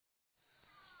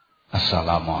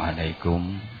Assalamualaikum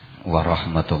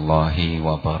warahmatullahi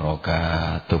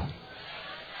wabarakatuh.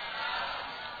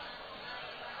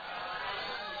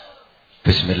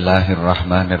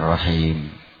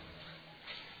 Bismillahirrahmanirrahim.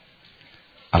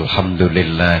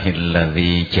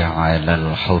 Alhamdulillahilladzi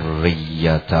ja'alal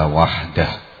hurriyata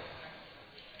wahdah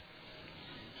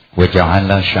wa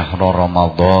ja'ala syahra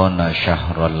ramadhana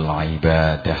syahral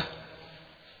ibadah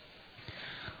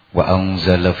wa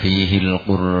anzala fihi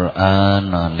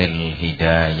al-Qur'ana lil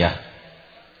hidayah.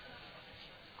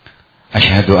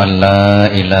 Asyhadu an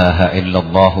la ilaha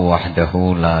illallah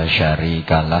wahdahu la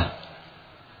syarikalah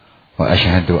wa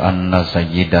asyhadu anna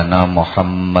sayyidana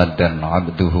Muhammadan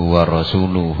abduhu wa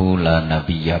rasuluhu la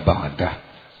nabiyya ba'dah.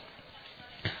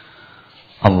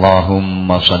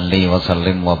 Allahumma salli wa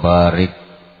sallim wa barik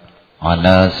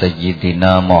ala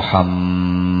sayyidina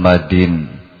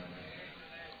Muhammadin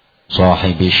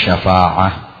sahibi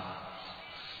syafa'ah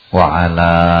wa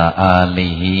ala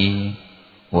alihi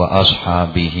wa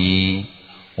ashabihi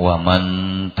wa man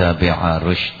tabi'a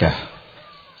rushdah.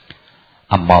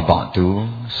 Amma ba'du,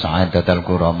 sa'adatul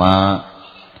kurama,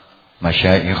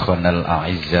 masyayikhunal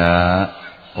a'izza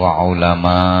wa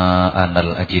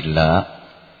ulama'anal ajilla.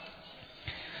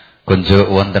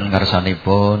 Kunjuk wonten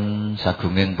ngarsanipun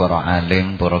sagunging para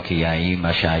alim, para kiai,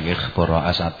 masyayikh, para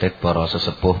asatid, para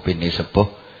sesepuh, bini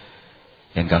sepuh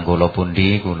ingkang kula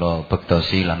pundi, kula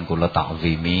bektosi lan kula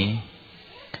ta'zimi,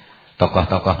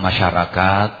 tokoh-tokoh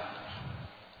masyarakat,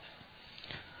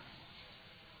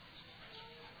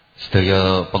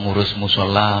 sedaya pengurus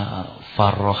mushola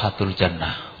Farrohatul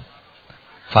Jannah,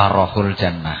 Farrohul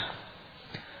Jannah,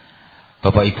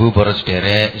 Bapak Ibu, para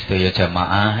sederek, sedaya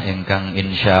jamaah ingkang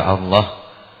insyaallah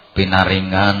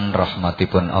pinaringan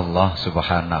rahmatipun Allah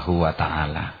Subhanahu wa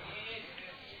taala.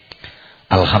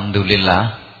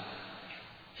 Alhamdulillah,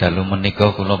 dalu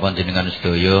menika kula panjenengan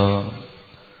sedaya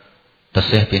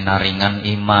tesih pinaringan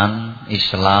iman,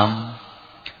 Islam,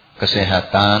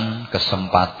 kesehatan,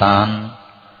 kesempatan,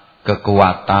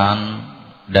 kekuatan,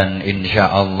 dan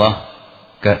insyaallah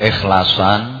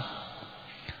keikhlasan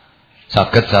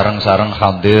saged sareng-sareng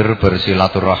hadir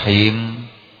bersilaturahim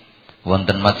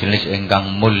wonten majelis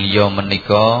ingkang mulya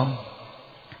menika,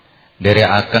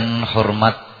 nderekaken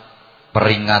hormat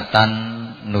peringatan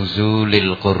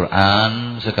nuzulil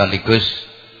Quran sekaligus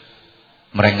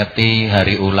merengeti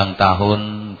hari ulang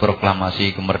tahun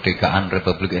proklamasi kemerdekaan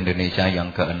Republik Indonesia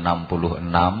yang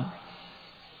ke-66.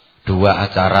 Dua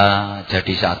acara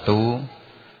jadi satu,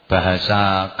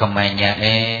 bahasa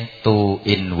kemenyae 2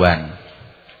 in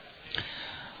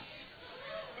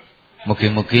 1.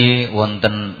 Mugi-mugi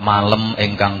wonten malam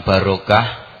ingkang barokah,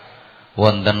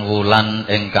 wonten wulan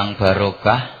ingkang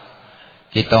barokah,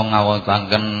 kita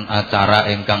ngawontenaken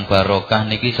acara ingkang barokah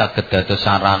niki saged dados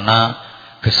sarana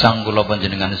gesang kula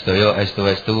panjenengan sedaya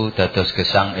estu-estu dados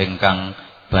gesang ingkang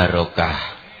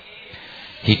barokah.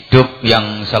 Hidup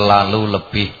yang selalu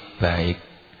lebih baik.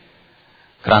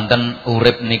 Kranten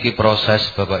urip niki proses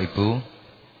Bapak Ibu,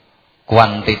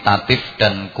 kuantitatif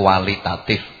dan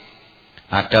kualitatif.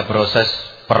 Ada proses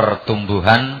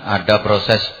pertumbuhan, ada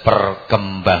proses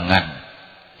perkembangan.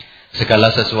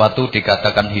 Segala sesuatu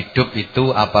dikatakan hidup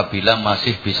itu apabila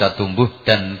masih bisa tumbuh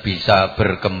dan bisa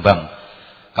berkembang.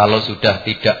 Kalau sudah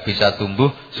tidak bisa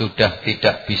tumbuh, sudah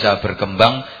tidak bisa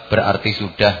berkembang, berarti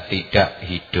sudah tidak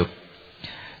hidup.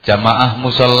 Jamaah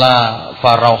mushola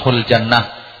Farrohul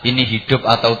Jannah ini hidup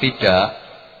atau tidak?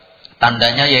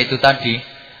 Tandanya yaitu tadi,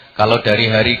 kalau dari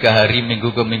hari ke hari,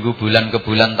 minggu ke minggu, bulan ke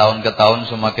bulan, tahun ke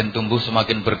tahun, semakin tumbuh,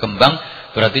 semakin berkembang,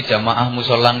 berarti jamaah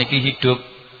mushola niki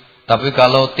hidup. Tapi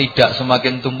kalau tidak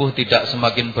semakin tumbuh, tidak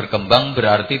semakin berkembang,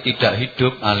 berarti tidak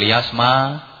hidup alias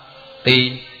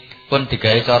mati. Pun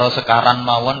digawe cara sekaran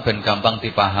mawon ben gampang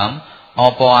dipaham.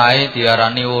 Apa ae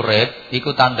diarani urip,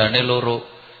 iku tandane loro.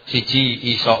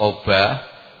 Siji iso obah,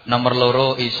 nomor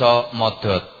loro iso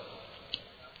modot.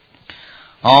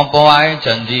 Apa ae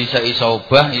janji isih iso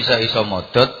obah, iso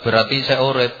modot, berarti isih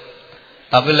urip.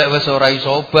 Tapi lek wis ora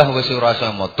iso obah, wis ora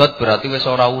iso modot, berarti wis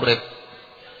ora urip.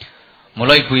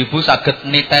 Mulai ibu-ibu saged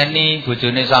niteni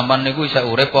bojone sampean niku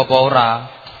isih urip apa ora.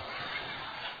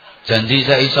 Janji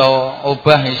isih iso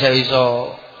obah, isih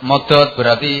iso modot,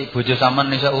 berarti bojo sampean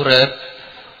isih urip.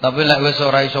 Tapi lek wis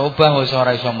ora iso obah, wis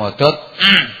ora iso modot,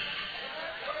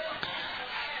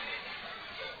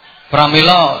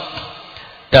 pramila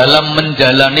dalam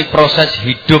menjalani proses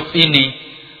hidup ini,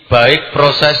 baik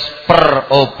proses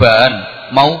perobahan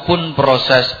maupun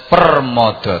proses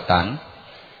permodotan,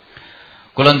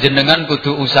 kula jenengan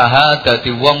kudu usaha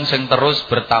dadi wong sing terus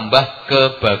bertambah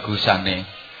kebagusane.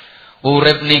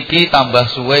 Urip niki tambah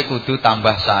suwe kudu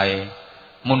tambah sae.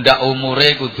 Mundak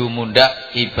umure kudu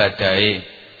mundak ibadahe.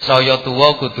 saya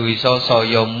tuwa kudu iso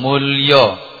saya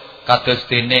mulya kados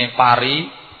dene pari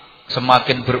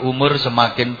semakin berumur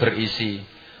semakin berisi.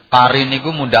 Pari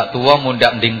niku mundak tuwa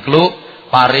mundak ndingkluk,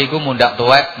 pari iku mundak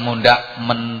tuwek mundak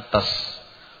mentes.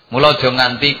 Mula aja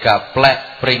nganti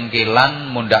gaplek pringkilan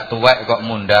mundak tuwek kok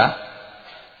mundak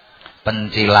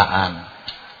pencilaan.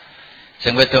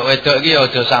 Sing wedok-wedok iki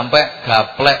aja sampe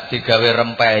gaplek digawe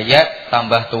rempeyek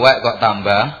tambah tuwek kok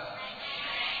tambah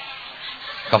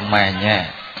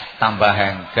kemenyek, tambah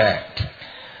hengkek.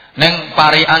 Ning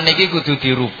parian iki kudu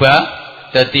dirubah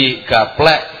dadi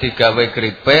gaplek digawe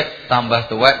kripik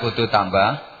tambah tuwek kudu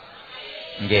tambah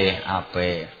nggih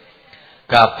apik.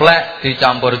 Gaplek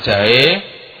dicampur jahe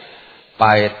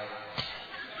pahit.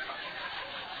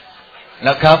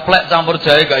 Lah gaplek campur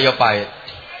jahe gak ya pahit.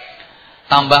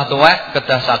 Tambah tuwek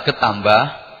kedah saged tambah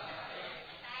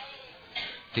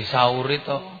disauri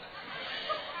to.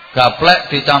 Gaplek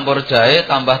dicampur jahe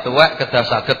tambah tuwek kedah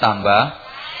saged tambah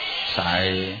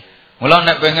sae. Mula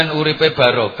nek pengen uripe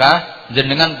barokah,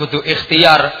 jenengan kudu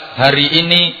ikhtiar hari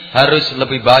ini harus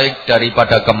lebih baik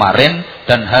daripada kemarin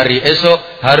dan hari esok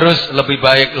harus lebih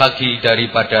baik lagi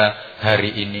daripada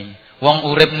hari ini. Wong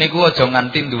urip niku aja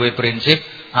nganti duwe prinsip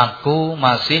aku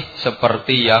masih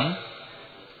seperti yang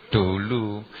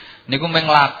dulu. Niku meng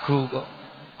lagu kok.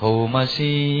 Kau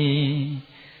masih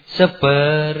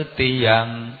seperti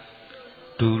yang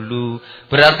dulu.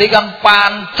 Berarti kan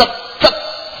pancet.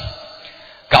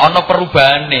 Gak ada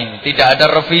perubahan nih, tidak ada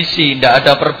revisi, tidak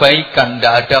ada perbaikan,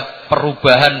 tidak ada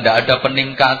perubahan, tidak ada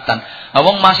peningkatan.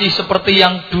 Wong masih seperti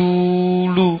yang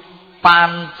dulu,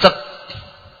 pancet.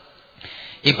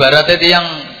 Ibaratnya yang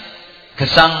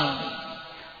gesang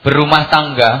berumah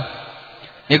tangga,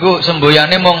 niku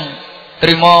sembuyane mung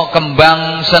trimo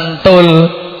kembang sentul,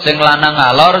 sing lanang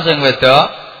ngalor, sing wedok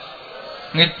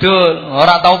ngidul,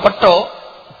 ora tau petuk.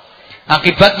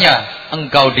 Akibatnya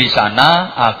engkau di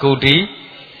sana, aku di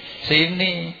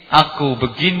sini, aku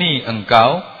begini,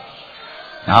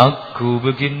 aku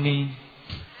begini,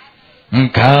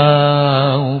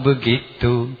 engkau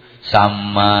begitu,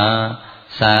 sama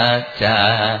saja.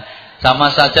 Sama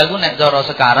saja ku nek cara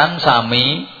sekarang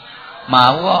sami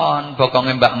mawon,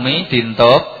 bokonge Mbak Mi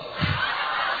dintup.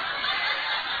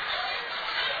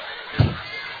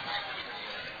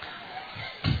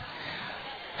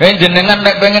 Jenengan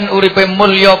nek pengen uripe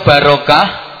mulya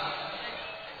barokah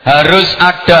harus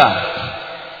ada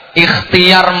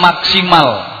ikhtiar maksimal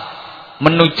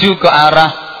menuju ke arah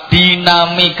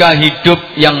dinamika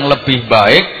hidup yang lebih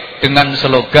baik dengan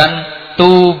slogan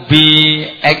to be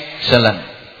excellent.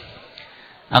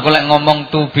 Aku lek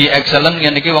ngomong to be excellent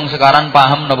yen iki wong sekarang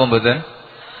paham napa mboten?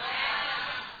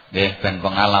 Nggih, ben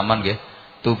pengalaman nggih.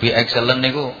 To be excellent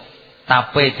niku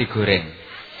tape digoreng.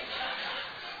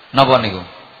 Napa niku?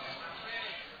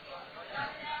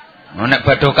 Nek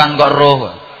badokan kok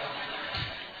roh.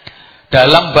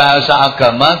 Dalam bahasa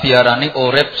agama diarani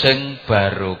urip sing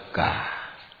barokah.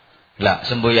 Lah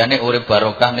sembuyane urip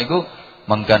barokah niku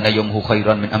mangkana yumhu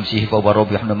khairan min amsihi fa huwa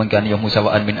rabih, mangkana yumhu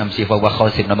sawaan min amsihi fa huwa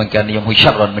khasir, mangkana yumhu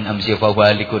syarran min amsihi fa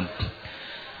huwa halikun.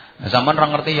 Nah, sampean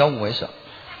ra ngerti ya wis.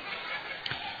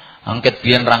 Angket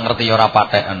biyen ra ngerti ya ora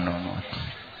patheken ngono.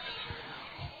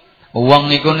 Wong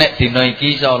niku nek dina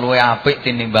iki iso luwih apik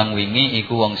tinimbang wingi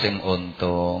iku wong sing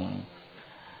untung.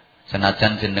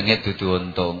 Senajan jenenge dudu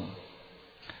untung.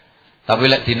 Tapi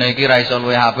lek dina iki ra iso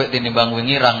luwih apik tinimbang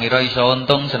wingi ra ngira iso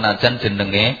untung senajan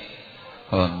jenenge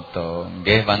untung.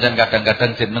 Nggih, pancen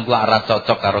kadang-kadang jeneng ku ora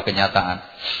cocok karo kenyataan.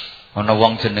 Ana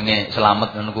wong jenenge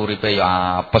Slamet niku uripe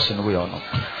ya apes niku ya ana.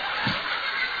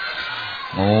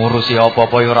 Ngurusi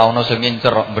apa-apa ya ora ana sing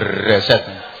ngincer kok breset.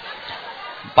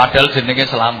 Padahal jenenge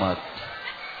Slamet.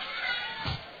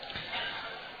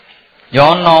 Ya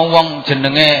ana wong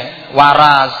jenenge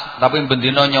Waras, tapi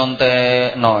bendina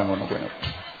nyontekno ngono kuwi.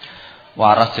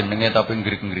 Waras jenenge tapi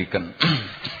ngrik-ngriken.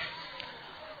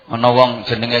 Ana wong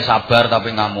jenenge Sabar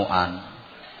tapi ngamukan.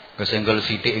 Kesenggel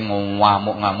sithik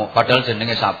ngamuk-ngamuk padahal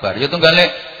jenenge Sabar. Ya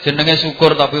tunggale jenenge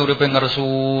Syukur tapi uripe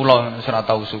ngersula ora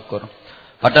tau syukur.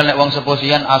 Padahal nek wong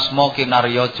seposian asma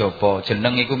kinarya jaba,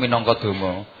 jeneng iku minangka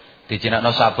donga.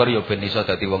 Dijinakno Sabar ya ben iso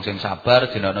dadi wong sing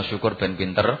sabar, jinakno Syukur ben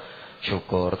pinter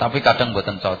syukur. Tapi kadang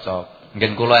mboten cocok.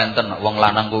 Ngen kula enten wong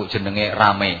lanang ku jenenge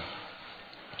Rame.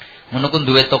 Ngono ku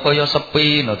duwe toko ya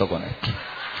sepi no tokone.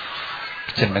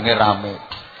 Jenenge Rame.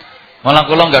 Malah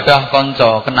kula nggadah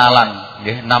kanca kenalan,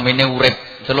 nggih, namine Urip.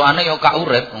 Celukane ya Kak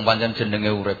Urip, wong pancen jenenge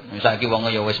Urip. Saiki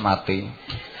wonge ya wis mati.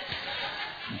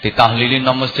 Ditahlili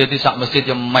nang masjid, sak masjid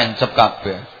ya mencep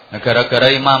kabeh. Nah, gara-gara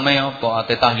imame apa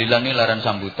ate tahlilan iki laran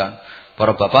sambutan.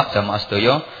 Para bapak jamaah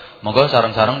sedaya, monggo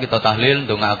sareng-sareng kita tahlil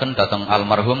ndongaaken dhateng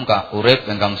almarhum Kak Urip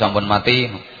ingkang sampun mati.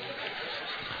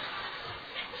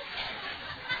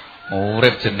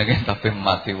 Urip jenenge tapi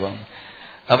mati wong.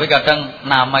 Tapi kadang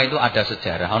nama itu ada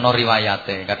sejarah, ana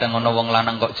riwayate. Kadang ana wong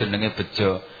lanang kok jenenge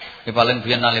Bejo. Iki paling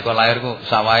biyen nalika lair ku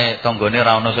sawahe tanggane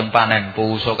ra ono sing panen,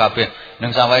 puso kabeh.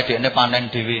 Ning sawahe dhekne panen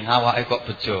dhewe, awake kok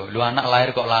Bejo. Lho anak lahir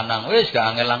kok lanang, wis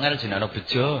gak angel-angel jenenge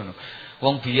Bejo.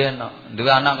 Wong biyen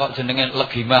duwe anak kok jenenge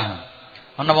Legimah.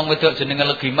 Ana wong wedok jenenge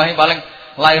Legimah paling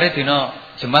laire dina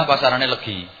Jemah pasarane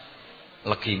Legi.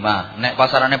 Legimah. Nek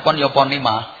pasarane Pon ya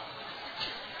Ponimah.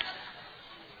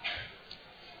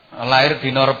 Lahir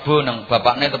dina Rebo nang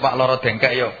bapakne tepak loro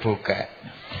dengkek ya bokek.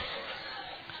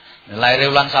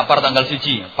 Lahir wulan Sapar tanggal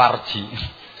 1 Parji.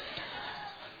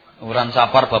 Wulan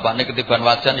Sapar bapakne ketiban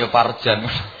wajan ya Parjan.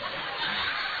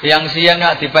 Yang siang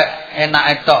gak dipek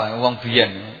enak tok wong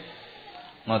biyen.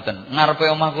 Ngoten.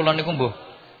 Ngarepe omah kula niku mbuh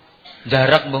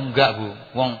jarak mbuh enggak, Bu.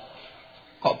 Wong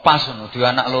kok pas ngono,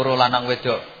 dua anak loro lanang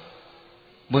wedok.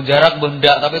 Mbuh jarak mbuh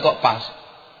ndak tapi kok pas.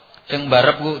 Sing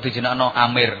mbarep ku dijenengno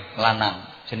Amir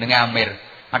lanang. Jenenge Amir.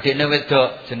 Adikne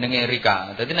wedok jenenge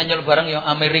Rika. Dadi nek nyul bareng ya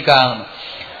Amerika.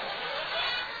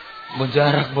 Mbuh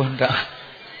jarak mbuh ndak.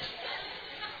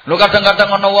 Lho kadang-kadang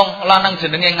ana wong lanang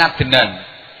jenenge Ngadenan.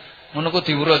 Ngono ku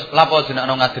diurus, lapo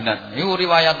jenengno Ngadenan. Iku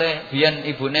riwayate biyen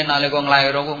ibune nalika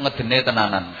nglair ku ngedene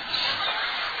tenanan.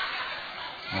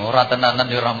 Ora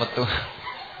tenanan ya ora metu.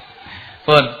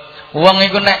 Pun, wong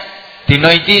iku nek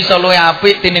dina iki iso luwih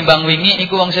apik tinimbang wingi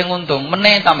iku wong sing untung.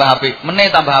 Meneh tambah apik,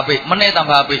 meneh tambah apik, meneh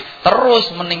tambah apik.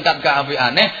 Terus meningkat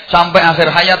keapiane sampai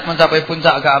akhir hayat mencapai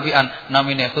puncak keapian.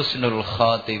 Namine husnul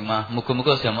khotimah.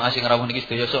 Muga-muga jamaah sing rawuh niki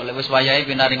sedaya sok wis wayahe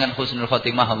pinaringan husnul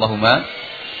khotimah Allahumma.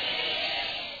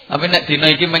 Tapi nek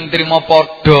dina iki mung trimo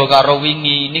padha karo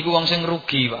wingi niku wong sing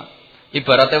rugi, Pak.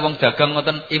 Ibaratnya wong dagang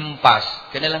ngoten impas.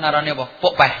 Kene lha ngarane apa?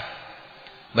 Pok peh.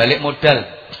 Balik modal.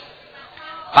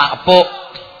 Pak Pok.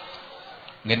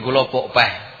 Ngen kula pok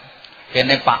peh.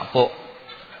 Kene Pak Pok.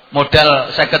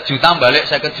 Modal 50 juta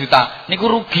balik 50 juta. Niku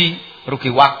rugi.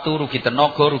 Rugi waktu, rugi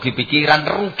tenaga, rugi pikiran,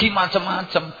 rugi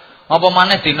macam-macam. Apa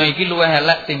maneh dina iki luwih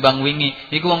elek timbang wingi.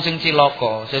 Iku wong sing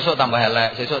cilaka. Sesuk tambah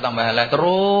elek, sesuk tambah elek,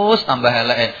 terus tambah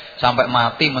elek sampai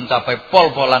mati mencapai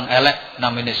pol-polan elek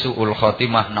namine suul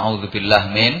khotimah. Naudzubillah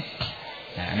min.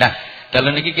 Nah,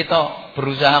 dalam niki kita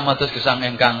berusaha matus gesang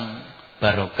ingkang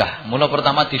barokah. Mula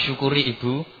pertama disyukuri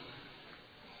Ibu.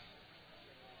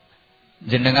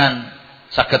 Jenengan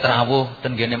saged rawuh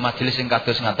ten gene majelis sing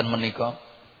kados ngaten menika.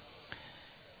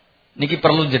 Niki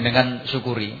perlu jenengan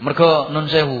syukuri. Mergo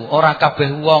nun sewu, ora kabeh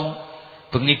wong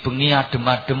bengi-bengi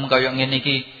adem-adem kaya ngene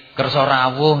iki kersa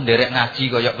rawuh nderek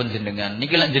ngaji kaya panjenengan.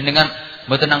 Niki lek jenengan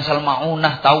mboten angsal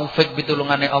maunah taufik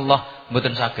pitulungane Allah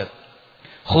mboten saged.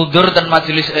 Khudur ten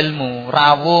majelis ilmu,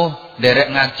 rawuh nderek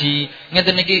ngaji,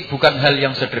 ngeten niki bukan hal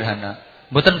yang sederhana.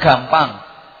 Mboten gampang.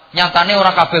 Nyatane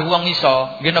ora kabeh wong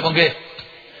iso. Nggih napa nggih?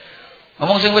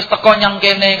 Ngomong sing wis teko nyang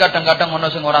kene kadang-kadang ana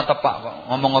sing ora tepak kok.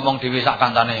 Ngomong-ngomong dhewe sak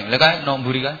kancane. Lha kae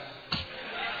nomburi kae.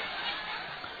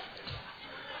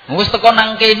 Wis teko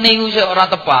nang kene iku sik ora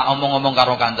tepak omong-omong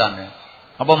karo kancane.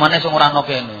 Apa maneh sing ora ana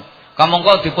kene.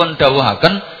 Kamangka dipun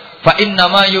dawuhaken fa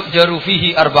innama yujaru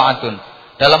fihi arba'atun.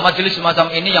 Dalam majelis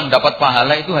semacam ini yang dapat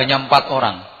pahala itu hanya 4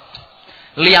 orang.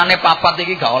 Liyane 4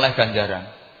 iki gak oleh ganjaran.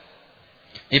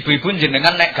 Ibu-ibu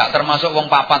jenengan nek gak termasuk wong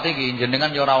 4 iki jenengan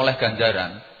ya ora oleh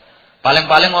ganjaran.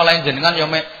 Paling-paling oleh jenengan ya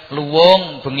mek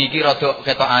luwung bengi iki rada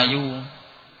ketok ayu.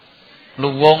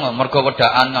 Luwung mergo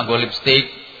wedaan nganggo lipstik.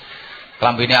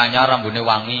 Klambine anyar, rambune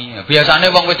wangi.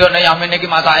 Biasane wong wedok nek yamin iki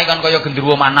matake kan kaya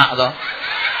gendruwo manak to.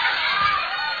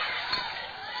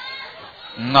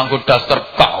 Nganggo daster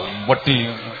kau wedi,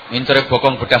 incere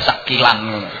bokong bedah sak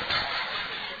kilan.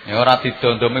 Ya ora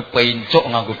didondomi pencuk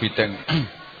nganggo biteng.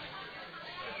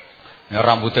 Ya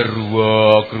rambute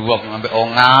ruwak-ruwak sampe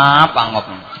ongap-angop.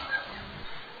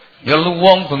 Ya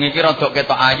luwung bengi iki rada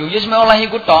ketok ayu, ya wis oleh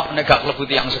iku tok nek gak klebu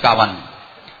tiyang sekawan.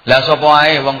 Lah sapa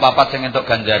ae wong 4 sing entuk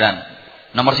ganjaran.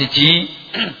 Nomor 1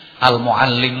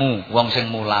 al-muallimu, wong sing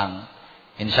mulang.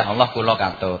 Insyaallah kula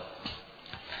katut.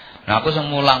 Nah aku sing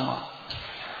mulang.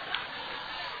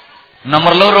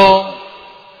 Nomor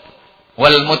 2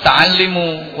 wal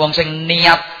muta'allimu, wong sing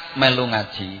niat melu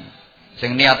ngaji.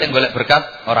 Sing niate golek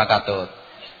berkat ora katut.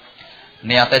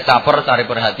 Niate caper cari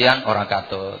perhatian ora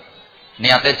katut.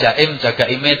 Niate jaim jaga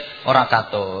imit ora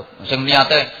katut. Sing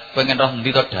niate pengen roh endi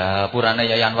to dapurane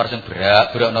Yai Anwar sing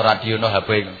berak-berak no radio no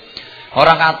HP.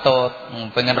 Ora katut,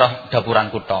 pengen roh dapuran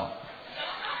kutho.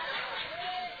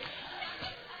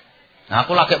 Nah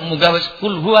aku lagi munggah wis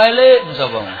kul huwaile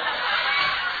sapa.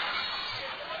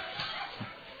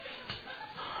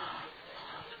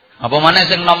 Apa maneh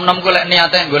sing nom-nom golek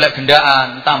niate golek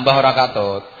gendaan tambah ora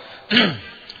katut.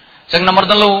 Sing nomor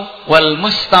 3 wal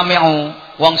mustami'u,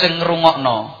 wong sing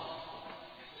ngrungokno.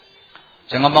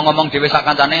 Sing ngomong-ngomong dhewe sak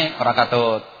kancane ora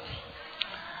katut.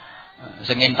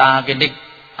 Sing entak kindik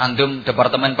andum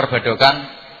Departemen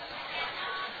Perbadokan.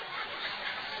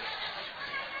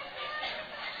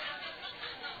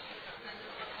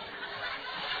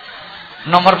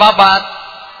 Nomor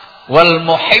 4, wal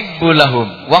muhibbu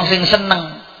lahum. Wong sing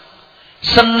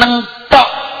seneng tok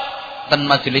ten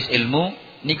majelis ilmu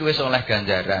niku wis oleh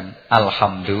ganjaran.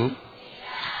 Alhamdulillah.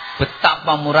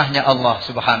 Betapa murahnya Allah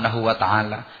Subhanahu wa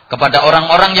taala kepada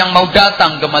orang-orang yang mau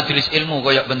datang ke majelis ilmu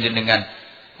koyok panjenengan.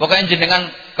 Pokoke jenengan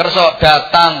kersa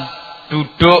datang,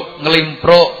 duduk,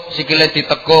 nglimpruk, sikile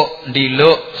ditekuk,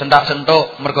 ndiluk,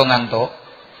 sentak-sentuk mergo ngantuk.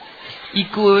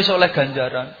 Iku wis oleh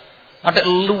ganjaran. Ada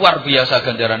luar biasa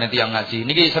ganjarane tiyang ngaji.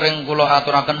 Niki sering kula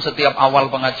aturaken setiap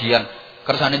awal pengajian,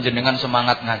 kersane jenengan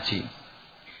semangat ngaji.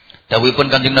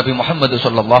 Dawuhipun Kanjeng Nabi Muhammad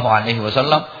sallallahu alaihi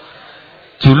wasallam,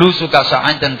 julusuka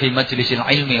sa'atan fi majlisil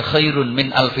ilmi khairun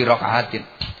min alfi raka'atin.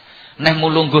 Neh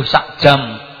mulungguh sak jam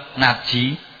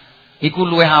ngaji iku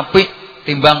luwih apik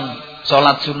timbang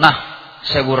salat sunah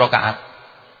 1000 rakaat.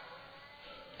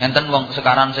 Enten wong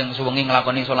sekarang sing suwengi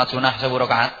nglakoni salat sunah 1000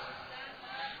 rakaat.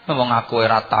 Wong aku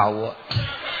ora tau.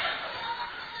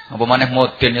 Apa maneh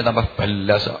moden ya tambah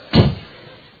balas kok.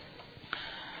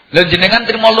 Lha jenengan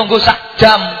trimo lungguh sak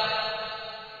jam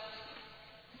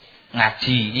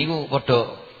ngaji niku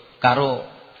padha karo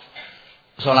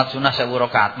salat sunah 1000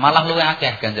 rakaat, malah luwih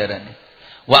akeh ganjarane.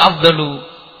 Wa afdalu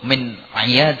min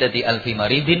iyadati alfi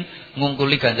maridin,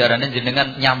 ngungkuli ganjarane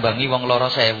jenengan nyambangi wong lara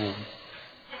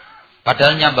 1000.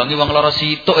 Padahal nyambangi wong lara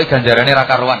situk ganjarane ra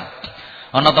karuan.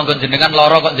 Ana tangga jenengan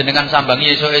lara kok jenengan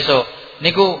sambangi esuk-esuk.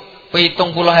 Niku 70.000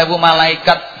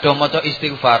 malaikat do maca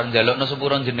istighfar njalukna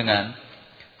sepura jenengan.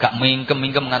 Gak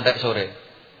mingkem-mingkem ngantek sore.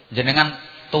 Jenengan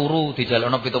turu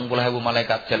dijalukna 70.000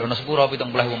 malaikat, jalukna sepura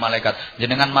 70.000 malaikat.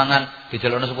 Jenengan mangan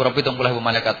dijalukna sepura 70.000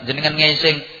 malaikat. Jenengan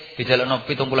ngising dijalukna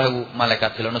 70.000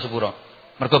 malaikat, jalukna sepura.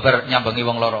 Mergo bar nyambangi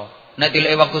wong lara. Nek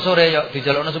tileke waktu sore ya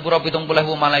dijalukna sepura 70.000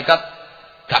 malaikat,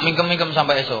 gak mingkem-mingkem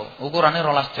sampai esuk. Ukurane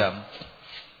 12 jam.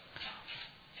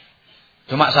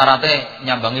 Cuma syaratnya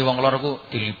nyambangi wong lara ku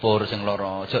dilipur sing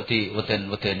lara, aja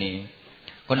diweden-wedeni.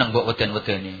 Ku nang mbok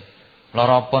weden-wedeni.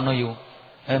 Lara apa no yu?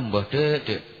 Mbah Dek.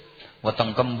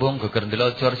 Weteng kembung geger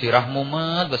ndelojor sirah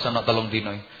mumet wis ana 3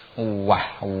 dina.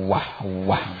 Wah.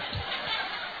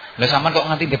 Lah sampean kok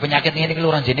nganti ndek penyakit ngene iki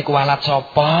lho ranjene kualat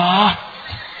sapa?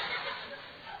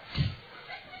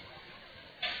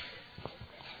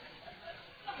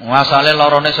 Masale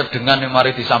larane sedengan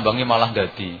mari disambangi malah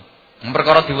dadi.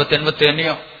 Perkara diweden-wedeni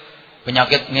yo.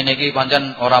 Penyakit ngene iki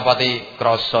pancen ora pati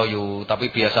krasa yu, tapi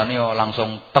biasane yo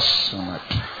langsung tes.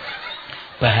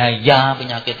 Bahaya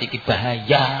penyakit iki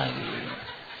bahaya.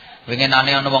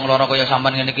 Winginane ana wong lara kaya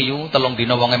sampean ngene iki yu, 3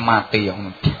 dina wonge mati yo.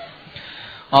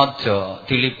 Aja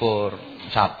dilipur.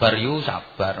 Sabar yu,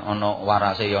 sabar. Ana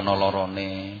warase yo ana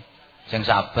larane. Sing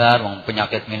sabar wong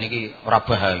penyakit ngene iki ora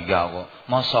bahaya kok.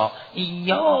 Mosok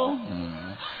iya.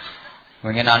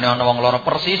 Winginane ana wong lara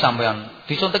persis sampean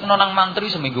disuntikno nang mantri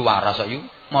seminggu waras kok yu.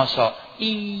 Mosok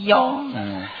iya.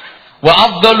 Wa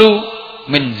afdalu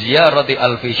min ziyarati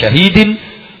alfi syahidin,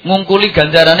 ngungkuli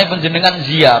ganjarane panjenengan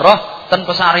ziarah ten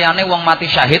pesariane wong mati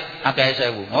syahid akeh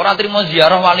 1000. Ora trimo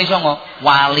ziarah wali songo,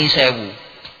 wali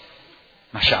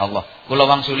 1000. Masyaallah. Kula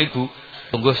wangsuli Bu,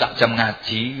 tunggu sak jam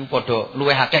ngaji padha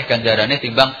luwih akeh ganjarane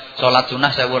timbang salat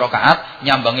sunah 1000 rakaat,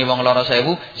 nyambangi wong lara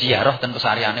 1000, ziarah ten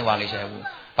pesariane wali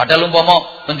 1000. Padahal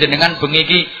umpama panjenengan bengi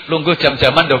iki lungguh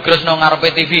jam-jaman ndogros nang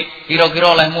ngarepe TV,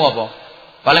 kira-kira olehmu apa?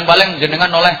 Paling-paling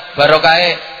jenengan oleh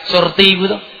barokahe surti iku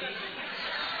to.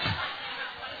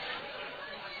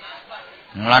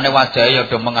 Mulane wajahe ya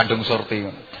do mengandung surti.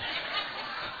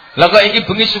 Lah kok iki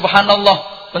bengi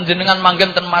subhanallah panjenengan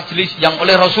manggen ten majelis yang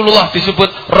oleh Rasulullah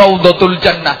disebut Raudhatul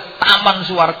Jannah, taman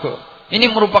swarga. Ini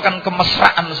merupakan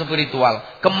kemesraan spiritual,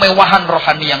 kemewahan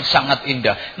rohani yang sangat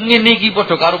indah. Ngene iki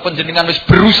padha karo panjenengan wis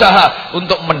berusaha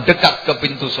untuk mendekat ke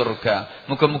pintu surga.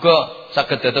 Muga-muga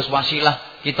saged dados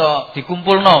wasilah kita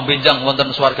dikumpulno benjang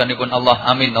wonten swarganipun Allah.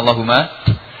 Amin Allahumma.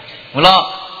 Mula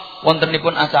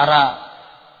wontenipun acara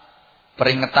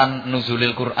peringatan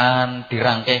nuzulil Quran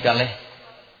dirangkai kalih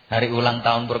hari ulang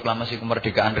tahun proklamasi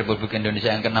kemerdekaan Republik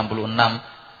Indonesia yang ke-66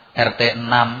 RT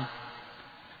 6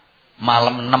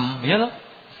 Malam 6 ya toh?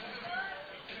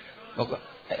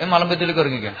 Malam 17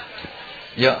 iki kan.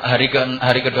 Ya hari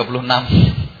ke-26.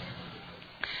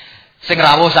 Sing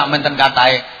rawuh sak menten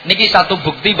katahe. Niki satu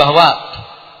bukti bahwa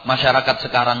masyarakat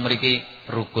sekarang mriki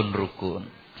rukun-rukun.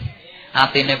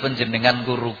 Atine panjenengan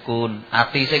ku rukun,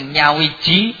 ati sing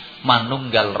nyawiji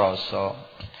manunggal rasa.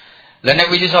 Lah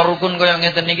nek wis iso rukun kaya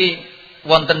ngeten niki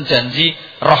wonten janji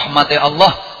rahmate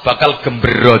Allah bakal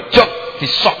gembrojok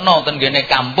disokno ten gene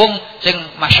kampung sing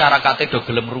masyarakate do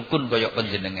gelem rukun kaya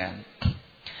panjenengan.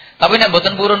 Tapi nek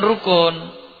mboten purun rukun,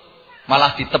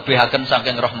 malah ditebihaken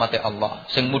saking rahmate Allah.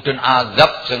 Sing mudhun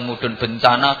azab, sing mudhun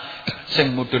bencana,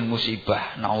 sing mudhun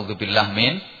musibah. Nauzubillah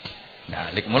min. Nah,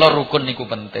 lek mula rukun niku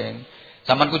penting.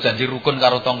 Samanku janji rukun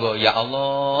karo tangga. Ya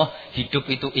Allah, hidup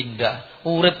itu indah.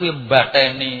 Urip kuwi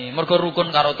mbateni. Mergo rukun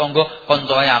karo tangga,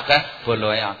 kancae akeh,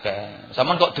 boloe akeh.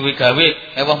 Saman kok duwe gawe,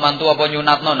 ewah mantu apa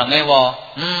nyunatno nang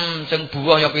ewah. Sing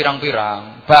buah ya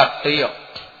pirang-pirang. Bati yo.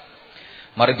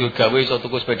 Mari duwe gawe iso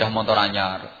tuku sepeda motor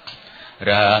anyar.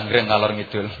 Rang-reng ngalor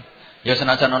ngidul. Ya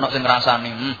senajan ana sing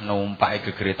ngrasani, numpake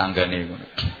gegere tanggane ngono.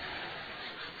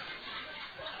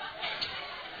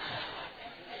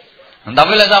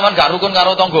 Tapi lek sampean gak rukun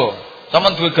karo tangga,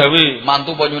 sampean duwe gawe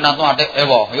mantu apa nyunatno atik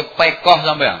ewa, ya pekoh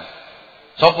sampean.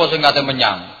 Sapa sing kate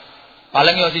menyang?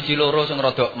 Paling ya siji loro sing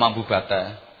rada mambu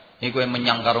bateh. Iku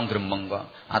menyang karo gremeng kok.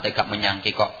 Ate gak menyangki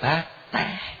kok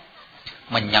bateh.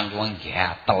 Menyang wong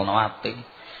gatelno ati.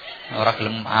 Ora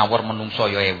gelem awor menungso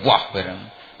ya ewah bareng.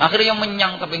 Akhirnya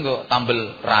menyang tapi nggo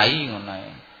tambel rai ngono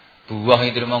ae. Buah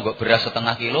iki trimo nggo beras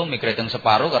setengah kilo, mie kreteng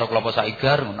separo karo klopo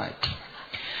saigar ngono ae.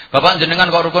 Bapak jenengan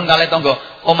kok rukun kalih tangga,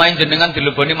 omahe jenengan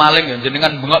dileboni maling ya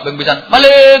jenengan bengok ping pisan.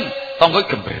 Maling! Tangga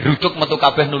gembruduk metu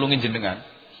kabeh nulungi jenengan.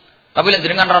 Tapi lek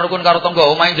jenengan ra rukun karo tangga,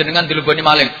 omahe jenengan dileboni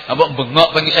maling, mbok bengok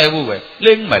ping 1000 wae.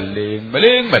 Ling maling,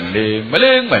 maling maling,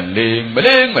 maling maling,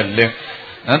 maling maling.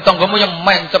 Nah tanggamu yang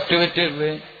mencep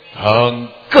dhewe-dhewe.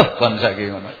 Hangkeh kon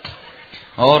saiki ngono.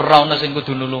 Ora ana sing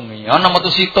kudu nulungi. Ana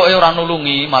metu sitoke ora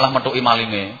nulungi, malah metuki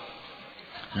malinge.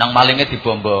 Nang malinge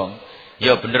dibombong.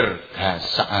 Ya bener,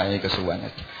 gasak ae kesuwen.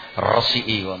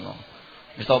 Resiki ngono.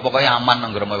 Wis pokoke aman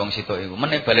nang nggremo wong situk iku.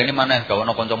 Meneh baleni maneh gawe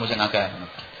ana kancamu sing akeh.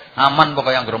 Aman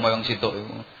pokoke nang nggremo wong situk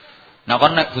iku. Nah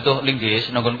kon nek butuh linggis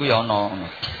nang nggonku ya ana.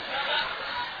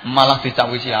 Malah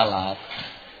dicawisi alat.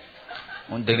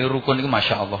 Ndene rukun iku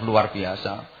masyaallah luar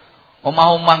biasa.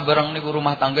 Omah-omah bareng niku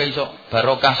rumah tangga iso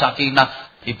barokah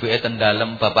sakinah. Ibuke ten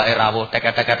dalem, bapake rawuh tek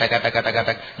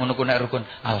ngono ku nek rukun.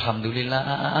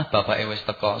 Alhamdulillah bapake wis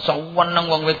teko. Seneng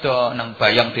wong wedok nang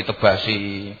bayang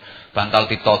ditebasi, bantal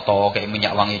ditoto, kaya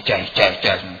minyak wangi ces.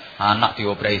 Anak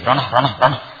dioprei. Rono.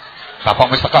 Bapak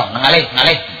wis teko, nang ngalih.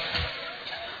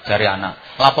 Jare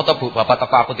anak, "Lapo to Bu, bapak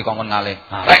teko aku dikongkon ngalih."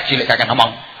 Rek cilik kakek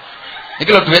ngomong. "Iki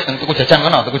lho duit tuku jajan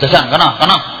kono.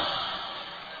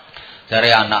 Jare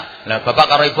anak, "Lah bapak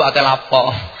karo ibu ate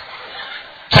lapo?"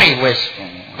 Wis.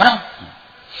 Kenapa?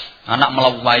 Anak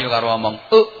melayu karo ngomong,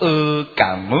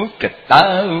 kamu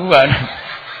ketahuan."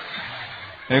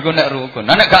 Iku nek rukun.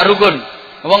 Nek gak rukun,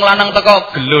 wong lanang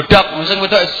teko gelodak, sing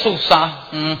wedok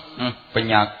susah.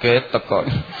 Penyakit teko.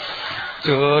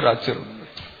 Jur.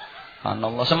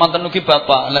 Anallah, semanten ugi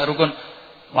bapak nek rukun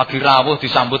lagi rawuh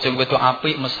disambut sing wedok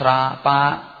apik mesra,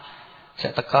 Pak.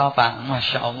 Saya teka Pak,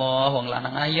 Masya Allah, wong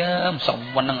lanang ayam,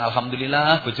 seneng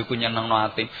alhamdulillah, bojoku nyenengno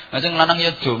ati. Nah sing lanang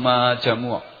ya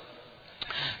jamu.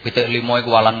 Pitik limo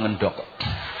iku walan ngendhok.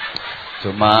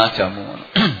 Jamu.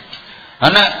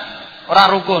 Ana ora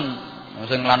rukun.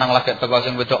 Sing lanang lagi teka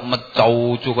sing wedok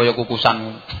mecucu kaya kukusan.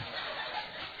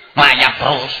 Mlayap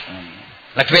terus.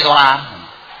 Lek dhuwit ora.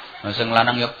 Nah sing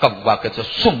lanang ya kewaget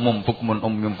sumum bukmun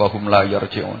umyum bahum la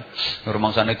yarjiun.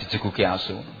 Rumangsane dijeguki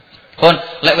asu. Kon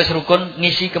lek wis rukun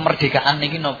ngisi kemerdekaan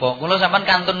niki napa? Kula sampean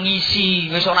kantun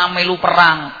ngisi, wis ora melu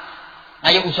perang.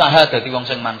 Ayo usaha dadi wong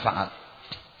sing manfaat.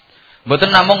 Mboten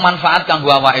namung manfaat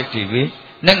kanggo awake dhewe,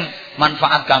 ning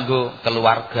manfaat kanggo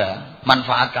keluarga,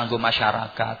 manfaat kanggo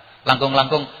masyarakat,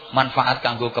 langkung-langkung manfaat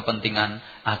kanggo kepentingan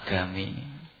agami.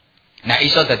 Nah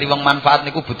iso dadi wong manfaat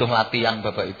niku butuh latihan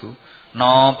Bapak Ibu.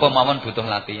 Napa mawon butuh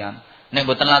latihan. Nek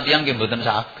mboten latihan nggih mboten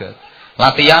saged.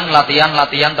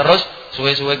 Latihan terus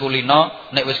suwe-suwe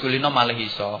kulino, nek wis kulino malih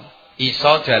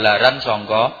iso jalaran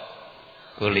sangka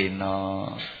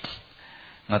kulino.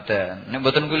 Ngoten. Nek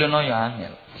mboten kulino ya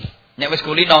angel. Nek wis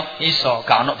kulino iso,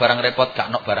 gak ono barang repot, gak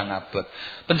ono barang abot.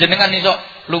 Panjenengan iso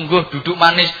lungguh duduk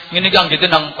manis, ngene iki anggite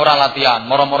nang ora latihan,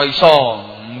 moro-moro iso.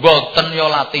 Mboten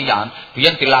yo latihan,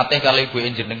 biyen dilatih kali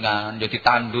ibuke jenengan, yo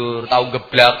ditandur, tau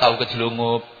geblak, tau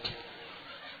kejlungup.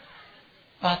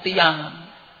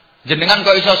 Latihan. Jenengan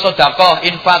kok iso sedekah,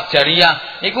 infak,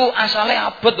 jariyah, niku asale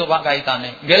abot lho Pak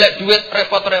kaitane. Golek duit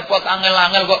repot-repot,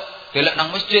 angel-angel kok golek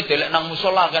nang masjid, golek nang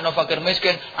musala, kena fakir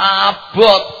miskin,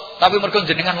 abot. Tapi mergo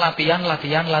jenengan latihan,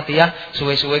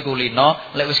 suwe-suwe kulino,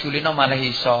 lek wis kulino malah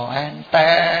iso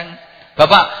enteng.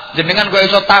 Bapak, jenengan kok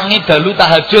iso tangi dalu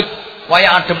tahajud,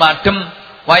 waya adem-adem,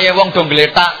 waya wong do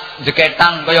gletak,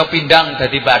 jeketang kaya pindang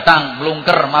dadi batang,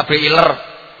 mlungker, mabe iler,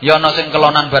 ya ana sing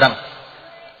kelonan barang.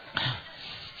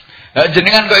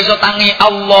 Jenengan kok iso tangi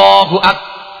Allahu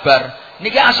Akbar.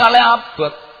 Niki asale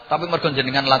abot, tapi mergo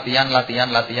jenengan latihan,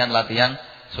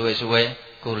 suwe-suwe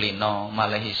kulino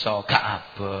malah iso gak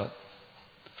abot.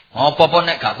 Apa-apa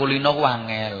nek gak kulino ku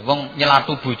angel. Wong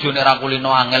nyelatu bojo nek ra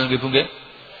kulino angel nggih Bu nggih.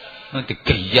 Nek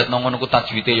digeyat nang ngono ku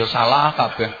tajwide ya salah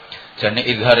kabeh. Jane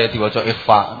izhare diwaca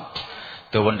ikhfa.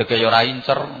 Dawa ndeke ya ora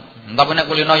incer. Tapi nek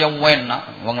kulino ya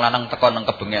enak. Wong lanang teko nang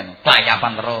kebengen,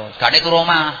 bayapan terus. Gak nek turu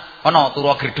omah, ana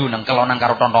turu gerdu nang kelonan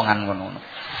karo tontongan ngono.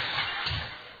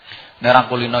 Nek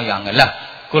ra kulino ya angel. Lah,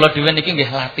 kula dhewe niki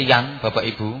nggih latihan Bapak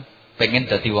Ibu,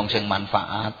 pengen dadi wong sing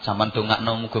manfaat, sampean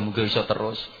dongakno muga-muga iso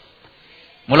terus.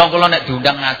 Mula kula nek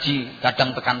diundang ngaji,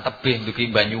 kadang tekan tebih, ndugi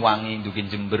Banyuwangi, ndugi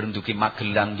Jember, ndugi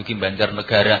Magelang, ndugi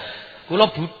Banjarnegara. Kula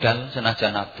budal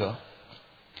senajan adoh.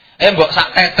 Mbok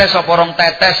sak tetes apa rong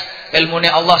tetes ilmune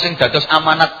Allah sing dados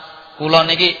amanat kula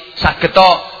niki saged to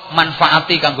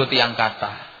manfaati kanggo tiyang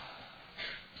kathah.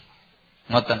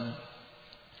 Ngoten.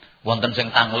 Wonten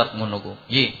sing tanglet ngono ku.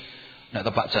 Nggih. Nek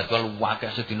tepak jadwal akeh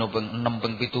sedina ping 6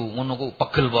 ping 7 ngono ku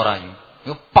pegel apa ora ya?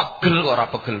 Ya pegel kok ora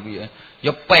pegel piye.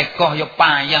 Ya pekoh, ya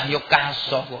payah, ya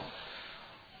kasoh kok.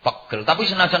 Pegel, tapi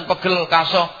senajan pegel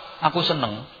kasoh aku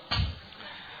seneng.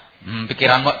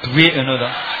 Pikiran kok dhuwit ngono to.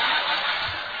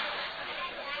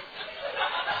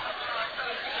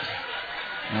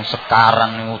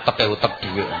 Sekarang ning utek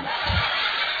dhuwit.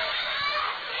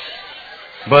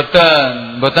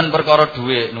 Mboten perkara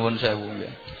dhuwit nuwun sewu nggih.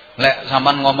 Lek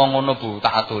sampean ngomong ngono Bu,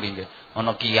 tak aturi nggih.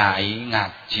 Ana kiai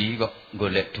ngaji kok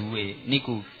golek dhuwit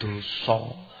niku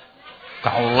dosa.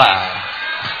 Kaula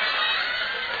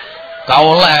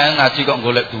ngaji kok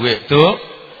golek dhuwit,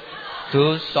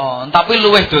 dosa. Tapi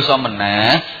luwih dosa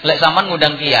meneh lek sampean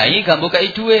ngundang kiai gak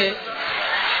mbokei dhuwit.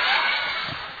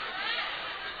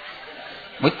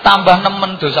 Wis tambah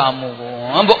nemen dosamu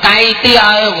kok. Mbok kaiti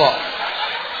ae kok.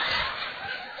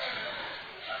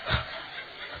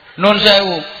 Nun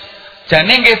sewu.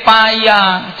 Jane nggih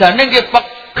payah, jane nggih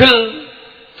pegel.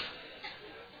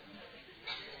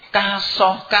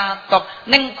 Kasoh katok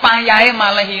ning payahe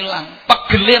malah ilang,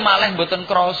 pegele malah mboten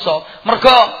krasa.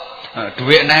 Mergo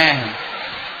dhuwit neh.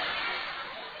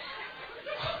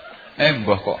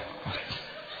 Mbah kok.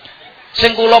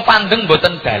 Sing kula pandeng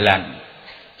mboten dalan.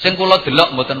 Sing kula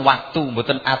delok mboten waktu,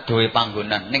 mboten adohe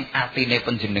panggonan, ning atine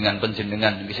panjenengan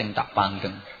iki sing tak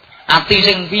pandeng. Ati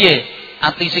sing piye?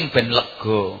 Ati sing ben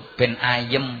lega, ben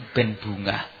ayem, ben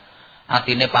bungah.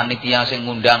 Atine panitia sing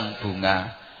ngundang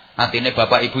bunga. Atine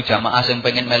bapak ibu jamaah sing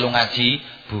pengen melu ngaji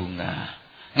bunga.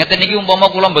 Ngeten iki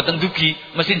umpama kula mboten dugi,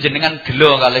 mesti jenengan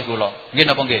gelo kalih kula. Nggih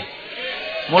napa nggih?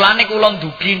 Mulane kula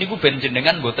dugi niku ben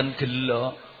jenengan mboten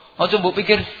gelo. Aja mbok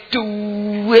pikir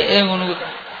dhuwit ngono.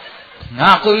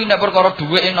 Nah aku iki nek perkara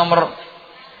dhuwit nomor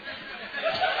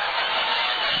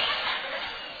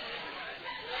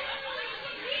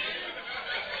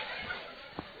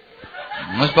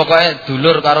Mas pokoknya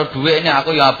dulur karo dhuwit ini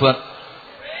aku ya abot.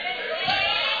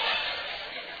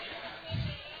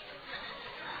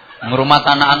 Ngrumat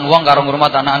anakan wong karo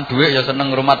ngrumat anakan dhuwit ya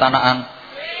seneng ngrumat anakan.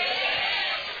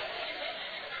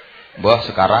 Mbah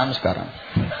sekarang.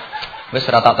 Wis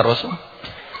rata terus.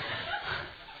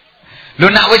 Lho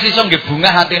nek wis iso nggih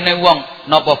bungah hatine wong,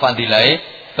 napa fadilahe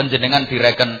panjenengan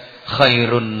direken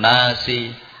khairun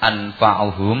nasi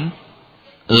anfa'uhum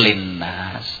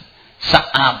linnas.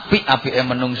 Saapik-apike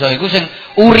menungso iku sing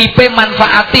uripe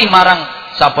manfaati marang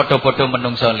sapadha-padha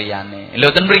menungso liyane.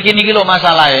 Lho ten mriki niki lho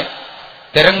masalahe.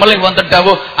 Dereng melih wonten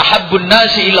dawuh ahabbun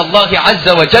nasi ilallahi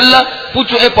azza wa jalla,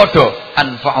 pucuke padha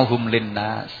anfa'uhum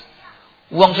linnas.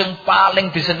 Wong sing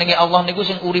paling disenengi Allah niku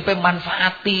sing uripe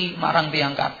manfaati marang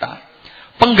tiyang kathah.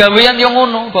 Penggawean yang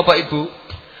ngono Bapak Ibu.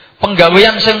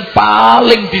 Penggawean sing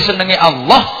paling disenengi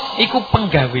Allah iku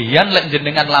penggawean lek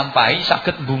jenengan lampahi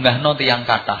saged mbungahno tiyang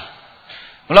kathah.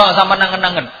 Mula sampeyan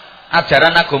nangen-nangen,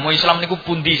 ajaran agama Islam niku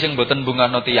pundi sing mboten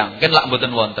mbungahno tiyang? Ken lak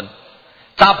mboten wonten.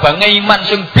 Cabange iman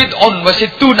sing bid'un wa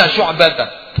sittuna syu'batan.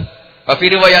 Wa fi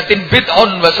riwayatin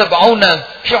bid'un wa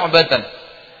sab'una syu'batan.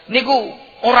 Niku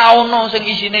ora ana sing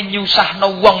isine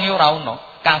nyusahno wong ya ora ana.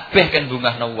 Kabeh ken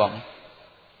mbungahno wong.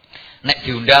 Nek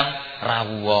diundang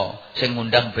rawuh, sing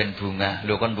ngundang ben bungah.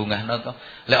 Lho kon bungahno to.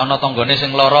 Lek ana tanggane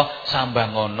sing lara sambah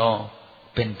ngono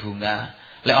ben bungah.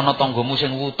 Lek ana tanggamu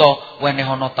sing wuta weneh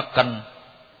ana teken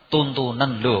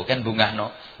tuntunan lho ken bungahno.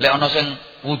 Lek ana sing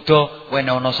wuda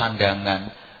weneh ana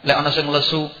sandangan. Lek ana sing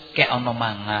lesu kek ana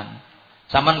mangan.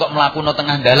 Saman kok mlakuno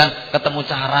tengah dalan ketemu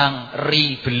carang,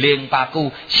 ri, beling, paku,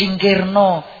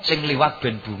 singkirno sing liwat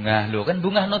ben bungah. Lho kan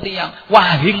bungahno tiyang.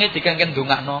 Wahinge dikengken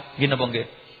ndongakno. Nggih napa nggih?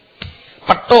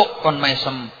 Petuk kon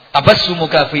mesem.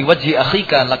 Tabassumuka fi wajhi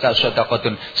akhika laka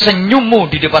shadaqatun. Senyummu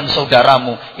di depan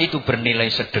saudaramu itu bernilai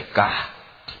sedekah.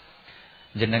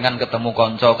 Jenengan ketemu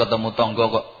kanca, ketemu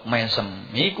tangga kok mesem,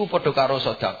 iku padha karo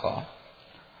sedekah.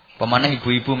 Pemane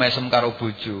ibu-ibu mesem karo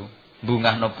bojo,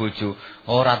 bungahno bojo,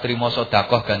 ora trima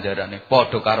sedekah ganjarane,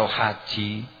 padha karo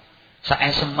haji.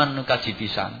 Saesemen kaji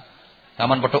pisan.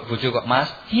 Taman petuk bojo kok, Mas?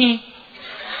 Hi.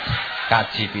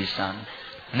 Kaji pisan.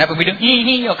 Nek pindho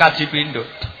hi yo kaji pindho.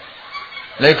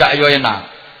 Lha gak yo enak.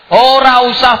 Ora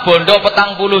usah bondo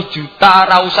 40 juta,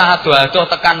 ora usah ado-ado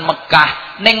tekan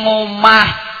Mekah, ning omah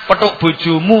petuk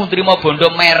bojomu trimo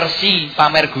bondo Mercy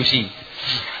pamer gusi.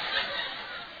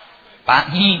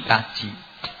 Pahi kaji.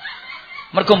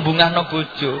 Mergo bungahno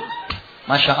bojo.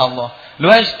 Masya Allah. Lho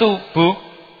estu,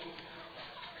 Bu.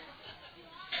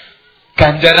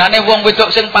 Ganjarane wong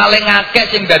wedok sing paling akeh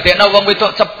sing dadekno wong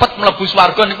wedok cepet mlebu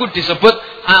swarga niku disebut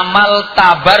amal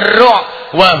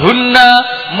tabarru' wa hunna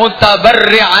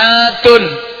mutabarri'atun.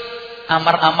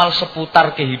 Amal-amal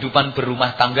seputar kehidupan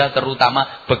berumah tangga,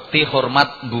 terutama bekti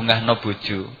hormat bungahno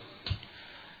bojo.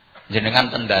 Jenengan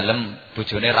tendalem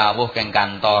bojone rawuh keng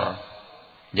kantor.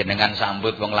 Jenengan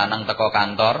sambut wong lanang teko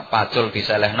kantor, pacul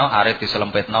diselehno, arit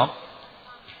diselempitno.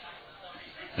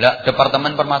 Lah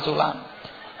departemen permaculan.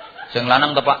 Sing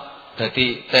lanang tepak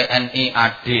dadi TNI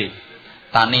AD,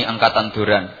 Tani Angkatan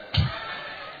Duran.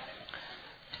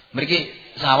 Mriki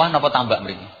sawah napa tambak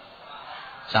mriki?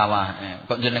 Sawah.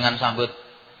 Kok jenengan sambut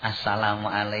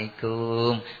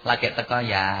assalamualaikum, lagi teko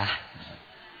ya.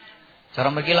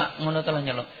 Cara mriki lak ngono to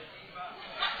nyeluk.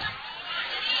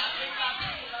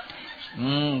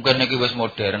 Kene iki wis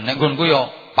modern. Nek nggonku ya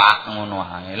Pak ngono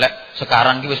ae. Lek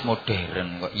sekarang iki wis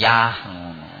modern kok yah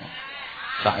ngono.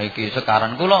 Saiki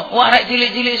sekarang kula arek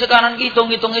cilik-cilik sekarang ki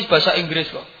hitung-hitung wis bahasa Inggris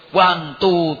kok. 1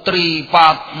 2 3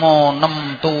 4 5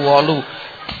 6 7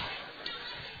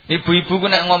 8. Ibu-ibu ku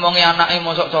nek ngomongi anake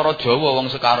mosok cara Jawa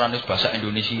wong sekarang wis bahasa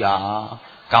Indonesia.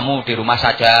 Kamu di rumah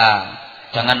saja.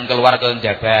 Jangan keluar ke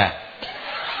njaba.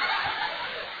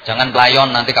 Jangan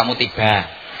pelayon nanti kamu tiba.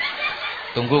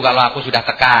 Tunggu kalau aku sudah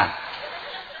teka.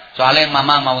 Soalnya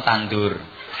mama mau tandur.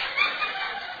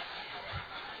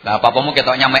 Lah papamu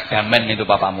ketoknya mek damen itu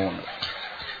papamu.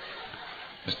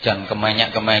 Wis jan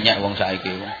kemenyek-kemenyek wong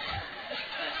saiki.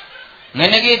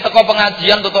 Ngene iki teko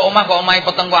pengajian tutuk omah kok omahe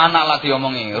peteng kok anak lah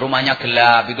diomongi. Rumahnya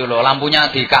gelap itu loh,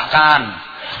 lampunya dikakkan.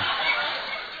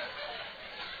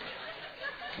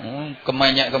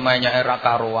 Kemenyek-kemenyek era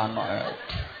karuan.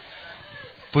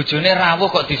 Bojone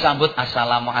rawuh kok disambut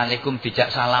assalamualaikum,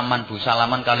 dijak salaman Bu.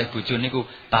 Salaman kalih bojo niku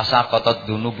tasaqatat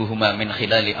dunubuhuma min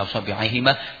khilali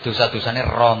asabi'ihima, dosa-dosane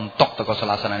rontok teko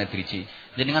selasanane driji.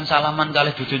 Jenengan salaman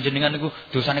kalih bojo jenengan niku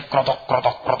dosane krotok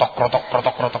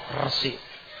resik.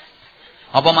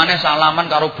 Apa maneh salaman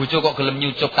karo bojo kok gelem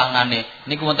nyucup tangane.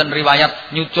 Niku wonten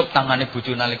riwayat nyucup tangane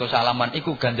bojo nalika salaman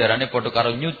iku ganjarane padha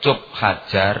karo nyucup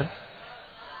hajar.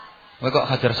 Kowe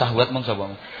kok hajar syahwat mong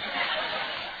sapa?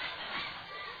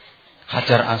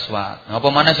 Hajar aswad. Apa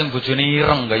maneh sing bojone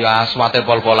ireng kaya aswate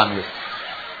pol-polan kuwi.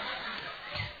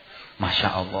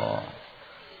 Masya Allah.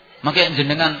 Mangke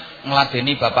jenengan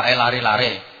ngladeni bapake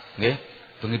lari-lari, nggih.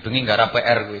 Bengi-bengi garap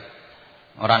PR kuwi.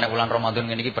 Ora nek wulan Ramadan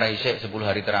ngene iki praisik 10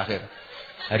 hari terakhir.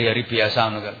 Hari-hari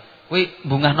biasa ngono kan. Kuwi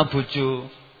bungahno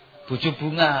bojo. Bojo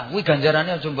bunga, kuwi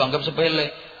ganjarane aja mbok anggap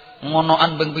sepele.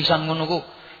 Ngonoan ping pisan ngono ku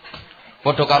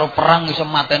padha karo perang iso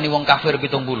mateni wong kafir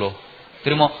 70.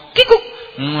 Trimo kikuk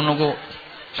ngono ku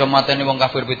iso mateni wong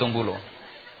kafir 70.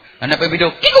 Nek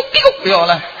pepidho kikuk ya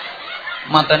oleh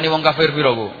mateni wong kafir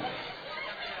pira ku?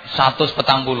 140.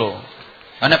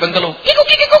 Nek ping 3 kikuk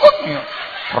 210.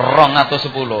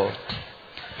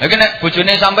 Lagi nek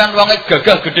bojone sampean wonge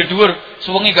gagah gede dhuwur,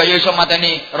 suwengi gak ya iso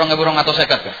mateni 2250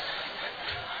 kan.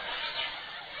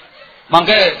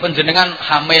 Mangke panjenengan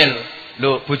hamil.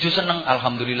 Lho, bojo seneng,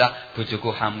 alhamdulillah bojoku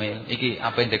hamil. Iki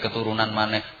apa ndek keturunan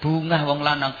maneh. Bungah wong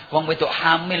lanang, wong wedok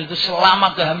hamil itu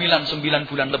selama kehamilan 9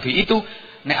 bulan lebih itu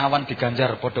nek awan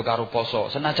diganjar padha karo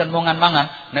poso. Senajan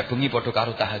mangan-mangan, nek bengi padha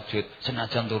karo tahajud,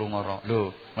 senajan turu ngoro.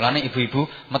 Lho, mulane ibu-ibu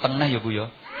meteng neh ya Bu ya.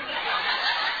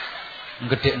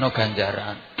 Gedekno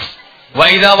ganjaran. Wa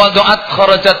idza wada'at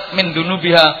kharajat min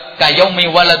dunubiha kayaumi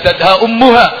waladatha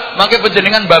ummuha. Mangke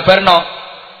panjenengan babarno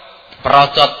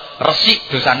perocot resik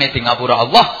dosane di ngapura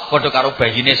Allah padha karo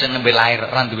bayine sing nembe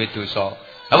lair ra duwe dosa.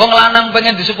 Lah wong lanang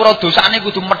pengen disepuro dosane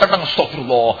kudu meteng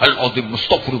astagfirullahalazim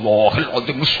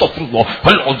astagfirullahalazim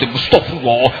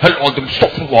astagfirullahalazim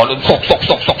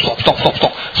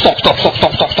astagfirullahalazim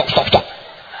astagfirullahalazim.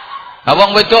 Lah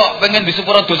wong wedok pengen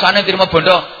disepuro dosane terima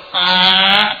bondo.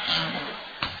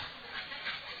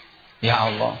 Ya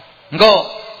Allah. Engko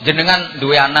jenengan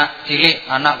duwe anak cilik,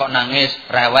 anak kok nangis,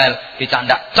 rewel,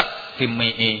 dicandak cek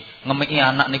dimiki. Ngemiki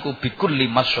anak niku bikul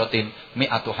 5 syatin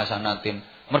mi'atu hasanatin.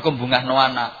 Mergo bungahno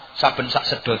anak. saben sak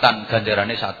sedotan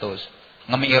ganjarane 100.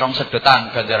 Ngemiki 2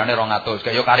 sedotan ganjarane 200.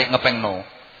 Kaya kari ngepengno.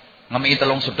 Ngemiki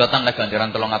 3 sedotan lah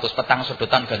ganjaran 300, petang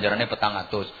sedotan ganjarane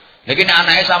 400. Lha iki nek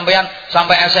anake sampean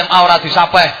sampai SMA ora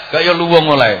disapeh, kaya luwung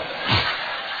oleh.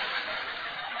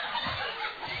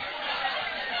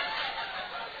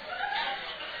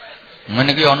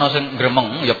 Ngene iki ana sing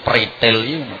gremeng ya pritil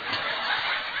iki.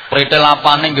 Pritil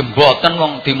apane nggih mboten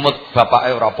wong dimut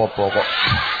bapake ora apa-apa kok.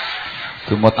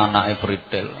 Dimut anake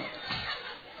pritil.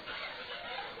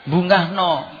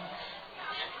 Bungahno.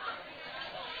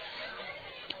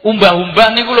 Umbah-umbah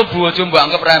niku lho bojo mbok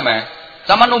anggap remeh.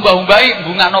 Saman umbah-umbahi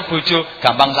bungahno bojo,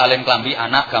 gampang salin klambi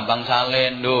anak, gampang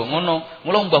salin. Lho ngono.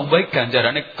 Mula umbah-umbahi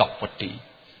ganjarane gepedhi.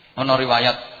 Ana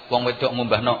riwayat wong wedok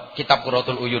ngumbahno kitab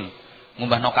Quratul Uyun.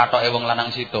 Ngumbahno katoke wong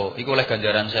lanang sito, iku oleh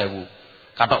ganjaran 1000.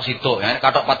 Katok sito, ya,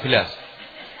 katok 14.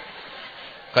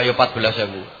 Kaya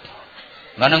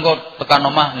 14.000. Lah nang kok tekan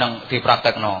omah nang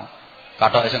dipraktekno.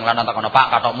 Katoke sing lanang takono,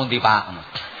 "Pak, katokmu ndi, Pak?"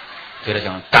 Dire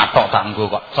sing katok tak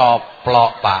nggo kok.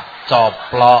 Coplok, Pak.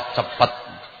 Coplok cepet.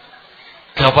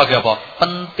 Gapa-gapa?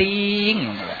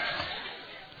 Penting.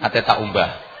 Ate tak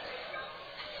umbah.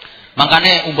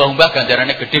 Makanya umbah-umbah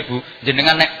ganjarannya gede Bu.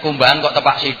 Jenengan nek kumbahan kok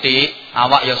tepak sithik,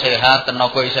 awak ya sehat,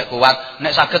 tenaga isih kuat.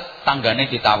 Nek saged tanggane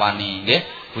ditawani, nggih.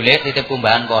 Boleh titip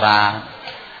kumbahan kok ora?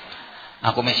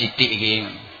 Aku mek sithik iki.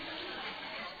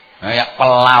 Ya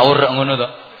pelaur ngono to.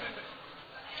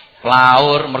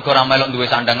 Pelaur mergo ora melok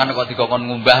duwe sandangan kok dikokon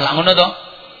ngumbah lak ngono to.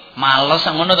 Males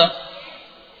ngono to.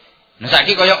 Nah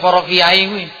saiki kaya para kiai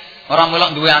kuwi, ora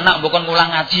melok duwe anak mbok kon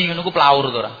ngulang ngaji ngono ku pelaur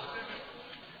to ora?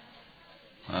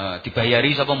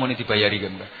 Dibayari sapa muni dibayari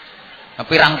kan.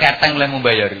 Pirang keteng oleh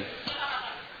membayari.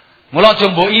 Mula aja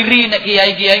mbok iri nek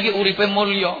kiai-kiai iki uripe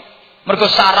mulya.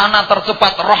 Mergo sarana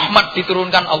tercepat rahmat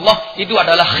diturunkan Allah itu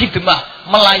adalah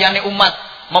khidmah, melayani umat,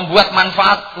 membuat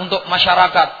manfaat untuk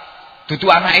masyarakat. Dudu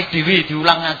anake dhewe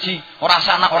diulang ngaji, ora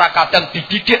sanak ora kadang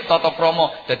dididik tata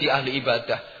krama dadi ahli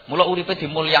ibadah. Mula uripe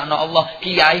dimulyakno Allah,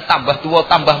 kiai tambah tuwa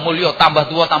tambah mulya, tambah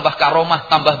tuwa tambah karomah,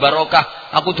 tambah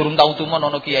barokah. Aku durung tau tumen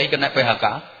ana kiai kena PHK.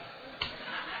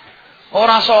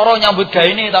 Ora soro nyambut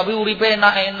gaene tapi uripe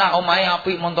enak-enak, omahe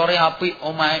apik, montore apik,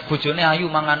 omahe bojone ayu,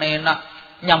 mangane enak.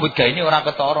 Nyambut gaene ora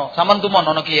ketara. Sampeyan tumen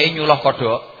ana kiai nyuluh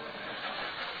kodhok.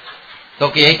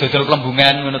 To kiai dodol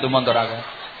klembungan ngono tumen to ora.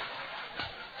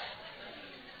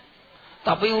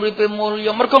 Tapi uripe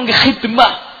mulya mergo nggih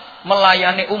khidmah,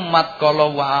 melayani umat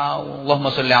kalau wow.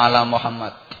 Allahumma sholli ala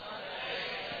Muhammad.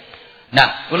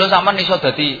 Nah, kula sampean iso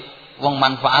dadi wong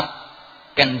manfaat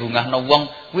ken bungahno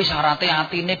wong kuwi syaraté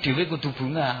atine dhewe kudu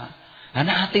bungah. Lah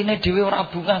nek atine dhewe ora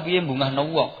bungah piye bungahno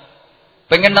wong?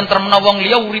 Pengen nentremno wong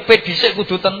liya uripe dhisik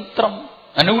kudu tentrem.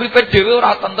 Lah nek uripe dhewe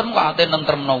ora tentrem kok ate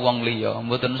nentremno wong liya,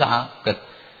 mboten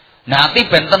saged. Nah, ati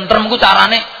ben tentrem ku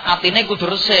carane atine kudu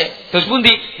resik. Terus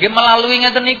pundi? Nggih melalui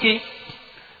ngeten iki.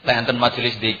 Lah enten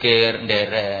majelis zikir,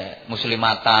 nderek,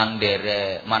 muslimatan,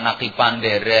 nderek, manakipan,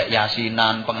 nderek,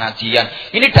 yasinan, pengajian.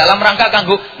 Ini dalam rangka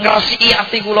kanggo ngresiki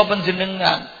ati kula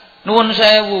panjenengan. Nuwun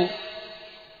sewu.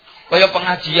 Kaya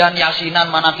pengajian,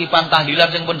 yasinan, manakipan, tahlilan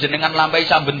sing panjenengan lampahi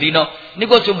saben dina.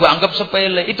 Niku aja mbok anggap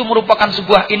sepele. Itu merupakan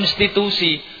sebuah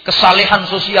institusi kesalehan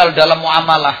sosial dalam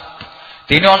muamalah.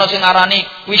 Dene ana sing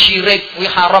ngarani kuwi syirik, kuwi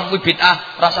haram, kuwi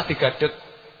bid'ah, rasa digadeg.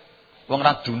 Wong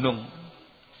ra dunung.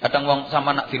 Kadang wong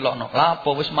sama nak dilokno, lah apa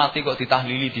wis mati kok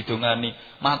ditahlili didongani.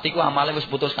 Mati ku amale wis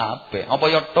putus kabeh. Apa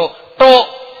ya tok?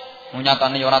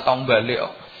 Nyatane ya ora tau balik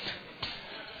kok.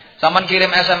 Saman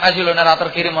kirim SMS lho nek ora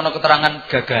terkirim ana keterangan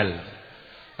gagal.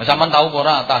 Nah, saman tahu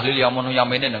ora tahlil ya mono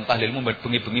yamene nang tahlilmu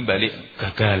bengi-bengi balik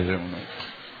gagal.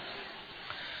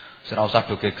 Ora usah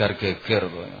do geger-geger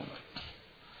kok.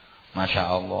 Masya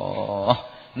Allah.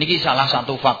 Niki salah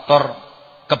satu faktor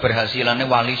keberhasilannya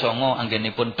Wali Songo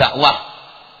anggenipun dakwah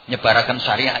nyebaraken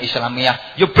syariah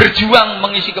Islamiyah. Ya berjuang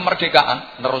mengisi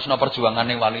kemerdekaan, nerusno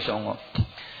perjuangannya Wali Songo.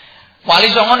 Wali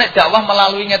Songo nek dakwah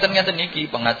melalui ngeten-ngeten iki,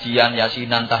 pengajian,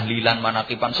 yasinan, tahlilan,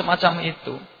 manakipan semacam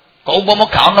itu. Kok umpama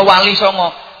gak ono Wali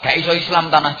Songo, gak iso Islam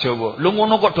tanah Jawa. Lu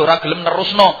ngono kok ora gelem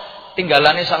nerusno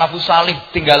tinggalane salafus salih,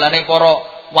 tinggalane para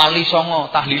Wali Songo,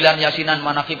 tahlilan, yasinan,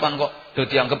 manakipan kok do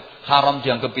dianggap haram,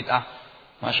 dianggap bid'ah.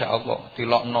 Masya Allah,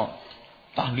 dilokno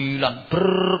tahlilan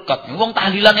berkat. Wong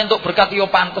tahlilan entuk berkat yo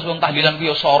pantes, wong tahlilan ku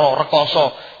yo soro,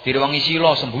 rekoso, direwangi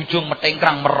sila, sembujung,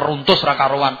 metengkrang, meruntus ra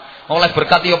karuan. Oleh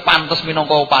berkat yo pantes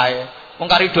minangka opahe. Wong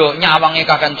kari do nyawange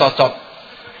kaken cocok.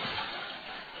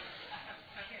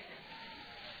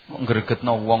 Wong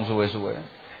gregetno wong suwe-suwe.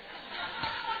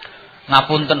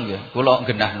 Ngapunten nggih, kula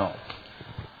genahno.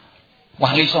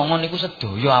 Wali Songo niku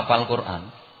sedaya hafal Quran.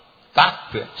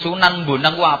 Kabeh. Sunan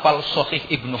Bonang ku hafal Sahih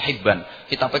Ibnu Hibban.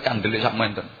 Kitabe kandele sak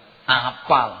menten.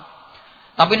 apal.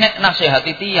 Tapi nek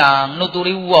nasihati tiyang,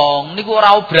 nuturi wong niku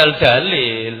ora obral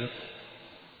dalil.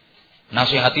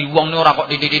 Nasihati wong niku ora kok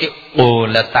didik-didik, oh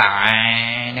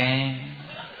letane.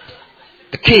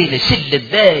 Tekile sillet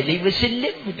dali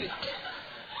wasillet.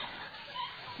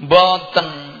 Mboten.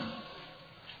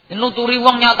 Nuturi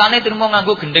wong nyatane trimo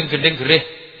nganggo gendeng-gendeng gerih,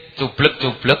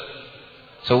 cublek-cublek,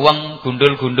 suweng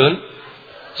gundul-gundul,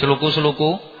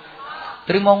 seluku-seluku.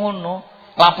 Trimo ngono.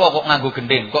 Lapo kok nganggo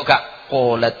gendeng? Kok gak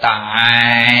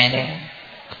qolatane?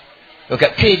 Kok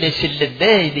gak kene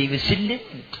silledai wasillet?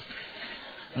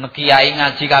 Nek kiai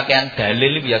ngaji kakean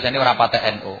dalil biasanya ora patek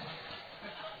NU.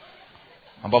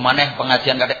 Apa maneh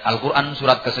pengajian kate Al-Qur'an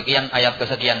surat kesekian ayat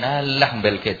kesekian lah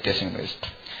mbel gedes wis.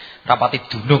 Rapati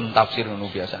dunung tafsir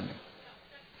ngono biasane.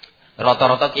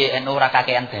 Rata-rata kiai NU ora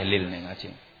kakean dalil ning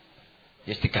ngaji.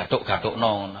 Wis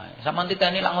digathuk-gathukno ngono. Sampeyan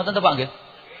titeni lak ngoten to Pak nggih?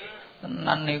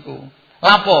 Tenan niku.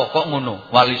 Lapo kok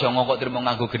ngono? Wali Songo kok trimo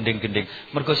nganggo gending-gending.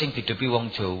 Mergo sing didepi wong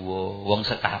Jawa, wong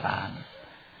sekaran.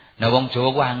 Nah wong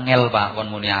Jawa ku angel Pak kon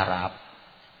muni Arab.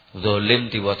 Zalim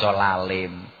diwaca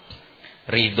lalim.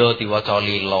 Ridho diwaca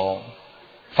lilo.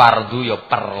 Fardu ya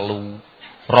perlu.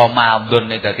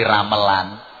 Ramadan dadi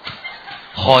ramelan.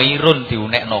 Khairun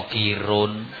diunekno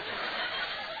kirun.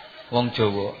 Wong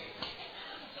Jawa.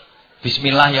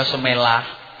 Bismillah ya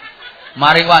semelah.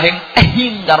 Mari wahing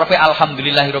karepe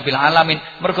alhamdulillahirabbil alamin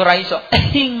mergo ra iso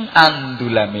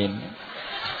andulamin.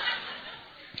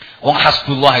 Wong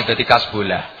hasbullah dadi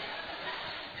kasbullah.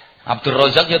 Abdul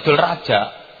Razak ya dul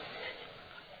raja.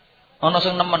 Ana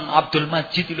sing nemen Abdul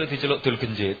Majid lho diceluk dul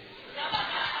genjit.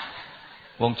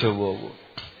 Wong Jawa ku.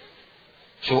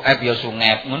 Sueb ya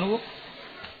sungep ngono ku.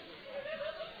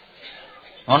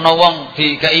 Ana wong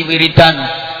dikai wiridan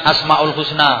Asmaul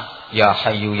Husna. Ya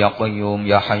Hayyu ya Qayyum,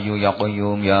 ya Hayyu ya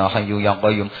Qayyum, ya Hayyu ya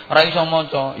Qayyum. Ora iso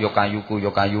maca ya kayuku,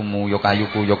 ya kayumu, ya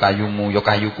kayuku, ya kayumu, ya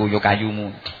kayuku, ya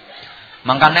kayumu.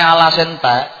 Mangkane alasen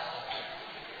tak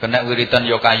kena wiridan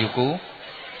ya kayuku,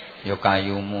 ya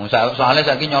kayumu. Soale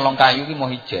saiki nyolong kayu ki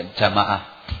mau ijen, jamaah.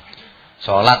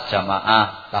 Sholat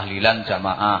jamaah, tahlilan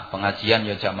jamaah, pengajian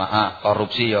ya jamaah,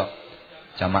 korupsi ya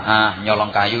jamaah,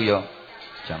 nyolong kayu ya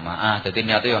jamaah. Dadi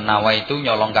niate ya nawaitu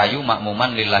nyolong kayu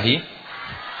makmuman lillahi.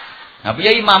 Nah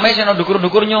piye imame sing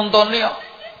ndukur-ndukur nyontoni kok.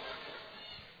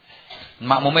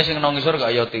 Makmume sing nang ngisor gak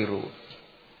ya tiru.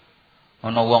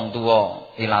 Ana wong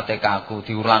tuwa ilate kaku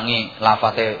diulangi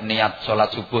lafate niat salat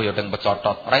subuh ya teng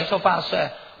pecotot. Ora iso fase.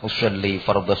 Usolli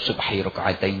fardhu subhi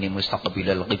raka'ataini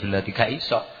mustaqbilal qiblati ka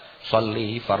iso.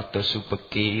 Sholli fardhu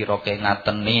subhi roke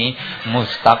ngateni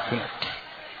mustaqbil.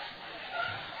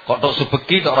 Kok tok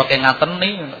subhi tok roke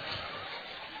ngateni.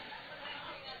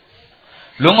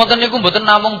 Lho ngoten niku mboten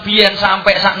namung biyen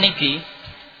sampai sakniki.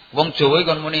 Wong Jawa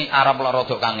kon muni Arab lak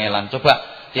rada kangelan. Coba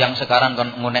tiyang sekarang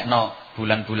kon ngunekno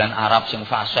bulan-bulan Arab sing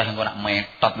fasih engko nak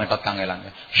metot-metot kangelan.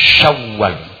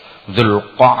 Syawal,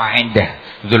 Dzulqa'dah,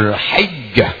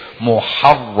 Dzulhijjah,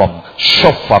 Muharram,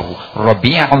 Safar,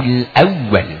 Rabiul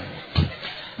Awal.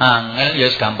 Angel ya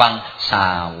gampang.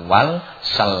 Sawal,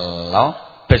 Selo,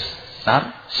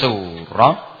 Besar,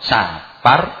 Suro,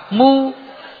 Safar, Mu.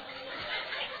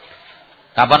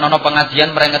 Kapan ana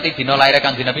pengajian merengeti dina lair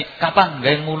Kanjeng Nabi? Kapan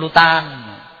gawe mulutan?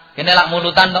 Kene lak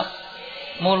mulutan to?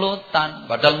 Mulutan.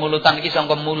 Padahal mulutan iki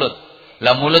sangka mulut.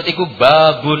 Lah mulut iku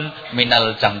babun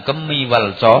minal jangkemi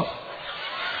wal co.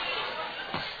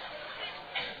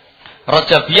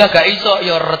 Rajabiyah gak iso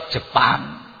ya rejepan.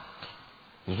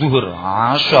 Zuhur,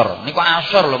 asar. Niku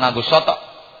asar lho nganggo sotok.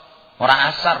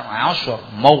 Ora asar,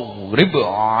 asar. Maghrib,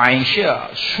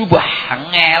 isya, subah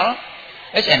ngel.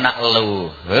 Wis enak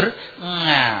luhur,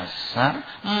 ngasar,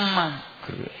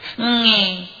 maghrib.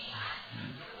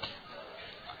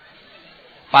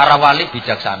 Para wali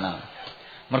bijaksana.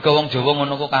 Mergo wong Jawa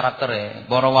ngono ku karaktere.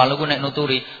 Para wali ku nek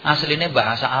nuturi asline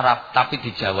bahasa Arab tapi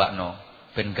dijawakno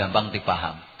ben gampang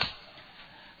dipaham.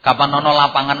 Kapan ana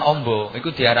lapangan ombo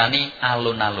iku diarani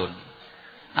alun-alun.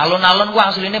 Alun-alun ku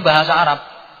asline bahasa Arab.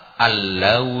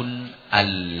 Al-laun,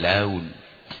 al-laun.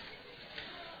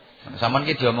 Sampeyan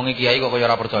ki diomongi kiai kok kaya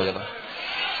ora percaya to.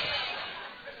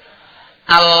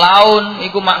 Al-laun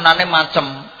iku maknane macem.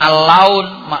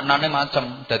 Al-laun maknane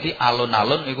macem. Dadi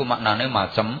alun-alun iku maknane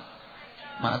macem.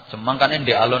 Mangkane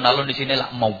ndek alun-alun di sini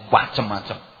lak mau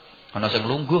macem-macem. Ana sing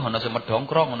lungguh, ana sing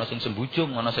medongkrong, ana sing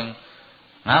sembujung, ana sing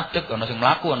ngadeg, ana sing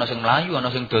mlaku, ana sing mlayu, ana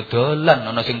sing dodolan,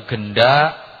 ana sing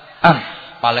gendaan.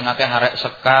 Paling akeh arek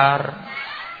sekar.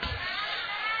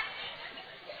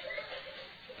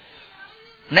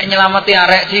 Nek nyelamati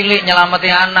arek cilik, nyelamati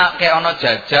anak, kayak ana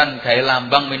jajan, gawe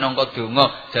lambang minangka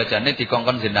donga, jajane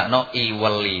dikongkon jenakno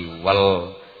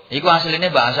iwel-iwel. Iku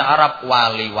asline bahasa Arab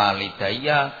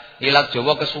wali-walidaya Ilat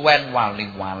Jawa kesuwen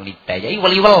wali-wali daya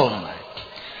waliwel.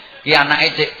 Ki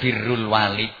anake cek birrul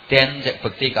waliden, cek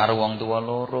bekti karo wong tuwa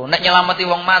loro. Nek nyelameti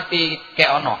wong mati kek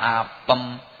ana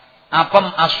apem. Apem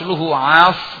asluhu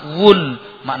afwun,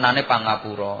 maknane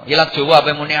pangapura. Ilat Jawa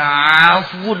ape muni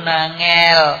afwun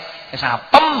angel. Wis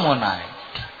apem ngono ae.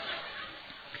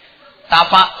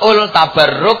 Tafaul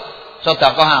tabarruk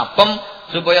sedekah apem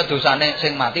supaya dosane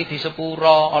sing mati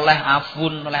disepura oleh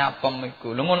afun oleh apem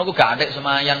iku. Lha ngono ku gak atik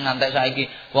semayan ngantek saiki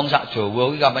wong sak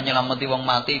Jawa iki kapan nyelameti wong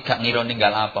mati gak ngira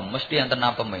ninggal apem, mesti enten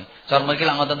apeme. Cara mriki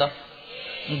lak ngoten to.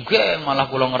 Nggih, malah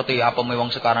kula ngerti apeme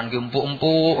wong sekarang ki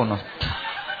empuk-empuk ngono.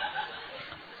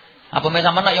 Apeme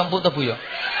sampean nak yo empuk to Bu ya?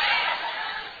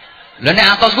 Lha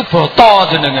nek atos ku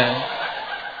boto jenenge.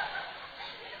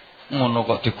 Ngono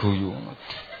kok diguyu.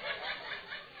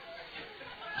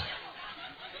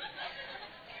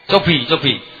 Cobi.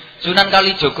 Sunan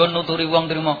Kalijaga nuturi wong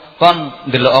trimo, kon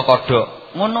ndelok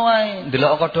kodhok. Ngono ae,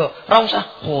 ndelok kodhok. Ora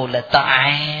usah qola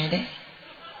ta'ala.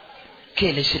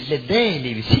 Kele seledene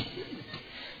wis.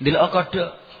 Ndelok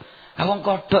kodhok. Wong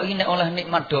kodhok iki nek oleh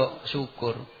nikmat do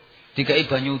syukur. Dikai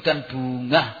banyu udan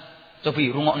bungah. Cobi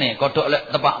rungokne, kodhok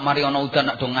lek tepak mari ana udan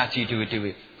nak do ngaji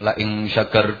dhewe-dhewe. La ing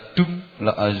syakartum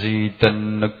la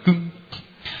azidannakum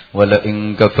wa la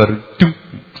ing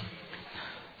kafartum.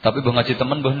 Tapi mbah ngaji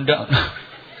temen mbah ndak.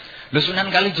 Lho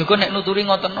Sunan Kalijaga nek nuturi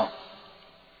ngoten no.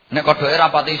 Nek kodhoke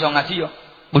rapati iso ngaji ya.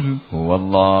 Qul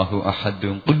huwallahu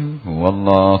ahadun qul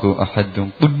huwallahu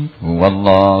ahadun qul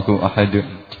huwallahu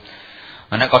ahadun.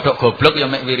 Nek kodhok goblok ya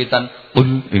mek wiritan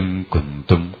qul in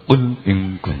kuntum qul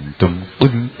in kuntum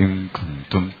qul in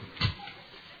kuntum.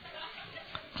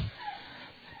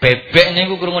 Bebek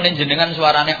niku krungune jenengan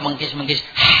suarane mengkis-mengkis.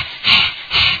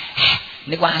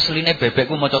 Niku asline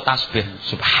bebekku maca tasbih.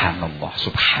 Subhanallah,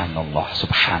 subhanallah,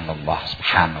 subhanallah,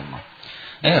 subhanallah.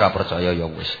 Ora percaya ya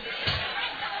wis.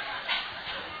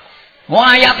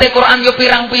 Wah ayate Quran yo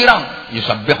pirang-pirang.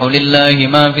 Yusabbihu lillahi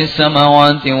ma fis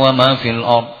samawati wa ma fil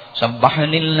ard. Subbaha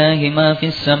lillahi ma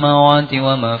fis samawati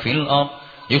wa ma fil ard.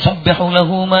 Yusabbihu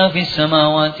lahu ma fis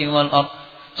samawati wal ard.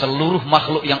 Seluruh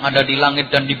makhluk yang ada di langit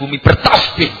dan di bumi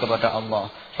bertasbih kepada Allah.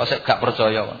 Kok gak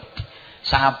percaya.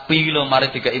 Sapi lo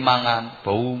mari dikai mangan,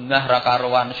 bungah ra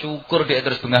karuan, syukur dia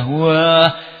terus bengah.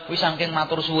 Wah, kuwi saking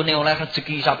matur suwune oleh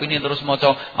rezeki sapine terus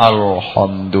maca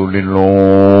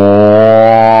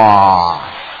alhamdulillah.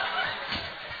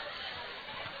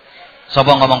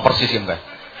 Sapa ngomong persis ya, Mbah?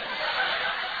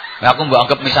 Nah, aku mbok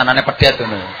anggap misanane pedet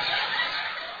ngono.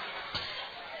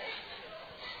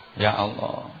 Ya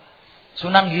Allah.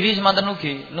 Sunan Giri semanten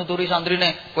ugi nuturi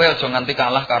santrine, kowe aja nganti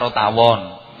kalah karo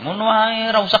tawon. Ngono ae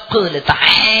ora usah gele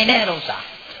taene ora usah.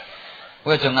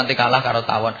 Kowe aja nganti kalah karo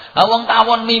tawon. Ha wong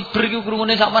tawon miber iku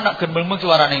krungune sakmen nak gembeng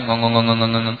suarane ngong.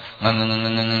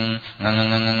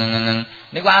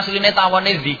 Niku asline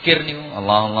tawone zikir niku.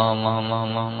 Allah.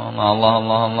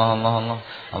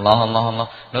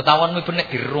 Lho tawon miber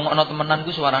nek dirungokno temenan ku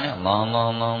suarane Allah.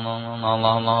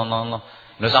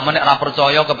 Lho sampe nek ora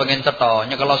percaya kepengin cetha,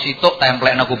 nyekelo situk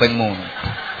templekno kupingmu.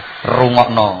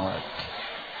 Rungokno.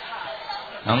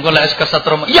 Engko lek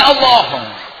kesetrum, ya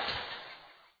Allah.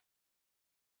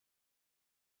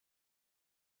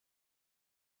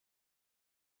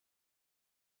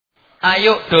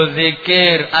 Ayo do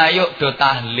zikir, ayo do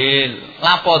tahlil.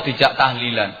 Lapo dijak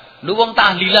tahlilan? Lu wong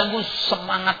tahlilan ku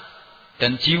semangat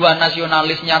dan jiwa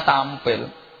nasionalisnya tampil.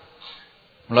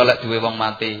 Mula lek duwe wong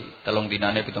mati, 3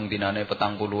 dinane, 7 dinane,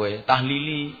 40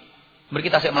 tahlili. Mriki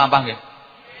tasik mlampah nggih.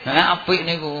 Nah, apik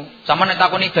niku. Sama nek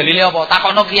takoni dalile apa?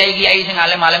 Takono kiai-kiai sing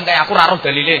alim-alim kaya aku ora roh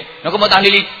dalile. Nek mau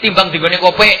tahlili timbang digone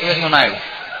kopek wis ngono ae.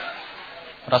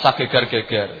 Rasa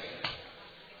geger-geger.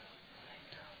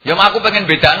 Ya aku pengen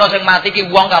bedakno sing mati ki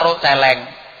wong karo celeng.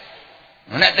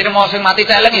 Nek trimo sing mati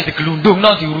celeng ya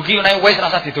digelundungno, diurugi nek wis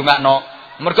rasa didongakno.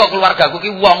 Mergo keluargaku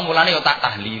ki wong mulane ya tak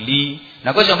tahlili.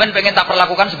 Nah kowe sampean pengen tak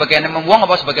perlakukan sebagaimana wong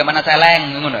apa sebagaimana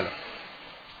celeng ngono lho.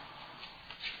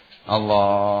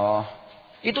 Allah.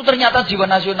 Itu ternyata jiwa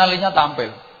nasionalisnya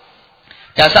tampil.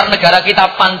 Dasar negara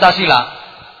kita Pancasila.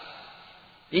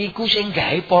 Iku sing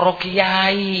gawe para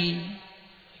kiai.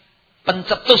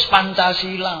 Pencetus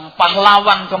Pancasila,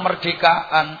 pahlawan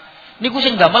kemerdekaan. Niku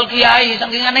sing damel kiai,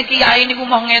 sangkingane kiai niku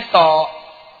mau ngetok.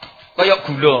 Kaya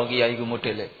gula kiai ku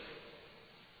modele.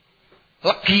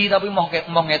 Legi tapi mau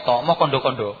ngetok, mau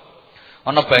kondo-kondo.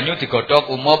 Ana banyu digodhog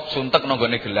umup suntek nang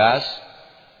gone gelas,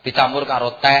 dicampur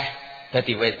karo teh.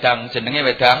 Dadi wedang, jenenge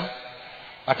wedang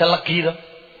padahal legi to.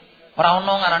 Ora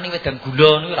ono ngarani wedang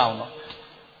gula niku ora ono.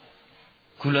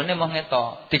 Gulane mah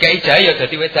ngetok. Dikai jahe ya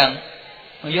dadi wedang.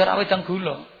 Ya ora wedang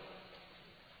gula.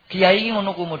 Kiai iki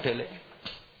ngono ku modele.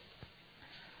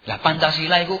 Lah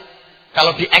Pancasila iku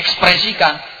Kalau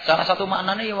diekspresikan, salah satu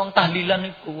maknanya ya wong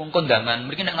tahlilan iku wong kondangan.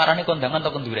 Mriki nek ngarani kondangan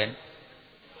atau kenduren?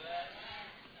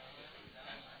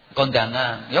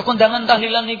 Kondangan. Ya kondangan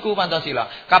tahlilan iku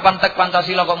Pancasila. Kapan tek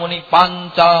Pancasila kok muni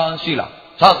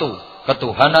Pancasila? Satu,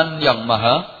 ketuhanan yang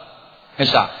Maha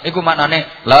Esa. Iku maknane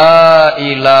la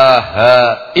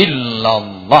ilaha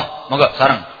illallah. Monggo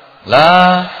sareng.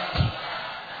 La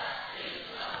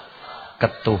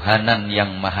ketuhanan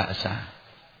yang Maha Esa.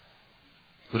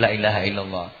 La ilaha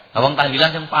illallah. Wong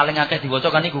tahlilan yang paling akeh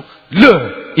diwaca kan iku la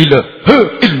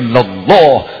ilaha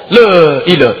illallah. La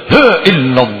ilaha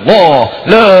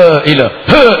illallah. La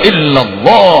ilaha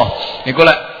illallah. Iku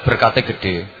lek berkate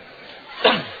gede.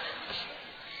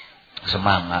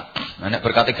 Semangat. Nek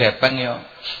berkate gepeng ya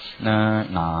nah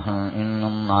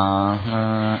illallah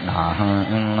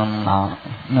illallah.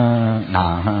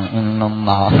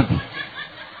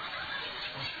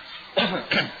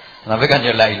 Tapi kan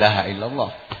ya la ilaha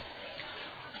illallah.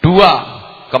 Dua,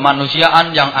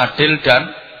 kemanusiaan yang adil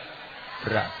dan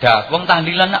beradab. Wong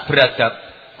tahlilan nak beradab,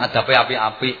 adabe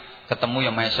api-api, ketemu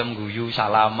ya mesem guyu,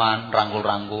 salaman,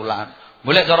 rangkul-rangkulan.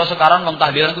 Boleh cara sekarang wong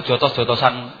tahlilan ku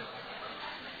jotos-jotosan.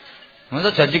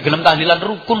 Masa janji gelem tahlilan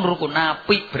rukun-rukun,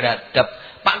 apik beradab.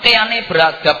 Pakaiane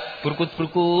beradab,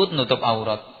 burkut-burkut nutup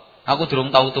aurat. Aku durung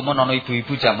tahu tumun ana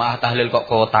ibu-ibu jamaah tahlil kok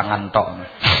tangan tok.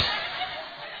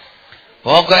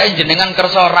 Pokoke jenengan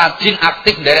kersa rajin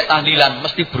aktif nderek tahlilan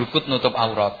mesti berkut nutup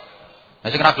aurat. Lah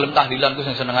sing ora gelem tahlilan ku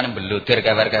sing senengane mbelodir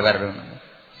kewer-kewer.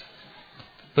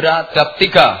 Beradab.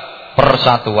 3,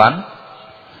 persatuan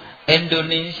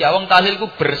Indonesia. Wong tahlil ku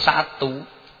bersatu.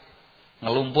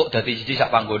 Ngelumpuk dadi siji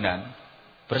sak panggonan.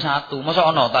 Bersatu. Masa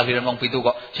ana tahlilan wong 7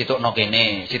 kok situkno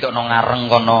kene, situkno ngareng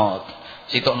kono,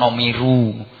 situkno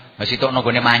miru, situkno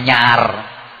gone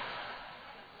manyar.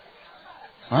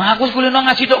 Aku kulino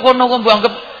ngaji tok kono kok mbok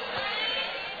anggap.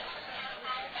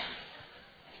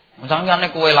 Mangkane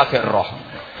kowe lagi roh.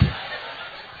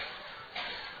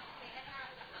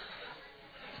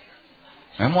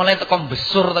 Mulai tekan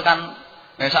besur tekan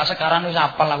sak sekarang wis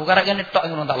apal aku karek kene tok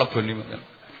ngono tak leboni.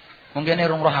 Mungkin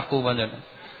rung roh aku pancen.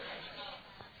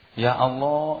 Ya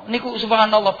Allah, niku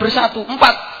subhanallah bersatu.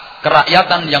 4,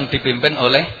 kerakyatan yang dipimpin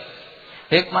oleh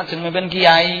hikmat sing mimpin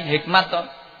kiai, hikmat to.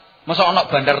 Masa ana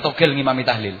bandar togel ngimami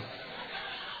tahlil.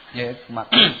 Ya,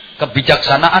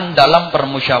 kebijaksanaan dalam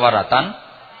permusyawaratan,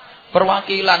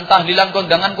 perwakilan tahlilan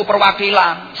kondanganku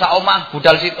perwakilan, sak omah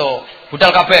budal sito,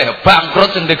 budal kabeh bangkrut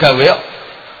sing digawe yo.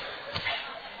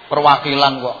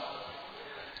 Perwakilan kok.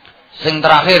 Sing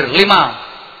terakhir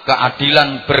 5,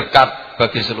 keadilan berkat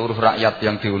bagi seluruh rakyat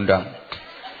yang diundang.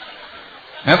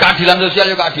 Ya keadilan sosial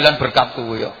yo keadilan berkat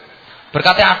kuwi yo.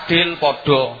 Berkate adil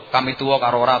padha, kami tuwa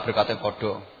karo ora berkate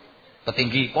padha.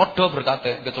 Petinggi podo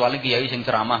berkate, kecuali kiai sing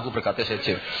ceramah ku berkate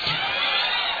seje.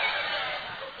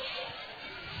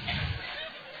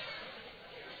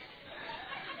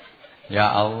 Ya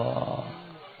Allah.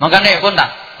 Makane pun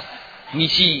tak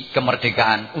misi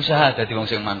kemerdekaan, usaha dadi wong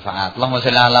sing manfaat. Allahumma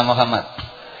sholli ala Muhammad.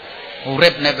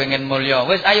 Urip nek pengen mulya,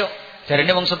 wis ayo.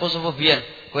 Jarine wong sepuh-sepuh biyen,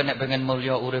 kowe nek pengen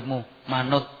mulya uripmu,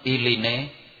 manut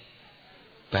iline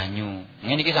banyu.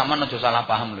 Ngene iki sampean aja salah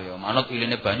paham lho ya. Manut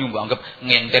iline banyu mbok anggap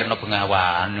ngentirno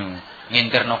bengawan,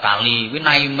 ngentirno kali, kuwi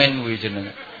naimen kuwi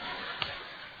jenenge.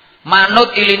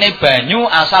 Manut iline banyu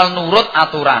asal nurut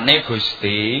aturane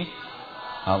Gusti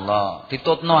Allah.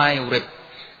 Ditutno ae urip.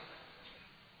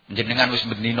 Jenengan wis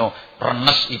bendino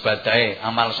renes ibadahe,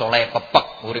 amal saleh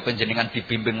pepek, urip jenengan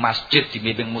dibimbing masjid,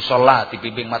 dibimbing musala,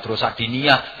 dibimbing madrasah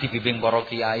diniyah, dibimbing para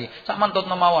kiai. Sak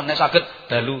mantutno mawon nek saged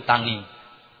dalu tangi.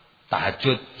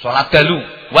 Tahajud, sholat dalu,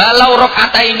 walau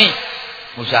rakaat ini,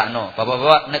 musakno.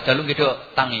 Bapak-bapak nek dalu gitu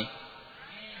tangi,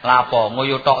 lapo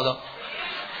ngoyo tok to,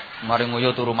 mari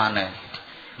ngoyo turu maneh.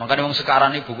 Makanya wong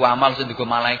sekarang ini buku amal sing digo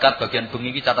malaikat bagian bengi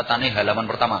iki catatane halaman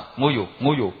pertama, ngoyo.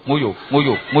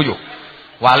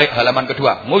 Walik halaman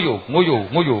kedua, ngoyo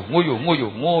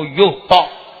tok.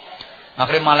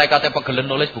 Akhirnya malaikatnya pegelen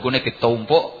nulis bukune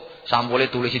ditumpuk, sampule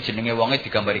tulisi jenenge wonge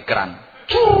digambari keran.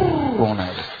 Ngono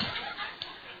ae.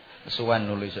 Suwan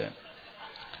nulis ya.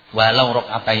 Walau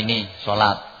rakaat ini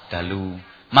salat dalu.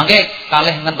 Mangke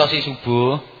kalih ngentosi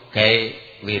subuh gawe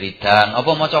wiridan apa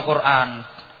maca Quran.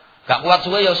 Gak kuat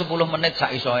suwe ya 10 menit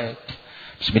sak isoe.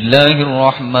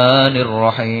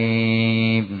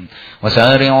 Bismillahirrahmanirrahim.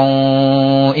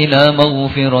 Wasari'u ila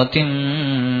maghfiratin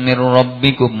min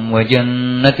rabbikum wa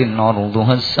jannatin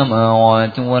 'arduha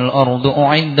as-samawati wal ardu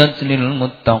u'iddat lil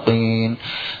muttaqin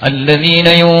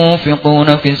alladhina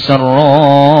yunfiquna fis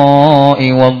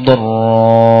sarra'i wad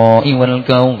dharra'i wal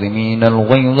kadhimina al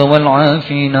ghayza wal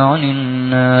 'afina 'anil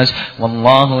nas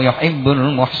wallahu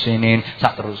yuhibbul muhsinin.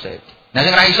 Sak terus Nah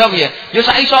sing ra iso piye? Ya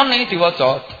sak isone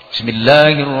diwaca.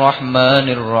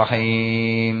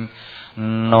 Bismillahirrahmanirrahim.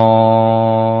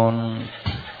 Non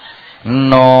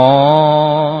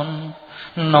non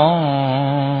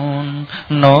non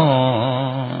non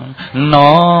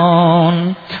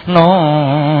non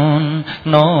non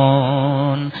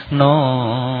non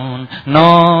non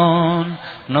non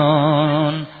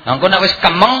non. Engko nek wis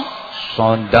kemeng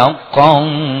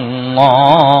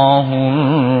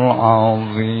Shadaqallahul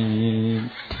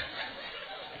azim.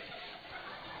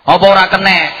 Apa ora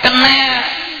kene? Kene.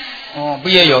 Oh,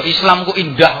 piye ya Islamku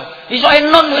indah. Iso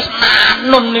enon wis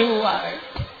nanun niku wae.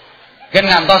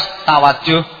 Ken ngantos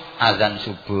tawajuh azan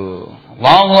subuh.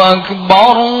 Allahu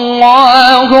akbar,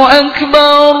 Allahu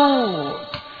akbar.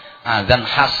 Azan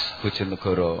khas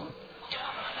Bojonegoro.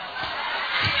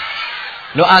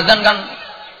 Lho azan kan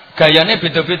gayane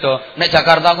beda-beda. Nek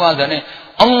Jakarta ku azane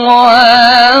Allahu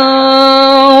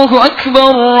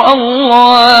akbar,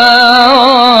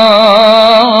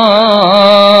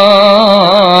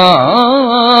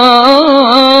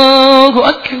 Allahu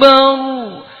akbar.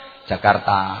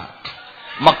 Jakarta.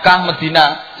 Mekah,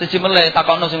 Medina, siji meleh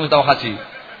takokno sing wis tau haji.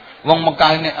 Wong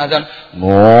Mekah ini azan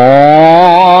Allahu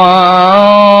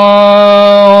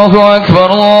akbar,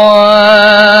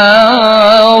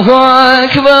 Allahu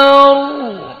akbar.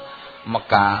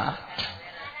 Mekah.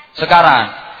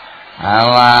 Sekarang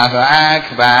Allahu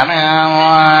akbar,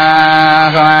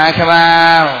 Allahu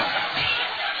akbar.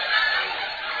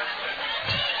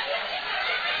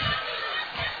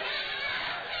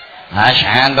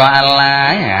 Asyhadu an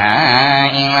la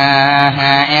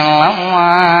ilaha illallah.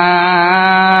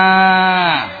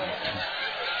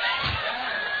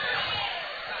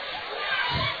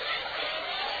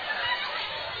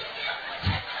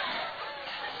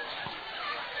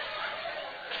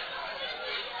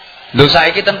 Lho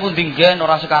saiki ten pundi ngen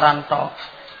ora sekarang tok.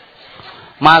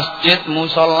 Masjid,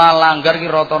 musala, langgar ki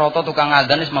rata-rata tukang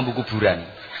adzan wis mambu kuburan.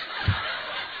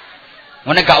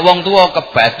 Ngene gak wong tuwa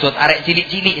kebajut arek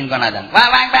cilik-cilik engko adzan.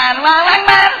 Wang-wang,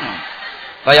 wang-wang.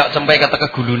 Kayak cempe keteke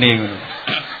gulune ngono.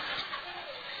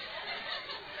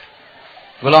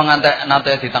 Kula ngantek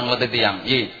nate ditangleti tiyang.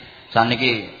 Yi,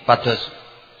 saniki pados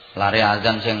lare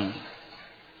adzan sing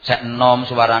sek enom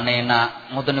suarane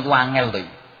enak. Ngoten niku angel to.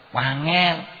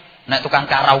 Wangel. Nek tukang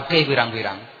karaoke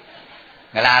pirang-pirang.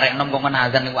 Nggak arek enom kok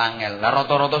azan niku angel. Lah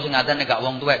rata-rata sing azan nek gak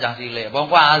wong tuwek cah cilik. Wong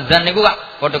azan niku kok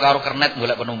padha karo kernet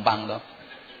golek penumpang to.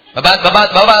 Babat.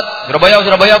 Surabaya,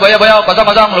 kosong.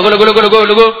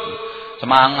 Lugu.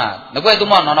 Semangat. Lha kowe itu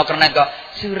mon ana kernet kok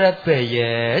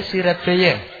Surabaya.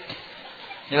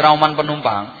 Iki ora oman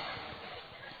penumpang.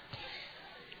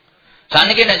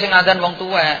 Saniki nek sing azan wong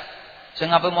tuwek,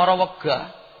 sing ape mara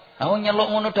wegah. Lah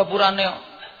nyeluk ngono dapurane kok.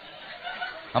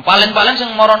 Nah, paling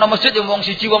sing mara nang masjid ya wong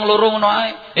siji wong loro ngono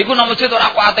ae. Iku nang masjid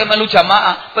ora kuate melu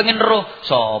jamaah, pengen roh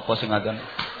sapa sing azan.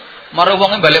 Mara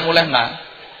wonge balik mulih nah.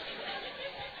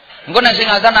 Engko nek sing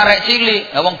azan arek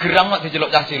cilik, lah wong gerang kok diceluk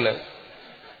cah cilik.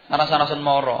 Ngrasa-rasen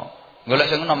mara. Golek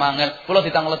sing ngono mangel, kula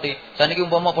ditangleti. Saniki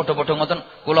umpama padha-padha ngoten,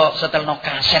 kula setelno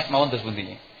kaset mawon terus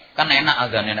pundi. Kan enak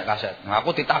azane nek kaset. Nah,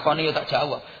 aku ditakoni yo tak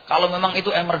jawab. Kalau memang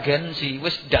itu emergensi,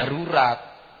 wis darurat.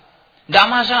 Ndak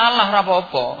masalah ora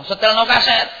apa-apa, setelno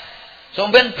kaset.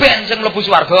 Somben ben sing mlebu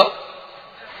swarga.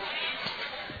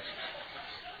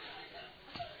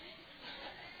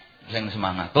 Sing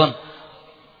semangat, Pun.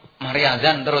 Mari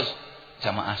azan terus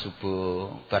jamaah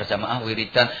subuh, bar jamaah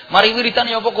wiridan. Mari wiridan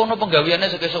ya apa kono penggaweane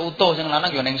sekesuk utuh, sing lanang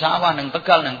ya ning sawah, ning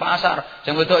Tegal, ning pasar.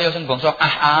 Sing wedok ya sing bangsa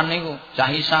niku,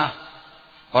 cah-isah.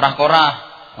 Korah-korah,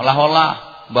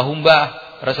 olah-olah,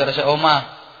 mbah-mbah, rese-rese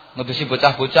omah, ngedusi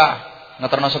bocah-bocah,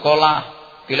 ngeterno sekolah,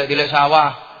 tilik-tilik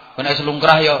sawah, kena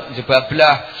selungkrah ya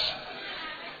jebablah.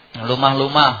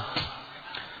 Lumah-lumah.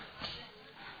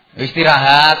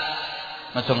 Istirahat,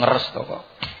 aja ngeres to kok.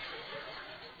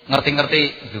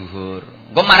 Ngerti-ngerti zuhur.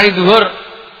 Engko mari zuhur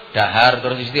dahar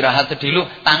terus istirahat sedilu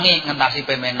tangi ngentasi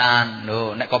pemenan.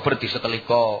 Lho nek kober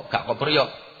disetelika, gak kober ya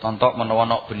tontok menawa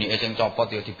ana benike sing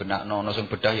copot ya dibenakno, ana sing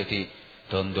bedah ya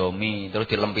didondomi, terus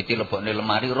dilempiti lebokne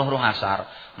lemari roh-roh asar.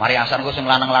 Mari asar engko sing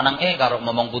lanang-lanang karo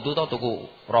momong putu to tuku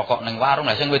rokok ning warung.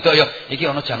 Lah sing wedok ya iki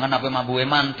ana jangan ape mambu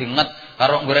eman dinget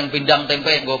karo goreng pindang tempe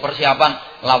nggo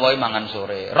persiapan lawohe mangan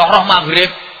sore. Roh-roh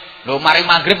maghrib. Lho mari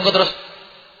maghrib engko terus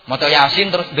maca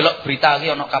Yasin terus delok berita iki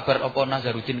ana kabar apa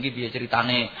Nazarudin iki piye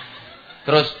ceritane.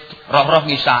 Terus roh-roh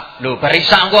ngisa. Lho bar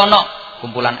isa engko ana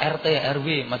kumpulan RT,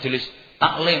 RW, majelis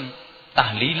taklim,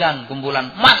 tahlilan,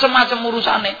 kumpulan macam-macam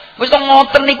urusane. Wis kok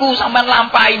ngoten niku sampean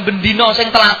lampahi bendina sing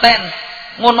telaten.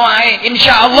 Ngono ae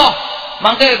insyaallah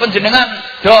mangke panjenengan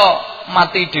do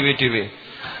mati dhewe-dhewe.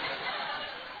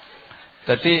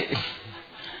 Dadi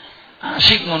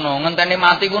Asik ngono, ngenteni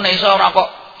mati ku nek iso ora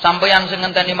kok sampeyan sing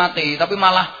ngenteni mati, tapi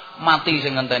malah mati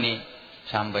sing ngenteni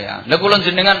sampeyan. Lha kula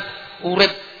jenengan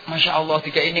urip masyaallah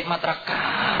dikai nikmat ra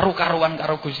karu-karuan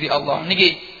karo Gusti Allah.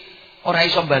 Niki ora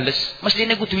iso bales,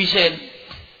 mestine kudu isin.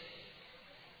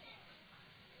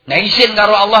 Nah isin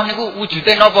karo Allah niku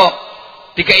wujude napa?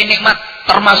 Dikai nikmat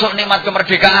termasuk nikmat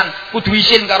kemerdekaan, kudu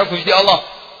isin karo Gusti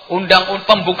Allah.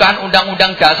 Pembukaan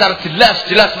undang-undang dasar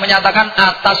jelas-jelas menyatakan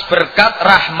atas berkat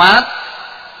rahmat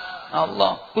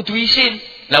Allah. Kudu isin.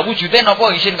 Lah wujude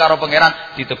napa isin karo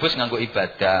pangeran? Ditebus nganggo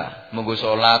ibadah, munggo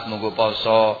salat, munggo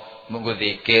poso, munggo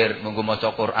zikir, munggo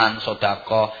maca Quran,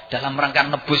 sedekah, dalam rangka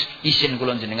nebus isin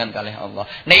kula jenengan kalih Allah.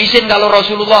 Nek isin kalau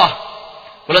Rasulullah,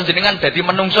 kula jenengan dadi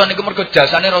menungso niku mergo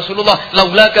jasane Rasulullah.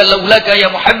 Laulaka ya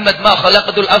Muhammad ma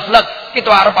khalaqatul aflaq. Kita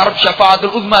arep-arep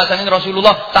syafaatul uzma saking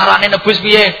Rasulullah. Carane nebus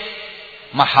piye?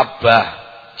 Mahabbah,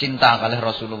 cinta kalih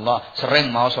Rasulullah,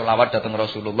 sering mau selawat dateng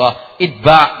Rasulullah,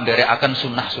 itba nderekaken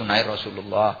sunah-sunah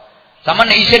Rasulullah. Sama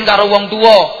nek isin karo wong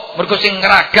tuwa, mergo sing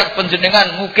ngragat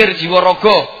panjenengan ngukir jiwa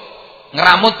raga,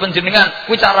 ngramut panjenengan,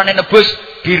 kuwi carane nebus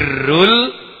birrul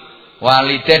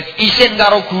walidain. Isin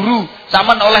karo guru,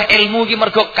 sampean oleh ilmu iki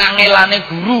mergo kangelane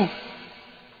guru.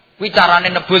 Kuwi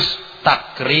carane nebus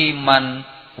takriman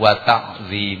wa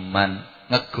ta'ziman,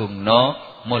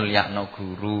 ngegungno mulyakno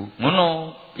guru.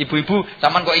 Ngono, ibu-ibu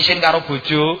sampean kok isin karo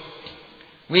bojo,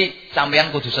 kuwi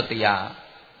sampean kudu setia.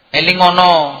 Eling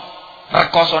ngono,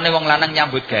 rekosone wong lanang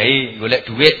nyambut gawe, golek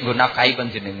dhuwit nggo nafkahi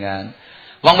panjenengan.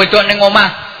 Wong wedok ning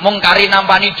omah mung kari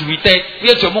nampani dhuwite,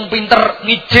 kuwi aja mung pinter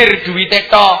ngijir dhuwite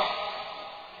tok.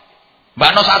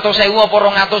 Mbakno 100.000 apa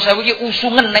 200.000 iki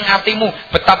usungen ning atimu,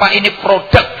 betapa ini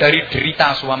produk dari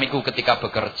derita suamiku ketika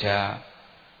bekerja.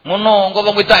 Ngono, engko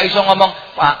wong wedok iso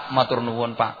ngomong, "Pak, matur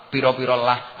nuwun, Pak. Pira-pira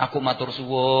lah, aku matur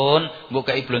suwun. Mbok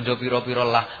kei blanja pira-pira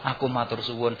lah, aku matur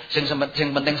suwun. Sing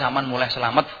penting sampean mulai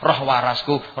selamat, roh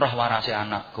warasku, roh warase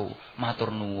anakku.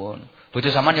 Matur nuwun." Bojo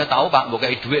sampean ya tau, Pak, mbok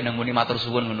kei dhuwit nang muni matur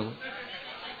suwun ngono.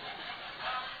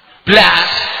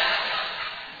 Blas.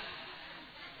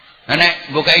 Nek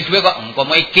mbok kei dhuwit kok engko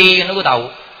mau iki ngono ku tau.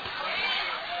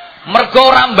 Mergo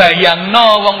ora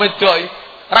mbayangno wong wedok.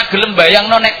 Ora gelem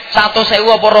bayangno nek 100.000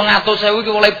 apa 200.000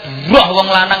 iki oleh buah wong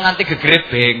lanang nganti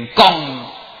gegere bengkong.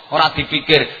 Ora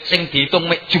dipikir, sing dihitung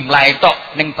mek jumlahe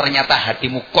tok, ning ternyata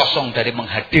hatimu kosong dari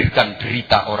menghadirkan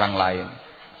derita orang lain.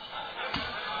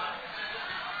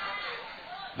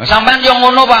 Nah, sampean yo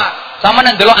ngono, Pak.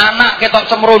 Sampeyan ndelok anak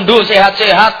ketok cemrondo,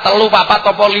 sehat-sehat, 3,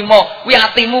 4 apa 5, kuwi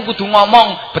atimu kudu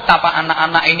ngomong betapa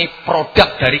anak-anak ini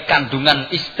produk dari kandungan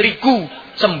istriku.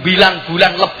 9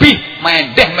 bulan lebih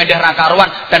mendeh ra karuan,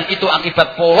 dan itu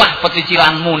akibat pola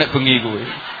pecicilanmu nek bengi kuwi.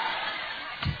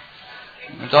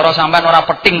 Cara sampean ora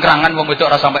peting krangan wong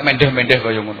wedok ora sampe mendeh-mendeh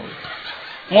kaya ngono.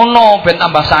 Ngono ben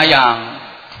tambah sayang.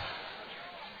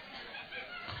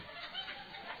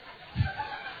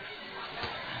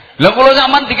 Lah kula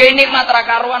sampean dikai nikmat ra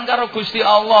karuan karo Gusti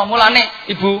Allah. Mulane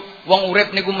ibu, wong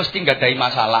urip niku mesti nggadahi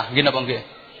masalah. Nggih napa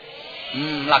nggih?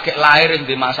 Lagi lahir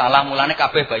di masalah, mulane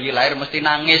kabeh bayi lahir mesti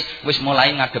nangis, wis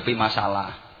mulai ngadepi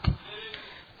masalah.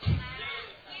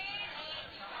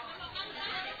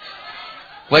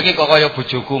 Kowe iki kok kaya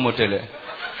bojoku modele.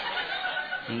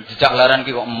 Jejak laran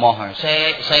ki kok emoh,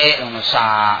 sik ngono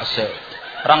sik.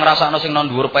 Ora ngrasakno sing nang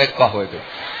dhuwur pekoh kowe iki.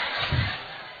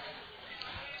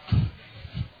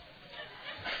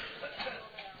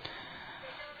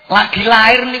 Lagi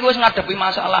lahir niku wis ngadepi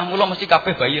masalah, mula mesti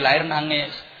kabeh bayi lahir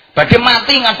nangis. Badhe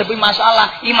mati ngadepi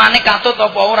masalah, imane katut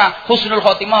apa ora, husnul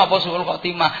khotimah apa suul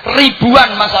khotimah.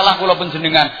 Ribuan masalah kula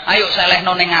panjenengan. Ayo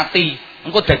selehno ning ati.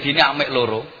 Engko dadine amek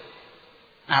loro.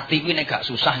 Ati kuwi nek gak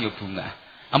susah ya bungah.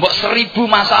 Ambek 1000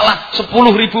 masalah,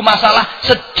 10.000 masalah,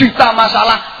 1.000.000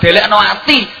 masalah, delekno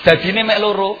ati dadine mek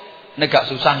loro. Nek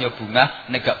gak susah ya bungah,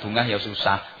 nek gak bungah ya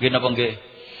susah. Nggih napa nggih?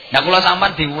 Nah kula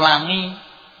sampean diulangi,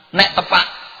 nek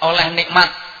tepak oleh nikmat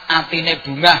atine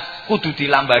bungah kudu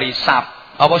dilambari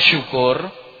apa syukur.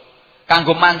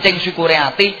 Kanggo mancing syukure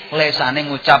ati, lesane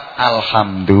ngucap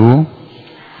alhamdulillah.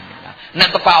 Nek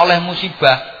tepak oleh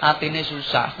musibah atine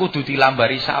susah, kudu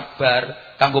dilambari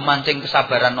sabar. Kanggo mancing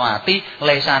kesabaran no ati,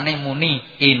 lesane muni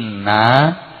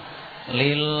inna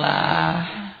lillah.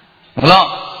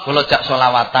 Kula jak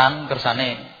selawatan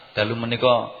kersane dalu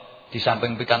menika di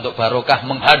samping pikantuk barokah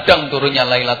menghadang turunnya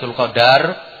Lailatul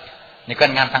Qadar. Niku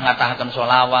ngata-ngatahaken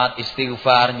selawat,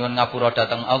 istighfar, nyuwun ngapura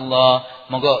dhateng Allah,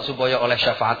 monggo supaya oleh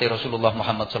syafaati Rasulullah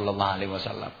Muhammad sallallahu alaihi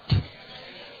wasallam.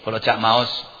 Kula jak maos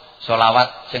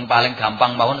selawat sing paling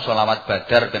gampang mawon selawat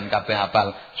Badar ben kabeh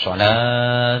hafal.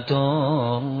 Salatullah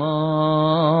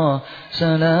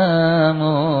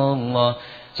salamullah.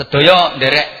 Sedaya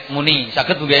nderek muni,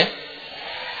 saged nggih?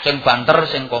 Sing banter,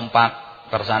 sing kompak,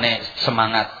 kersane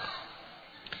semangat.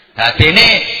 Nah dene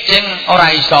sing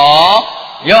ora iso,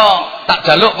 yo tak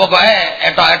jaluk pokoke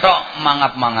etok-etok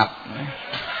mangap-mangap.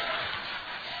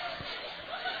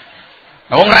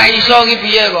 Wong ra iso iki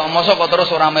piye kok, mosok kok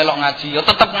terus ora melok ngaji. Ya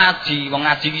tetep ngaji, wong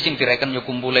ngaji iki sing direken ya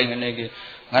kumpule ngene iki.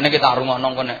 Ngene iki tak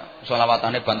rungokno kok nek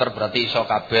selawatane banter berarti iso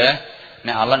kabeh.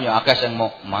 Nek alon ya akeh sing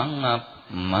mau mangap.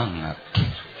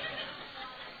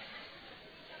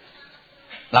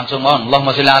 Langsung on,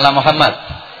 Allahumma sholli ala Muhammad.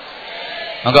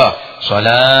 Monggo.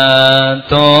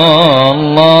 Salatullah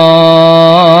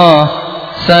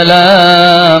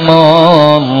salamullah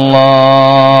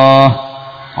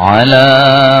ala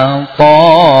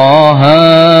Taha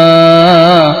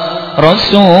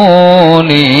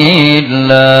Rasulillah.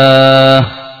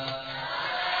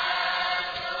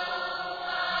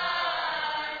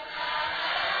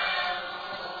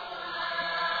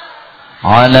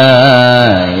 Ala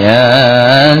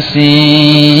Yasin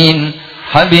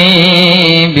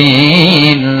Habibillah.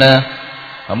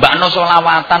 Mbak no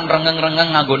solawatan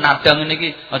rengeng-rengeng nganggo nada ngene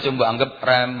iki aja mbok anggap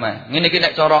remeh. Ngene iki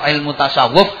nek cara ilmu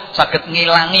tasawuf saged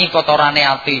ngilangi kotorane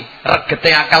ati,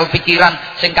 regete akal pikiran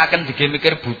sing kaken dige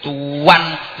mikir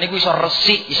butuhan niku iso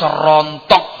resik, iso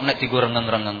rontok nek digo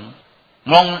rengeng-rengeng.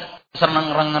 Wong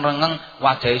seneng rengeng-rengeng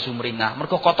wajahe sumringah.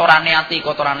 Mergo kotorane ati,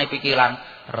 kotorane pikiran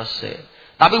resik.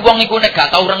 Tapi wong iku nek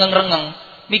gak tau rengeng-rengeng,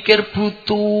 mikir butuhan,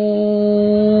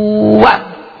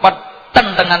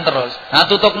 tentengan terus. Nah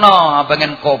tutupno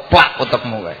pengen koplak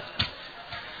utekmu kae.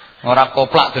 Ora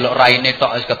koplak delok raine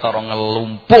tok wis ketara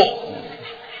ngelumpuk.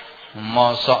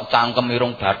 Mosok cangkem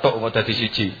irung bathuk kok dadi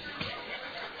siji.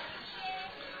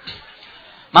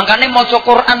 Mangkane maca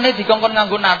Qur'ane dikongkon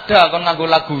nganggo nada, kon nganggo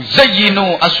lagu.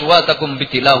 Zayyinu aswatakum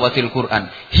bitilawatil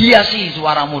Qur'an. Hiasi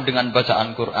suaramu dengan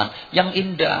bacaan Qur'an yang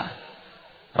indah.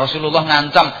 Rasulullah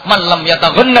ngancam, "Malam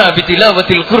yataghanna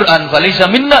bitilawatil Qur'an falaysa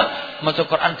minna." Maca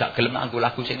Qur'an gak gelem nganggo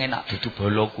lagu sing enak dudu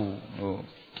boloku. Oh.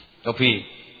 Cobi.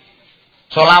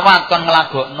 Selawat kon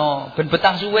nglagokno ben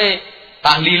betah suwe.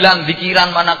 Tahlilan,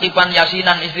 zikiran, manaqiban,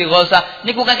 yasinan, istighosah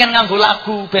niku kakek nganggo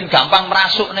lagu ben gampang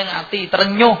merasuk ning ati,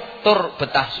 trenyuh tur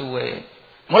betah suwe.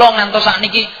 Mula ngantos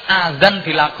sakniki azan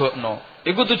dilagokno.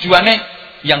 Iku tujuane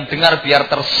yang dengar biar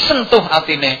tersentuh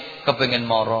atine kepengin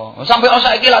moro. Sampai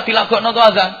saiki lak dilagokno to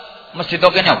azan. Masjid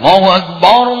kene Allahu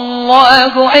Akbar,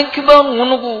 Allahu Akbar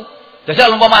ngono ku.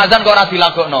 Jajal umpama azan kok ora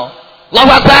dilagokno.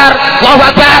 Allahu Akbar, Allahu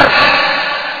Akbar.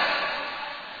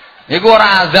 Iku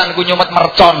ora azan ku nyumet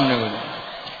mercon niku.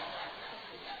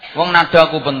 Wong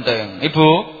nadaku penting. Ibu.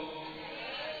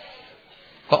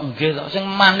 Kok nggih to sing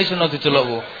manis ngono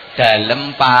dicelukku.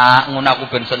 Dalem Pak, ngono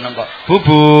aku ben seneng kok.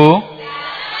 Bubu.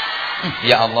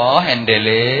 Ya Allah,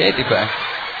 hendele tiba.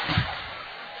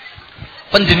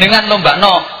 Panjenengan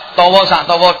lombakno tawa sak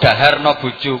tawa daharno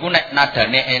bojoku nek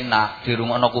nadane enak,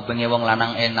 dirungokno kupinge wong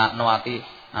lanang enak, no ati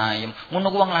ayem. Ngono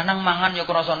ku wong lanang mangan ya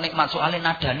krasa nikmat, soalé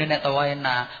nadane nek tawa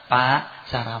enak. Pak,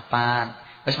 sarapan.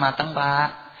 Wis mateng,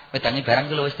 Pak. Wedange barang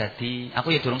ku wis dadi.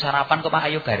 Aku ya durung sarapan kok, Pak,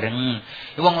 ayo bareng.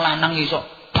 Wong lanang iso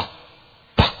dok.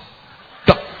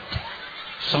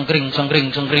 Sengkring.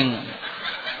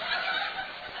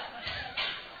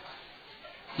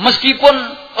 Meskipun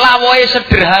lawoe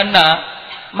sederhana,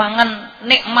 mangan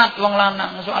nikmat wong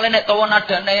lanang. Soalnya nek tawa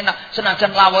nadane enak,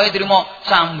 senajan lawoe trimo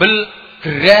sambel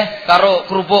gereh karo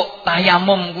kerupuk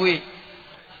tayamum kuwi.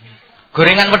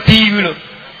 Gorengan wedi kuwi lho.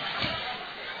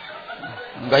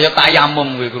 Kaya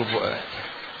tayamum kuwi kerupuk.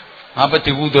 Apa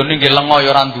diwudoni nggih lenga ya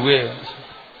ora duwe.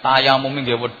 Tayamum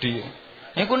nggih wedi.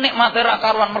 Niku nikmate ra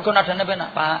karuan mergo nadane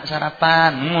penak, Pak,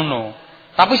 sarapan ngono.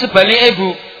 Tapi sebalike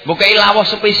Bu, mbokei lawuh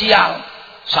spesial.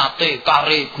 Sate,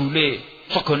 kare, gule,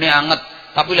 segone anget,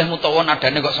 tapi leh mutawa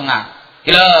nadane kok sengah.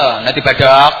 Gila, nanti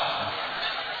badak.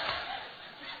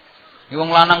 Wong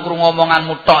lanang krungu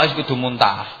omonganmu tok wis kudu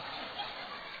muntah.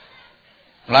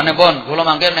 Lane pun kula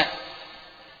mangke nek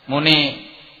muni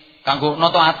kanggo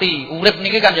nata ati, urip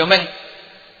niki kan ya meng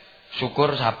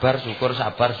syukur sabar,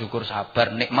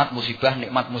 nikmat musibah,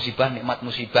 nikmat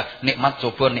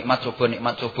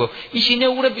coba. Isine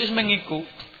urip wis meng iku.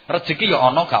 Rezeki ya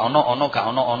ana gak ana.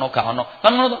 Kan ngono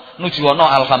to. Nuju ana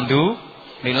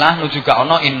alhamdulillah, nuju gak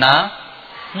ana inna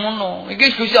ngono.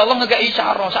 Iki Gusti Allah ngekeki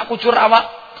isyarah sak kujur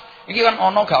awak. Iki kan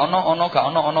ana gak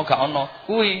ana.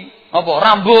 Kuwi apa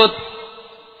rambut.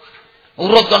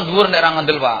 Urut kon dhuwur nek ra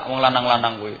ngandel, Pak. Wong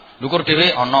lanang-lanang kuwi. Ndukur dhewe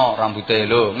ana rambute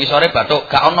lho. Ngisore bathuk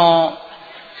gak ana.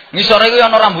 Ngisore kuwi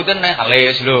ana rambute neh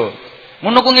alis lho.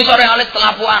 Ngono ku ngisore alis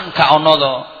telapukan gak ana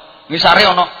to. Ngisare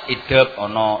ana idep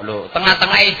ana lho.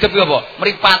 Tengah-tengah idep ya apa?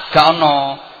 Mripat gak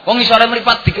ana. Wong ngisore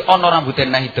mripat ana rambute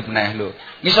neh idep neh lho.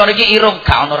 Ngisore iki irung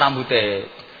gak ana rambute.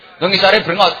 Lho ngisore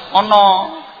brengot ana.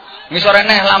 Ngisore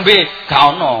neh lambe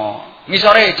gak ono.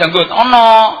 Ngisore janggut ono.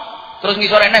 Terus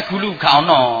ngisore neh gulu gak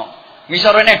ono.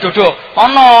 Ngisore neh dodo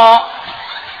ono.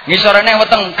 Ngisore neh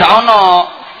weteng gak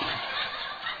ono.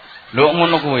 Lho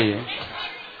ngono kuwi.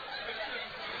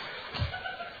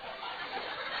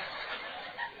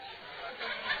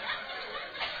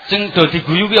 Sing do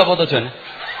diguyu ki apa to jane?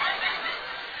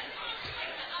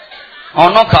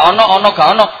 Ono gak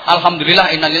ono.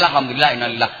 Alhamdulillah innalillah alhamdulillah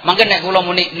innalillah. Mangke nek kula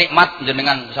muni nikmat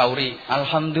jenengan sauri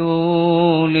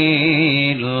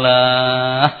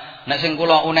alhamdulillah. Nek sing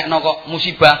kula unekno kok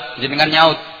musibah jenengan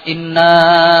nyaut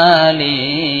innalillah.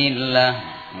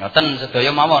 Ngoten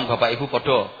sedaya mawon Bapak Ibu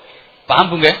padha. Paham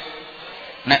Bu nggih?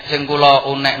 Nek sing kula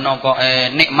unekno kok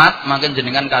nikmat mangke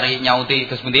jenengan kari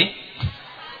nyauti terus pundi?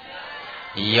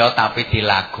 Iya tapi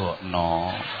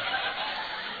dilagokno.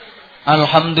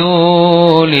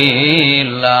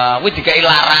 Alhamdulillah, wis dikai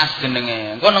laras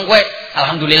jenenge. Engko nang kowe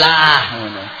alhamdulillah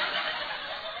ngono.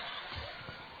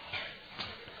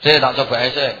 Saya tak coba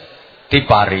sik.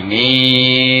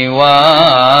 Diparingi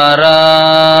waras.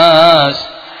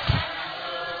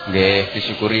 Nggih,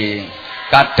 disyukuri.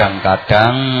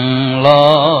 Kadang-kadang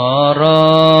lara.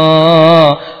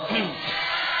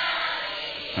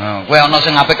 Nah, kowe ana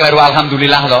sing apik kleru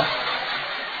alhamdulillah to.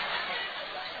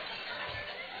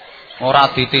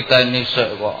 Ora dititeni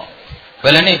sik kok.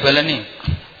 Baleni.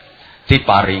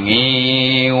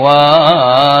 Diparingi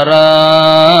waras.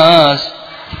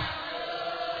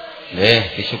 Nggih,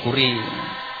 disyukuri.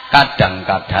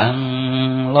 Kadang-kadang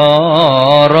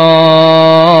lara.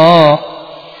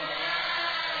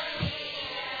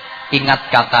 Ingat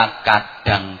kata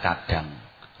kadang-kadang.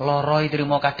 Lara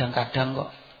diterima kadang-kadang kok.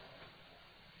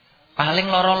 Paling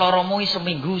lara-laramu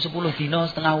seminggu 10 dina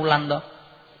setengah wulan to.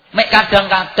 Mek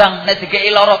kadang-kadang nek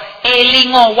dikeki lara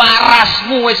elingo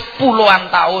warasmu wis puluhan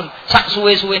tahun. Sak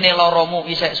suwe-suwene laramu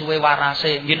isih suwe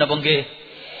warase. Nggih napa nggih?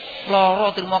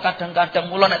 Lara trimo kadang-kadang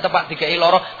mula nek tepak dikeki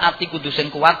lara ati kudu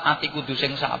sing kuat, ati kudu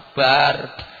sing sabar.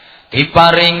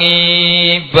 Diparingi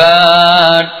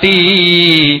bati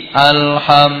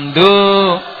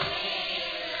alhamdulillah.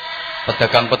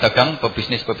 Pedagang-pedagang,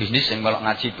 pebisnis-pebisnis sing melok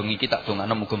ngaji bengi iki tak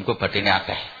dongakno muga-muga bathine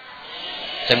akeh.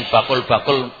 Sing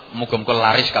bakul-bakul muga-muga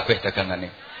laris kabeh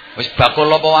dagangane. Wis bakul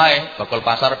apa wae, bakul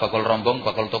pasar, bakul rombong,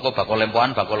 bakul toko, bakul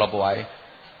lempoan, bakul apa wae.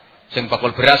 Sing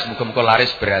bakul beras muga-muga laris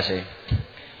berase.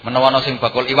 Menawa ana sing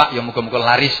bakul iwak ya muga-muga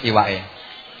laris iwake.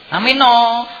 Amin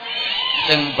no.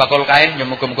 Sing bakul kain ya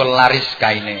muga-muga laris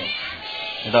kaine.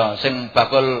 Gitu. Sing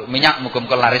bakul minyak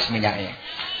muga-muga laris minyake.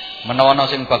 Menawa ana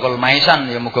sing bakul maisan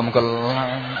ya muga-muga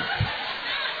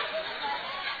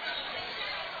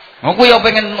aku ya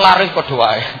pengen laris padha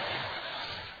wae.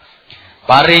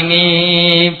 Paringi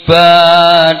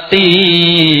bati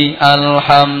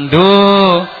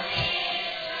alhamdulillah.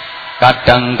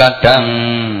 Kadang-kadang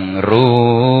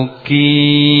rugi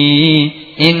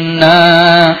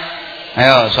inna.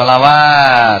 Ayo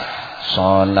sholawat.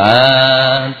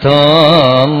 Sholatullah.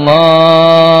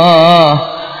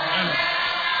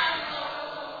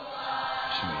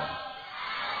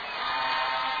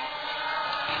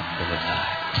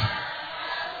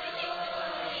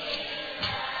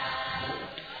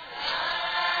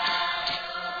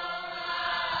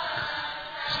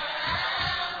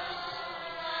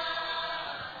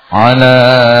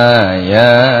 Ala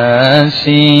yasin.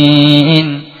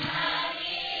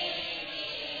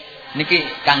 Niki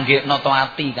kangge nata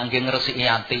ati, kangge ngresiki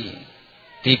ati.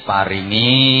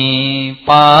 Diparingi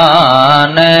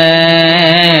panen.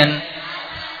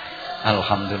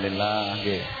 Alhamdulillah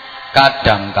nggih.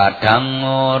 Kadang-kadang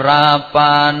ora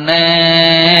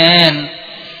panen.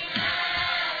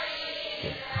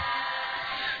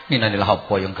 Minanilah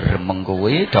apa yang gremeng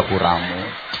kowe dapuramu.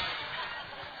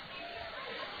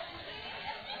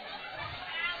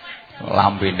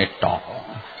 Lambene tok.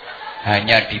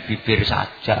 Hanya di bibir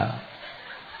saja.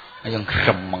 Yang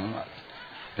gremeng.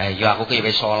 Lah iya aku ki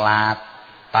wis salat,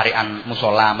 tarikan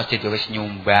musala masjid wis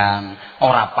nyumbang,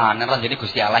 ora panen ranjene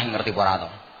Gusti Allah ngerti apa ora to.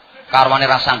 Karwane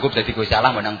ra sanggup dadi Gusti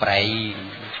Allah menang prei.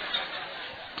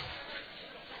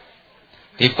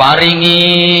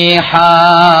 Diparingi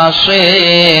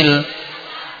hasil.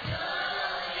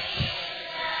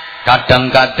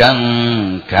 Kadang-kadang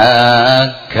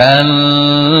gagal.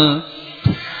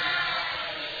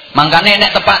 Mangkane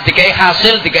nek tepak dikai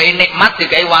hasil, dikai nikmat,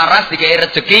 dikai waras, dikai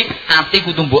rezeki, ati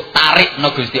kudu mbok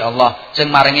tarikno Gusti Allah. Sing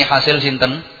maringi hasil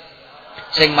sinten?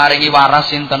 Sing maringi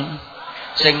waras sinten?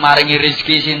 Sing maringi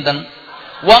rezeki sinten?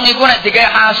 Wong iku nek dikai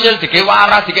hasil, dikai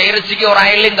waras, dikai rezeki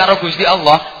ora eling karo Gusti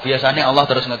Allah, biasane Allah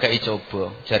terus ngekeki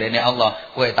coba. Jarene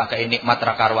Allah, kowe tak kei nikmat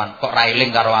ra karuan, kok ra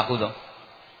eling karo aku to?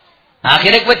 Nah,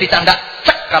 akhirnya kowe dicandak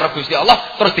cek karo Gusti Allah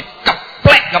terus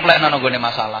dikeplek ngeplekno nggone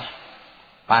masalah.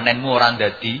 Panenmu ora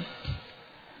dadi,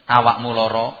 awakmu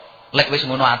lara, lek wis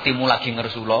ngono atimu lagi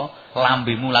ngersula,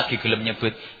 lambemu lagi gelem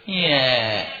nyebut.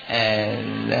 Ya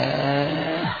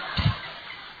Allah.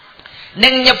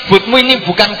 Neng nyebutmu ini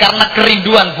bukan karena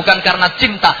kerinduan, bukan karena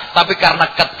cinta, tapi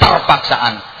karena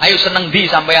keterpaksaan. Ayo seneng di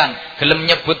sampean, gelem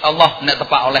nyebut Allah nek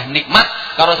tepak oleh nikmat,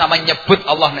 karo sama nyebut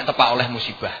Allah nek tepak oleh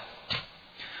musibah.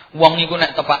 Wong niku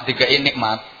nek tepak digawe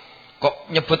nikmat,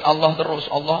 kok nyebut Allah terus,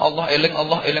 Allah eling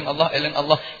Allah eling Allah eling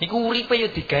Allah. Iku uripe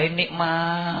ya digawe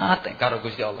nikmat karo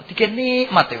Gusti Allah. Digawe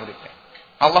nikmat ya uripe.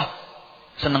 Allah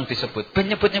seneng disebut,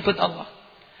 ben nyebut-nyebut Allah.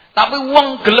 Tapi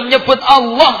wong gelem nyebut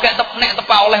Allah kayak nek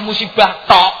tepak oleh musibah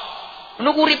tok.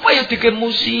 Niku uripe ya digawe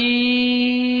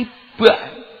musibah.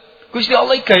 Gusti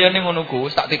Allah gayane ngono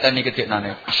ku, tak titeni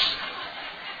gedeknane.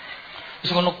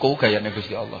 Wis ngono ku gayane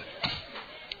Gusti Allah.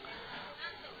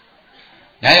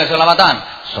 Ya ya selawatan.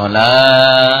 Salatullah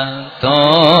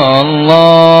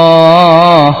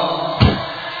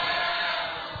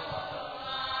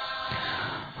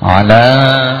ala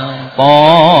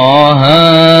Taha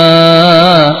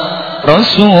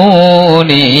Rasulillah.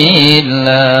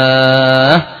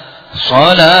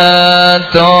 Salatullah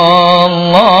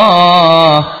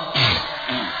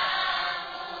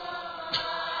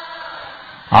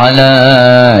ala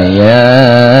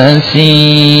Yasin.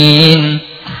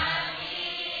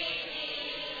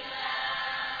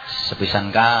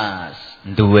 Sepisan kas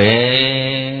duwe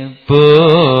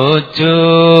bojo.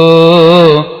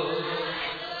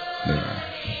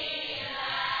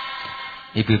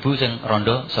 Ibu-ibu sing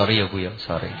rondo, sorry ya Bu ya,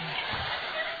 sorry.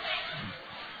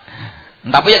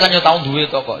 Tapi ya kan yo tau duwe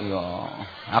to kok ya.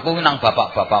 Aku nang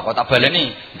bapak-bapak kok tak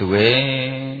baleni duwe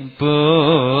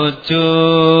bojo.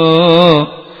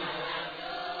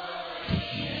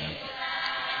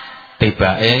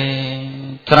 Tibake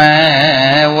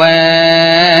trewet.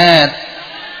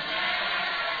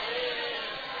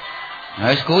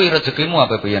 Wis kuwi rezekimu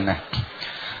apa piye neh?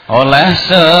 Oleh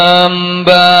sembako.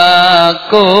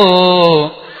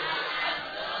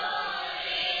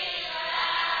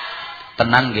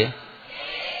 Tenang nggih.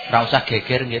 Ora usah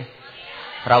geger nggih.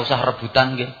 Ora usah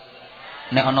rebutan nggih.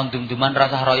 Nek ana dum-duman ora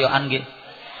usah royokan nggih.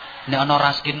 Nek ana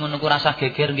raskin ngono ku ora usah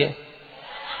geger nggih.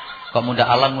 Kok mundak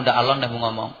alon nek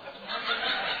ngomong.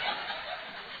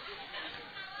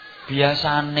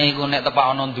 Biasane iku nek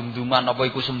tepak ana dum-duman apa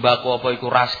iku sembako apa iku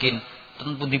raskin,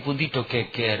 ten pundi-pundi do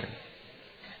geger.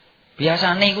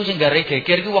 Biasane iku sing gare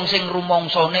geger iku wong sing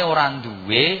rumongsane ora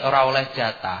duwe, ora oleh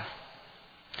jatah.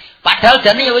 Padahal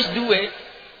jane ya wis duwe.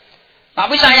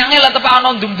 Tapi sayangnya lah tepak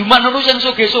ana dum-duman ngono sing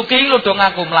sugih-sugih iki lho do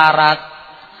ngaku melarat.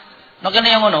 Nek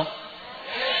kene yang ngono.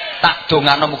 Tak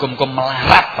dongakno muga-muga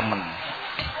melarat temen.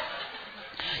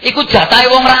 Iku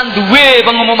jatahe wong ora duwe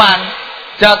pengumuman.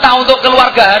 Jatah untuk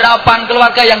keluarga harapan,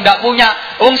 keluarga yang ndak punya.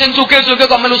 Wong sing sugih-sugih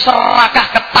kok melu serakah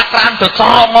ketakrakan do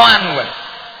cerongoan kowe.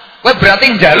 Kowe berarti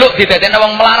njaluk didadekne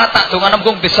wong melarat, tak dongane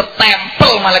mung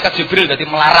disestempel malaikat Jibril dadi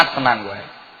melarat tenan kowe.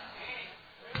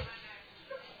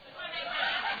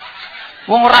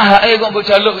 Wong ora hake kok mbok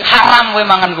jaluk, haram kowe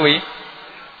mangan kowe.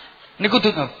 Niku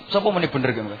sapa muni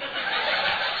bener kowe?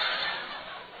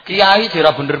 Kiai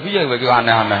jera bener piye kowe iki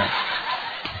aneh-aneh.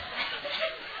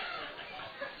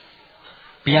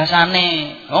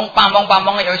 Biasane wong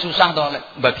pampong-pamponge ya wis susah to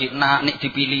lek bagi nek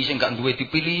dipilih sing gak duwe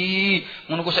dipilih.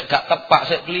 Ngono ku sik gak tepak,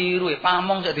 sik kliru,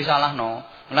 pamong sik disalahno.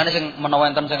 Mulane sing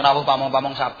menawa enten sing rawuh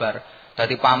pamong-pamong sabar.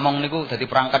 Dadi pamong niku dadi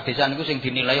perangkat desa niku sing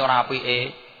dinilai ora apike.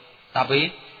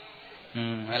 Tapi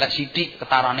elek sithik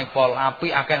ketarane pol, apik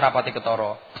akeh rapati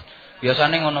ketara.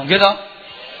 Biasane ngono nggih to?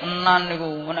 Tenan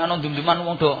niku nek ana dum-duman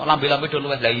wong do lambe-lambe do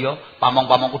luweh. Lah iya,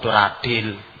 pamong-pamong kudu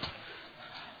radil.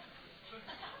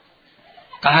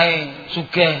 Kae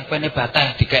sugih pene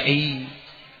bateh dikeki.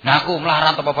 Nah aku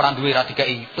melarat apa ora duwe ra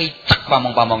dikeki. Picek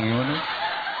pamong-pamong ngono.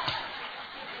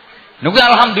 Niku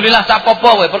alhamdulillah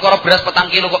sapopo kowe perkara beras 4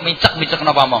 kilo kok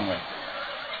micek-micekno pamong kowe.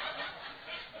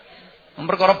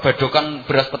 Perkara badokan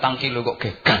beras 4 kilo kok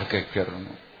geger-geger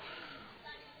ngono.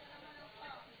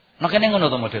 Nah kene ngono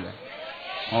to modele.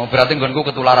 Oh berarti nggonku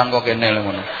ketularan kok kene lho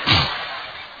ngono.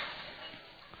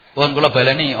 Pun kula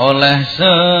baleni oleh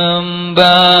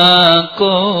sembako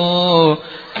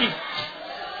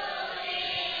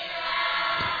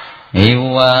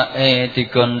iwake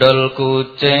digondol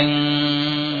kucing.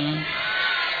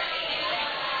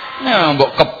 Nah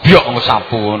mbok kebyok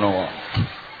sapu ngono.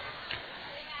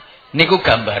 Niku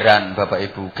gambaran Bapak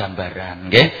Ibu, gambaran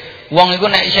nggih. Wong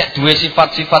iku nek isih duwe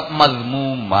sifat-sifat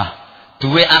mazmumah,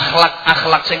 duwe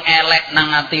akhlak sing elek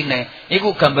nang atine,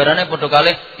 iku gambarane padha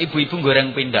kalih ibu-ibu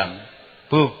goreng pindang.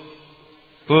 Bu.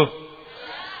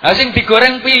 Lah sing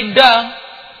digoreng pindang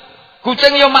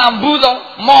Kucing ya mambu to,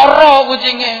 mara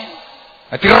kucinge.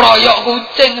 Diroyok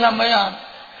kucing sampean.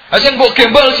 Ha sing mbok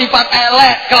gembol sifat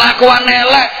elek, kelakuan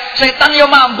elek, setan ya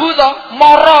mambu to,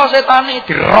 mara setane,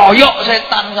 diroyok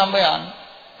setan sampean.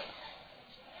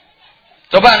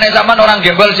 Coba nek sampean orang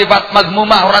gembol sifat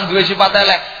mazmumah, orang duwe sifat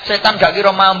elek, setan gak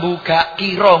kira mambu, gak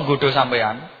kira nggodho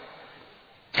sampean.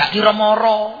 Gak kira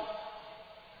mara.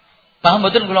 Paham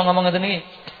mboten kula ngomong ngeten iki?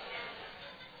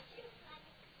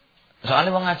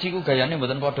 Soale wong ngaji ku gayane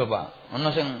mboten padha, Pak.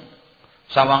 Ana sing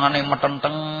sawangane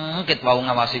metenteng kit wau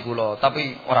ngawasi kula,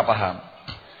 tapi ora paham.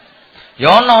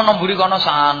 Ya ana mburi kono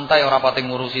santai ora pati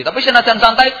ngurusi, tapi senajan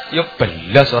santai ya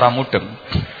belas ora mudeng.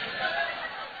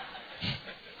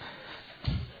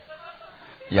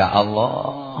 Ya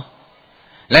Allah.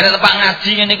 Lah nek tempat ngaji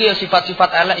ngene iki ya sifat-sifat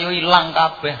elek ya ilang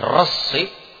kabeh, resik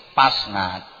pas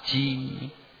ngaji.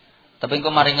 Tapi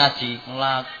engko mari ngaji,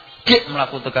 lagi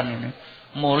mlaku tekan ini.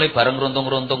 Mulai bareng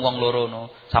runtung-runtung wong loro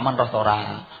no. Saman roh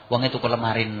ora. Wonge tuku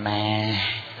lemari neh.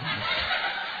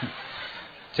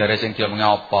 Jare sing diomongi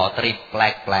apa?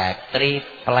 Triplek.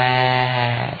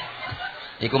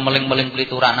 Iku meling-meling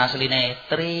pelituran asline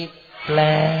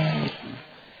triplek.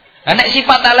 Lah nek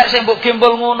sifat elek sing mbok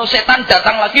gembol ngono, setan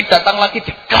datang lagi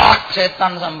dikerak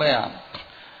setan sampean.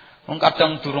 Wong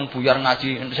kadang durung buyar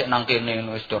ngaji sik nang kene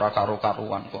wis ora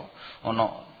karo-karuan kok.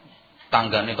 Ana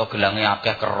tanggane to gelange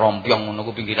akeh kerombyong ngono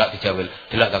ku pinggir rak dijawel.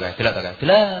 Delok ta kae.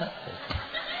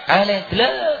 Kale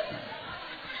delok.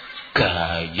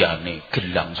 Gayane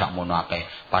gelang sakmono akeh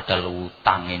padahal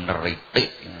utange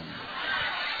neritik.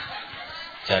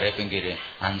 Jare pinggire,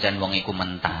 ancen wong iku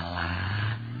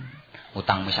mentalan.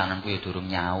 Utang misananku ya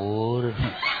durung nyaur.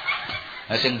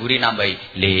 Lah sing mburi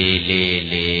nambahi,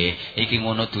 le. Iki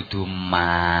ngono dudu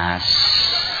emas.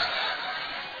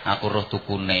 Aku roh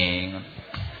tukune.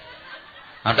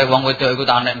 Ate wong wedok iku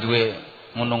tak nek duwe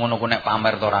ngono-ngono ku nek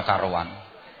pamer to ora karuan.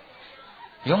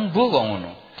 Ya mbuh kok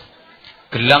ngono.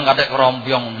 Gelang kathek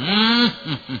krombyong.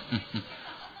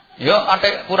 Ya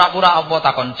atik pura-pura apa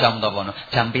takon jam to kono.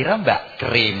 Jam pira, Mbak?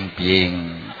 Krimping.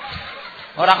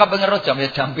 Ora kepengin jam ya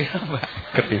jam pira,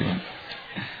 Mbak? Krimping.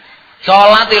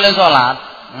 Salat ile salat.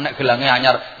 Nek gelange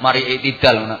anyar mari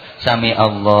iktidal ngono. Sami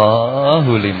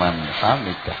Allahu liman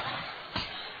hamidah.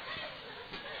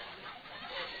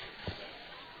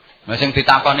 Nah sing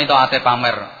ditakoni to ate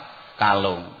pamer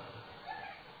kalung.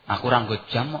 Aku ora nggo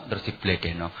jam kok terus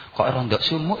dibledeno. Kok rondok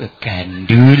sumuk ya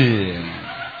gandul.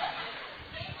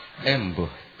 Embuh.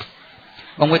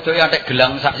 Wong wedoke atek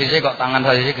gelang sak sisi kok tangan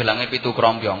sak sisi gelange 7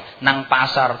 krombyong. Nang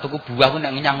pasar tuku buah ku nek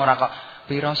ngenyang ora kok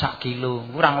pira sak kilo,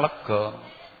 kurang lega.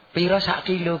 Pira sak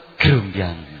kilo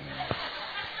grombyang.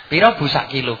 Pira bu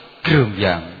sak kilo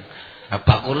grombyang. Nah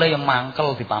bakule yang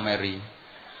mangkel dipameri.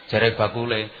 Jare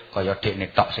bakule kaya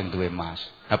dekne tok sing duwe emas.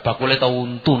 Nah bakule to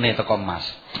untune teko emas.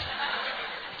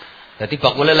 Dadi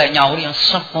bakule lek nyauri yang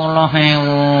 10.000.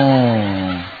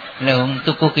 Lek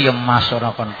tuku ki emas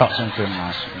ora kon tok sing duwe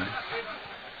emas.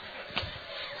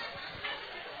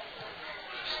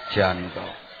 Jan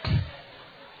kok.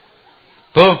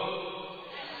 Bu.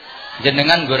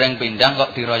 Jenengan goreng pindang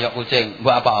kok diroyok kucing.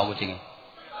 Mbok apa kucinge?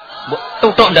 Mbok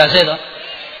tutuk ndase to.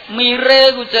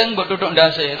 Mire kucing mbok tutuk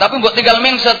ndase, tapi mbok tinggal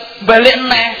mingset, balik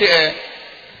neh dhek.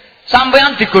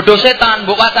 Sampeyan digodho setan,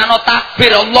 mbok wacana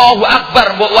takbir Allahu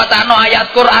Akbar, mbok wacana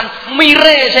ayat Quran,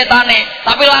 mire setane,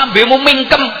 tapi lambemu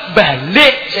mingkem,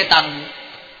 balik setan.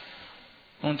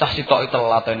 Muntah sitoki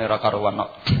telatene ora karuan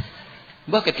kok.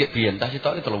 Mbok kek biyen tah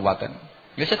sitoki teluwaten.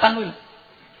 Ya setan kuwi.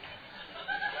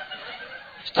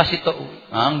 Tas itu,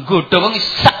 nggodho wong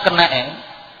sak keneke.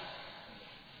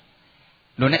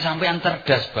 Lho nek sampean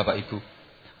cerdas Bapak Ibu.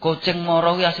 Kucing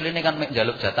mara kuwi asline kan mek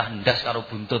njaluk jatah ndas karo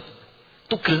buntut.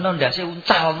 Tugelno ndase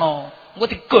uncalno. Engko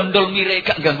digondol mire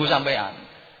gak ganggu sampean.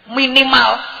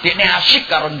 Minimal dekne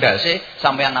asik karo ndase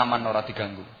sampean aman ora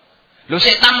diganggu. Lho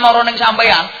setan mara ning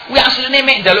sampean kuwi asline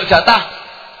mek njaluk jatah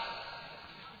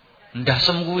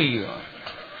ndasem kuwi.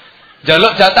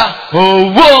 Njaluk jatah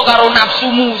hawa karo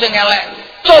nafsumu sing elek.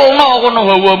 Culno kono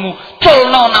hawamu,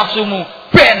 culno nafsumu,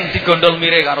 ben digondol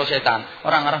mire karo setan.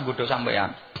 Ora ngarah nggodho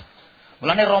sampean.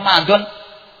 Mulane Ramadan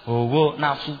hawa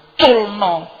nafsu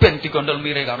culno ben digondol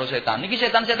mire karo setan. Niki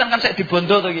setan-setan kan sik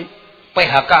dibondo to iki.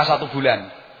 PHK 1 bulan.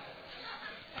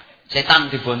 Setan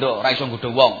dibondo ora iso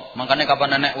nggodho wong. Mangkane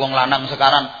kapan nenek wong lanang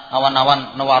sekarang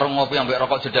awan-awan nang warung ngopi ambek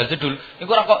rokok jedal-jedul, iku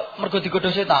ora kok mergo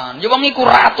digodho setan. Ya wong iku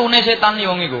ratune setan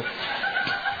ya wong iku.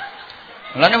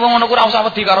 Lane wong ngono ku ora usah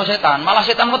wedi karo setan, malah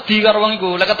setan wedi karo wong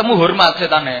iku. Lek ketemu hormat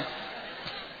setane.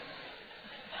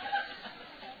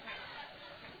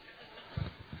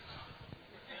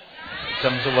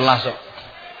 Jam 11 kok.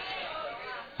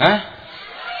 Hah?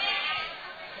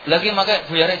 Lagi make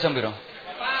buyare jam piro?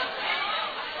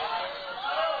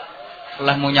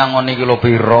 Lah munyangoni iki lho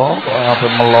piro kok ape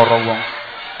meloro wong.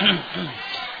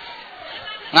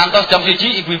 Ngantos jam 1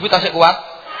 ibu-ibu tasik kuat.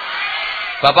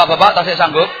 Bapak-bapak tasik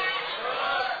sanggup.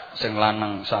 Sing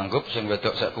lanang sanggup, sing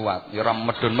wedok sik kuat. Ya ora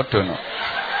medun-medun kok.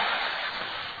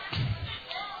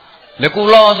 Lha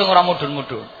kula sing ora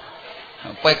mudhun-mudhun.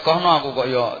 Pekohno aku kok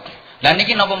ya. Lah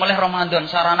niki napa melih Ramadan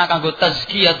sarana kanggo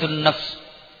tazkiyatun nafs.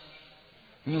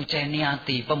 Nyuceni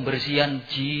ati, pembersihan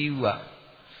jiwa.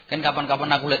 Kan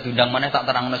kapan-kapan aku lek diundang maneh tak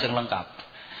terangno sing lengkap.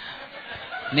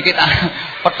 Niki tak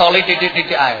petoli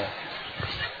titik-titik ae.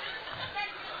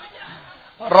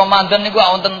 Ramadan niku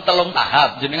wonten 3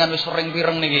 tahap, jenengan wis sering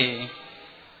pireng niki.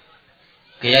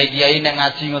 Kiai-kiai nek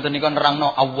ngaji ngoten niku nerangno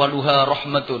awwaluha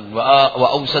rahmatun wa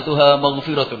awsatuha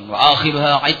maghfiratun wa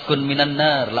akhiruha 'itqun minan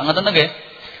nar. Lah ngoten nggih.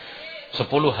 10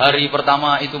 hari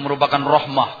pertama itu merupakan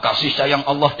rahmah, kasih sayang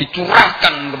Allah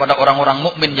dicurahkan kepada orang-orang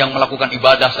mukmin yang melakukan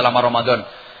ibadah selama Ramadan.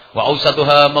 Wa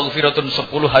awsatuha maghfiratun,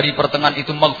 10 hari pertengahan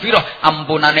itu maghfirah,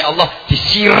 ampunane Allah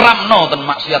disiramno ten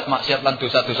maksiat-maksiat lan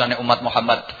dosa-dosane umat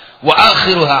Muhammad. Wa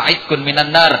akhiruha 'itqun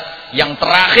minan nar, yang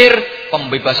terakhir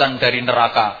pembebasan dari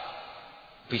neraka.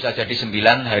 Bisa jadi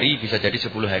 9 hari, bisa jadi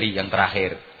 10 hari yang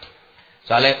terakhir.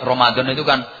 Soalnya Ramadan itu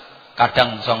kan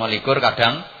kadang 29,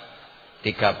 kadang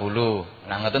 30.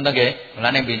 Nah ngoten to nggih.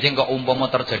 Mulane benjing kok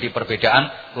umpama terjadi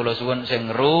perbedaan, kula suwun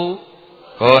sing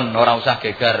rukun, ora usah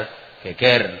geger.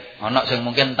 Ana sing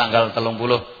mungkin tanggal 30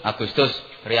 Agustus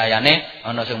riyayane,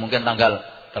 ana sing mungkin tanggal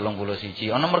 31.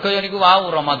 Ana mergo niku wau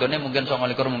Ramadane mungkin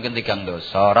 29, mungkin 3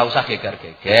 dosa. Ora usah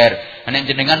geger-geger. Nek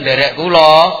jenengan derek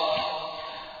kula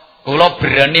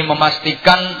berani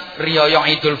memastikan riyaya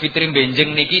Idul Fitri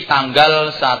benjing niki tanggal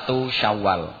 1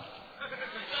 Syawal.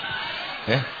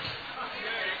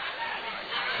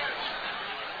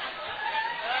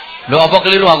 Lho apa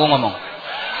keliru aku ngomong?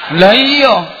 Lah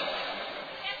iya.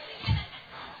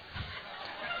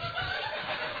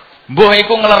 Mbah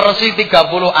iku ngleresi 30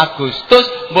 Agustus,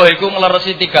 mbah iku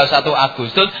ngleresi 31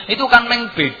 Agustus, itu kan meng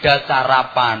beda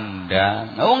cara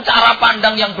pandang. Wong cara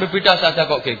pandang yang berbeda saja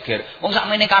kok geger. Wong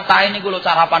sakmene katahe niku lho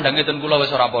cara pandang ngeten kula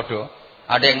wis ora padha.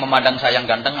 Ada yang memandang saya yang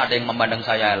ganteng, ada yang memandang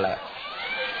saya elek.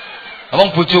 Wong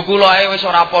bojo kula ae wis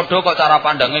ora padha kok cara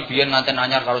pandange biyen nganten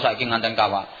anyar karo saiki nganten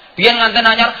kawak. Biyen nganten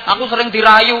anyar aku sering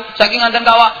dirayu, saiki nganten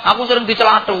kawak aku sering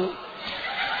dicelatu.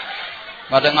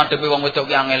 Kadang ngadepi wong wedok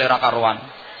ki angel ora karuan.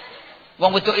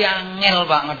 Wong wedok ki angel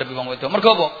Pak ngadepi wong wedok.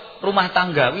 Mergo apa? Rumah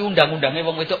tangga kuwi undang-undange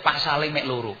wong wedok pasale mek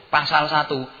loro. Pasal 1,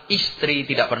 istri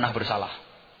tidak pernah bersalah.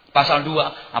 Pasal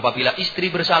 2, apabila istri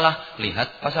bersalah,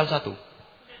 lihat pasal 1.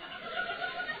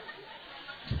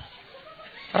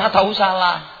 Ora tau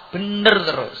salah, bener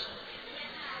terus.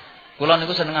 Kula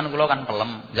niku senengan kula kan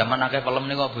pelem. Zaman akeh pelem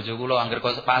niku bojo kula anggere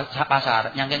kok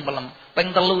pasar nyangking pelem. Ping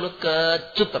 3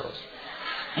 kecut terus.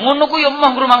 Ngono ku ya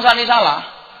mah ngrumangsani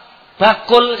salah.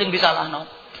 Bakul sing disalahno.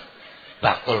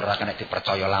 Bakul ora kena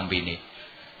dipercaya lambene.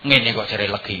 Ngene kok jare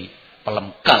legi,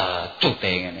 pelem kecute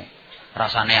ngene.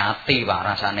 Rasane ati, Pak,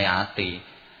 rasane ati.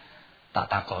 Tak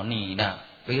takoni, "Nah,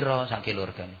 pira sak kilo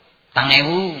regane?"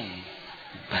 4.000.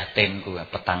 Batinku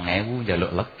 4.000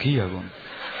 njaluk legi aku.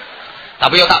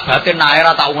 Tapi yo tak batin ae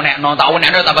ora tak unekno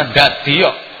tambah dadi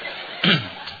yo.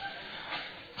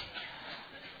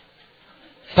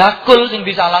 Bakul sing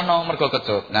disalahno mergo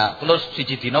kecut. Nah, terus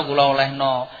siji dina kula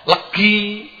olehno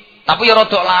legi, tapi ya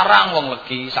rada larang wong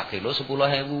legi sak kilo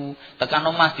 10.000. Tekan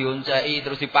omah dionceki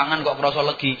terus dipangan kok krasa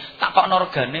legi, takokno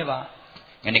regane, Pak.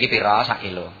 Ngene iki pira sak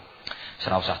kilo?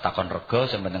 Ora usah takon rega,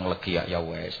 sing penting legi ya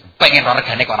wis. Pengen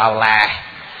regane kok ora oleh.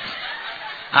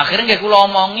 Akhirnya nggih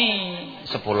kula omongi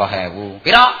 10.000.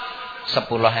 Pira?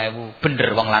 10.000.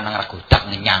 Bener wong lanang ra godak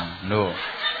ngenyang. Lho.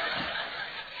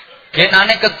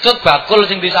 Genane kecut bakul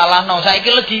sing disalahno.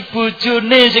 Saiki legi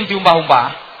bojone sing diumpah-umpah.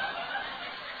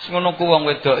 Sing ngono ku wong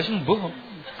wedok wis mbuh.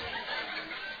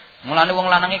 Mulane wong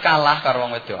lanange kalah karo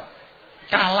wong wedok.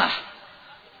 Kalah.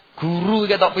 Guru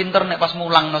ketok pinter nek pas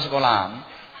mulang nang sekolah.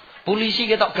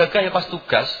 Polisi ketok gagah ya pas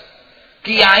tugas.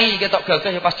 Kiai ketok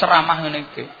gagah ya pas ceramah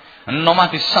ngene iki. Enomah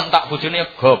disentak bojone ya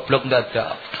goblok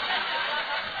dadak.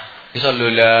 Bisa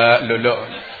luluk.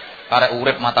 Arek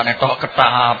urip matane tok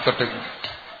ketap ketik.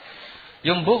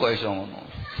 Ya mbok kok iso ngono.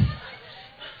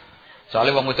 Soale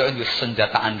wong wedok iki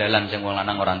senjata andalan sing wong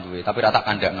lanang ora duwe, tapi ra tak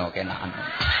kandhakno kenakan.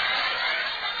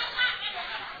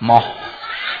 Moh.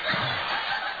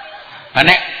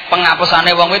 Nek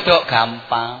pengapusane wong wedok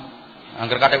gampang.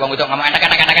 Angger kate wong wedok ngomong enak.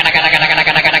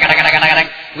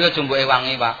 Kuwi aja mboke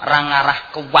wangi, Pak. Ra ngarah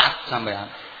kuat sampean.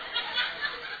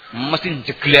 Mesti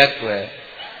jeglek kowe.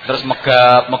 Terus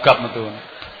megap metu.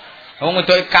 Wong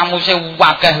wedok kamuse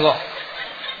wakeh kok.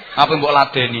 Apa mbok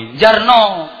ladeni?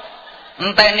 Jarno.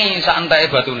 Enteni sak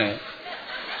enteke batune.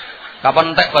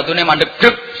 Kapan entek batune mandek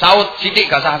grep saut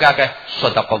sithik gak sah akeh.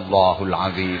 Shadaqallahul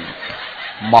azim.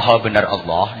 Maha benar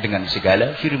Allah dengan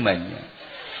segala firman-Nya.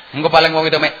 Engko paling wong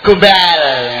itu mek gombal.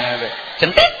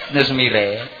 Centit terus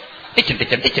mire.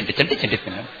 Centit.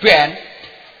 Ben.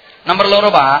 Nomor 2,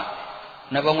 Pak.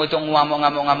 Nek wong itu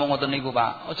ngamuk-ngamuk ngoten niku,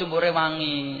 Pak. Aja mbok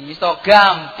rewangi. Wis to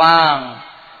gampang.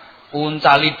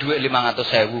 Uncali dhuwit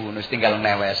 500.000 wis tinggal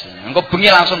newes. Engko bengi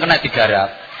langsung kena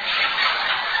digarap.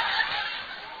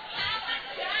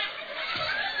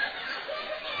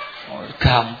 Oh,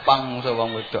 gampang so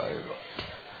wong wedok iku.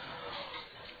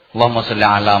 Allahumma sholli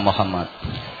ala Muhammad.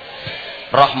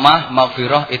 Rahmah,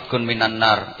 maghfirah, itqun minan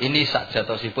nar. Ini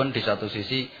sakjatosipun di satu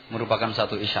sisi merupakan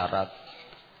satu isyarat.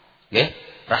 Nggih,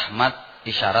 rahmat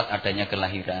isyarat adanya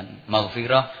kelahiran,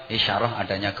 maghfirah isyarat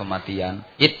adanya kematian,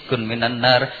 itqun minan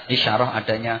nar isyarat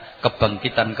adanya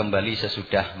kebangkitan kembali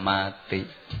sesudah mati.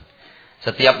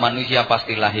 Setiap manusia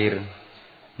pasti lahir.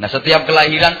 Nah, setiap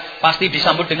kelahiran pasti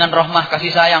disambut dengan rahmah,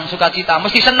 kasih sayang, sukacita.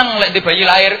 Mesti seneng lek di bayi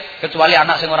lahir, kecuali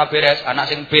anak sing ora beres, anak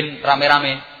sing ben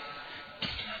rame-rame.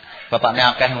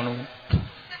 Bapaknya akeh ngono.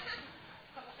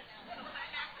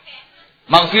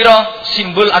 Maghfirah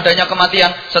simbol adanya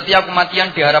kematian. Setiap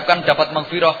kematian diharapkan dapat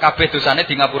maghfirah. Kabeh dosane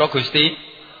di ngapura Gusti.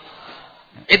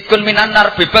 Itqun minan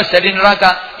nar, bebas dari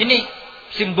neraka. Ini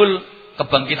simbol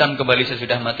kebangkitan kembali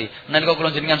sesudah mati. Menawi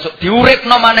kula jenengan sok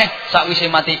diuripno maneh sakwise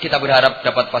mati, kita berharap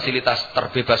dapat fasilitas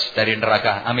terbebas dari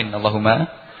neraka. Amin Allahumma.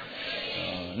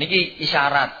 Niki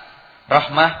isyarat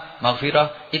rahmah,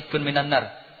 maghfirah, itqun minan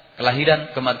nar.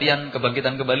 Kelahiran, kematian,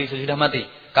 kebangkitan kembali sesudah mati.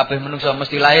 Kabeh manusia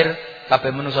mesti lahir, kabeh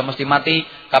manusia mesti mati,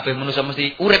 kabeh manusia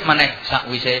mesti urip maneh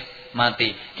sakwise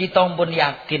mati. Kita pun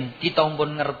yakin, kita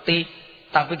pun ngerti,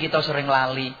 tapi kita sering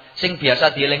lali. Sing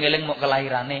biasa dieling-eling mau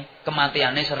kelahirane,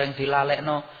 kematiane sering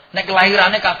dilalekno. Nek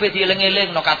kelahirane kabeh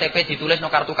dieling-eling, no KTP ditulis,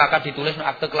 no kartu kakak ditulis, no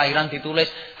akte kelahiran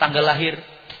ditulis, tanggal lahir.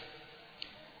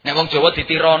 Nek wong Jawa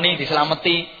ditironi,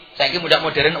 dislameti. Saiki mudah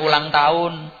modern ulang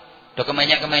tahun. Do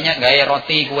kemenyak-kemenyak gawe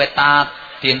roti, kue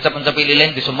tat, diencep-encepi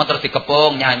lilin, disumet terus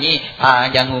dikepung, nyanyi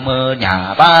panjang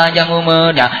umurnya, panjang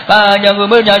umurnya, panjang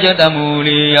umurnya serta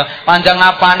mulia. Panjang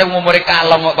apane umure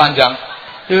kalong kok panjang?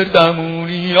 Serta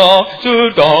mulia,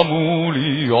 serta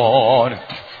mulia.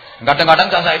 Kadang-kadang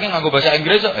saiki nganggo bahasa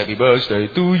Inggris, happy birthday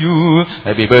to you,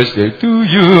 happy birthday to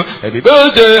you, happy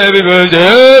birthday, happy birthday,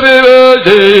 happy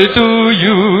birthday to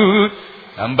you.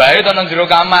 Ambae to nang jero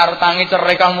kamar, tangi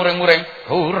cerik kang muring-muring.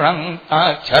 Kurang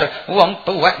ajar wong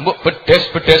tuwek mbok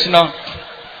bedes-bedesno.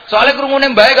 Soale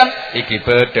krungune mbae kan, iki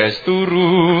bedes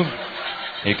turu.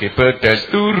 Iki bedes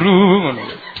turu ngono.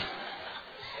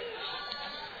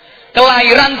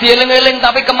 Kelahiran dieling-eling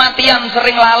tapi kematian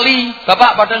sering lali.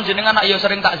 Bapak padahal jenengan anak ya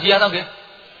sering takziah to nggih?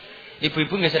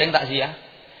 Ibu-ibu nggih sering takziah.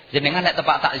 Jenengan nek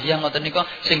tepak takziah ngoten nika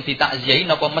sing ditakziahi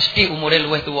napa mesti umure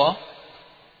luwih tuwa?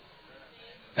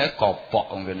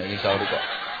 Kopok ngene iki sauri kok.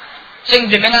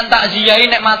 Sing jenengan takziahi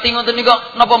nek mati ngoten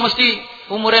nika napa mesti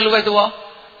umure luwih tuwa?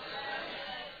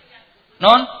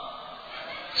 Non?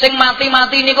 Sing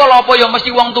mati-mati nika lho apa ya mesti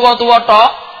wong tuwa-tuwa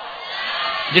tok?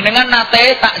 Jenengan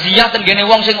nate takziah ten gene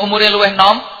wong sing umure luwih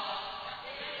nom?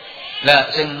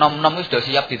 Lah sing nom-nom wis sudah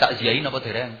siap ditakziahi napa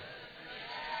dereng?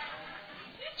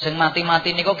 Sing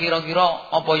mati-mati nika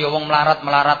kira-kira apa ya wong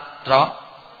melarat-melarat tok?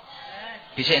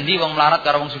 Dhisik endi wong melarat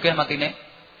karo wong sugih matine?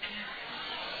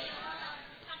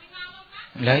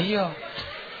 Lah iya.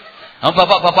 Nah,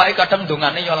 bapak-bapake kadang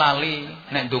dongane ya lali.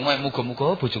 Nek ndonga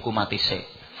muga-muga bojoku mati sik.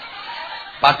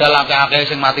 Padahal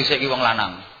akeh-akeh sing mati sik ki wong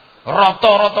lanang.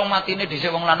 Rata-rata matine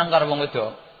dhisik wong lanang karo wong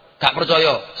wedok. Gak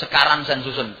percaya, sekaran sen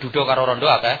susun, duda karo rondo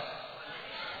akeh.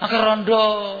 Akeh rondo,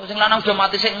 sing lanang udah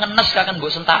mati sik ngenes kan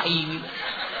mbok sentaki.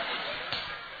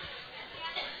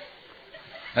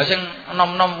 Lah sing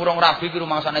enom-enom urung rabi ki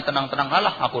rumangsane tenang-tenang,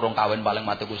 alah aku urung kawin paling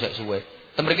matiku sik suwe.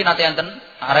 Temriki nate enten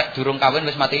arek durung kawin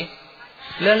wis mati.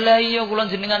 Lah iya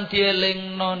kula jenengan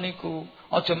dielingno niku.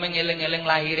 Aja mengeling-eling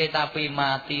lahire tapi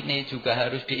matine juga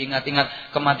harus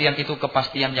diingat-ingat. Kematian itu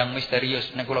kepastian yang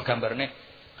misterius. Nek kula gambarne.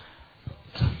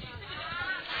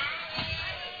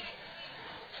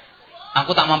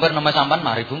 Aku tak mampir nama sampean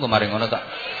mari Bu kemarin ngono tak.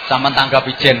 Sampean tanggap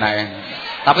ijen ae.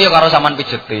 Tapi ya karo sampean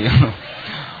pijeti.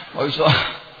 Oh iso.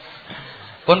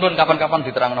 Pun kapan-kapan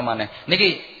diterangno maneh.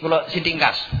 Niki kula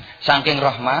sintingkas. Saking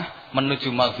rahmah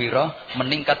menuju maghfirah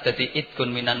meningkat dadi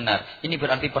itqun minan nar. Ini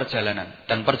berarti perjalanan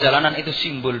dan perjalanan itu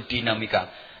simbol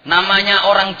dinamika. Namanya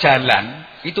orang jalan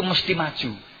itu mesti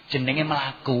maju. Jenenge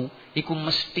melaku iku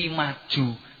mesti maju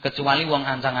kecuali wong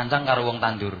ancang-ancang karo wong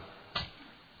tandur.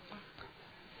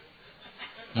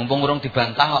 Mumpung urung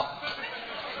dibantah kok.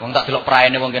 Wong tak delok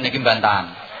praene wong kene iki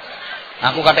bantahan.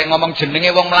 Aku kate ngomong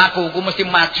jenenge wong mlaku ku mesti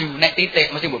maju, nek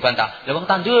titik mesti mbok bantah. Lah wong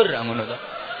tandur ngono to.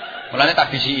 Mulane tak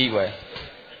bisiki kowe.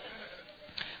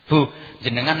 Bu,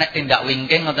 jenengan nek tindak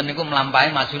wingking ngoten niku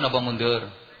mlampahi maju napa mundur?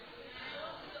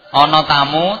 Ana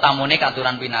tamu, tamune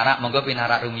katuran pinarak, monggo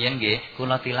pinarak rumiyin nggih,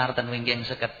 kula tilar ten wingking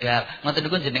sekedhap. Ngoten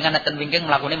niku jenengan nek ten wingking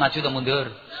mlakune maju ta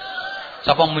mundur?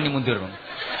 Sapa muni mundur?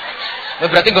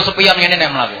 Berarti nggo sepion ngene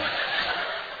nek mlaku.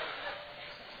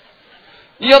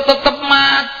 Ya tetep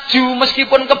maju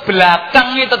meskipun ke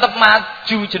belakang ya tetep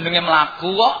maju jenenge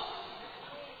mlaku kok.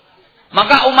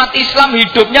 Maka umat Islam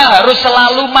hidupnya harus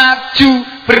selalu maju,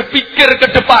 berpikir ke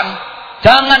depan.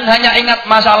 Jangan hanya ingat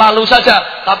masa lalu saja,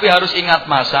 tapi harus ingat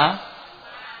masa.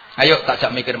 Ayo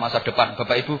takjak mikir masa depan,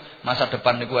 Bapak Ibu, masa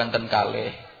depan niku enten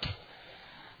kalih.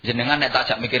 Jenengan nek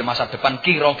takjak mikir masa depan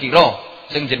kira-kira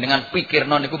sing jenengan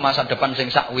pikirno niku masa depan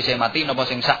sing sak wise mati napa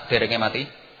sing sak derenge mati?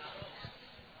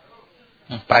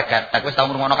 Preket, tak wis tau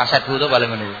ngrungokno kaset ku to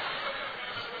paling ngono.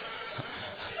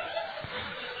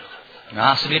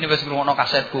 Nah, asline wis ngrungokno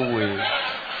kaset kuwi.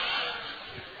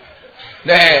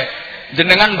 Nek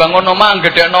jenengan bangun omah,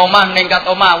 gedhekno omah, ningkat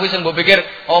omah, kuwi sing mbok pikir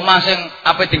omah sing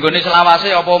ape dinggone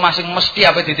selawase apa omah sing mesti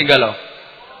ape ditinggal.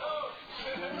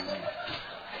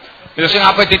 Ya sing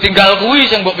ape ditinggal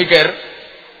kuwi sing mbok pikir.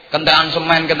 Kentekan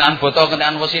semen, kentekan botol,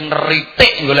 kentekan wesi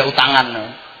neritik golek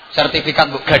utangan.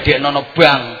 Sertifikat mbok gadekno nang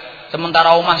bank.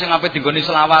 Sementara omah sing ape dinggoni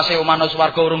selawase omah nang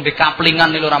swarga urung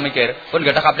dikaplingan lho ora mikir. Pun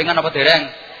gak ada kaplingan apa dereng?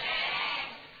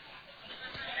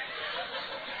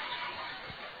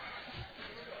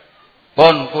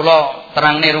 Pun kula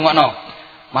terangne rungokno.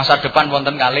 Masa depan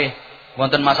wonten kalih.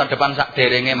 Wonten masa depan sak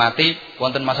derenge mati,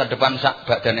 wonten masa depan sak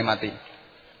badane mati.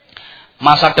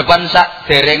 Masa depan sak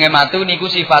derenge mati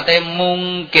niku sifate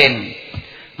mungkin.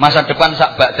 Masa depan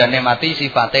sak badane mati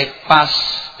sifate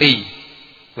pasti.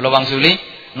 Kula wangsuli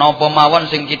napa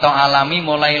mawon sing kita alami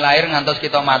mulai lahir ngantos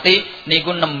kita mati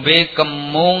niku nembe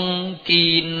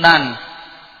kemungkinan,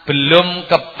 belum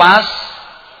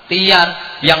kepastian.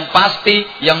 Yang pasti,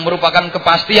 yang merupakan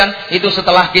kepastian itu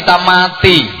setelah kita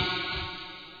mati.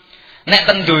 Nek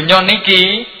ten donya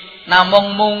niki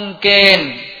namung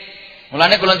mungkin.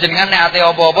 Mulane kula jenengan nek ate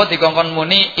apa-apa dikongkon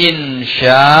muni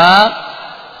insya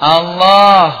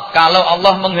Allah. Kalau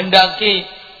Allah menghendaki,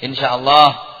 insya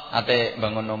Allah ate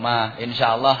bangun omah,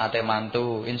 insyaallah ate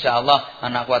mantu, insyaallah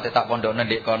anakku ate tak pondokne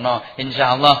ndek kono,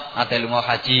 insyaallah ate lunga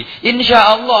haji,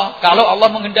 insyaallah kalau Allah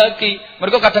menghendaki.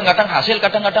 Mergo kadang-kadang hasil,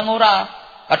 kadang-kadang ora.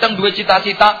 Kadang duwe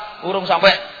cita-cita urung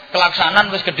sampai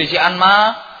kelaksanan wis kedhisikan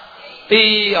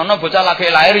mati. Ana bocah lagi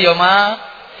lahir ya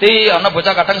mati, ana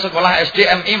bocah kadang sekolah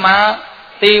SD MI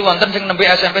mati, wonten sing nembe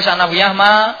SMP sanawiyah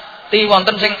mati,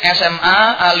 wonten sing SMA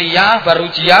aliyah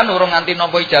baru ujian urung nganti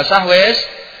nampa ijazah wis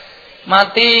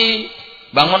mati.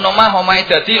 Bangun omahe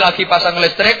dadi lagi pasang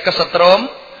listrik kesetrum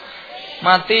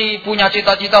mati. Punya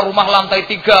cita-cita rumah lantai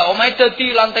 3, omahe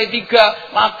dadi lantai 3,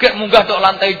 lagi munggah tok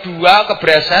lantai 2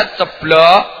 kebreset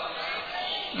ceblok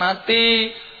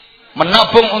mati.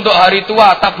 Menabung untuk hari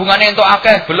tua, tabungannya untuk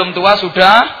akeh, belum tua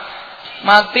sudah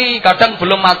mati. Kadang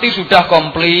belum mati sudah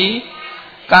komplikasi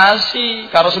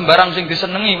karo sembarang sing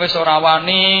disenengi wis ora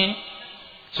wani.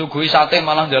 Suguhi sate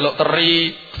malah njaluk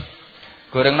teri.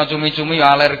 Gorengno cumi-cumi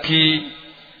ya alergi.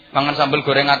 Mangan sambal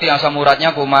goreng ati asam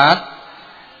uratnya kumat.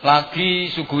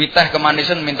 Lagi suguhi teh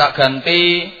kemanisan minta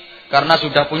ganti karena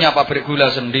sudah punya pabrik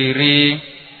gula sendiri.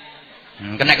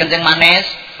 Kena kencing manis.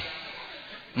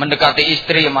 Mendekati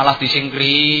istri malah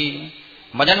disingkri.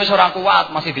 Pancen wis ora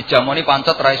kuat, masih dijamoni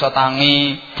pancet ra iso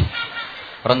tangi.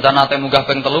 Rencana ate munggah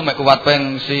ping 3 mek kuat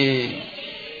ping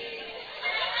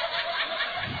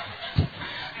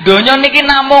Donya niki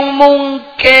namung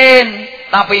mungkin,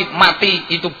 tapi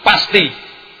mati itu pasti.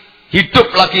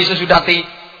 Hidup lagi sesudah mati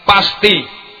pasti.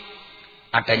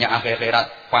 Adanya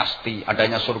akhirat pasti,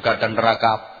 adanya surga dan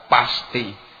neraka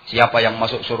pasti. Siapa yang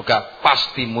masuk surga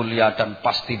pasti mulia dan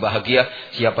pasti bahagia.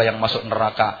 Siapa yang masuk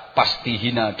neraka pasti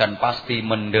hina dan pasti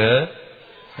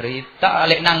menderita.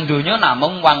 Lek nang donya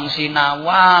namung wang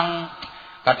sinawang.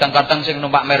 Kadang-kadang sing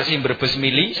numpak Mercy Brebes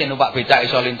mili, sing numpak becak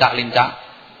iso lincak-lincak.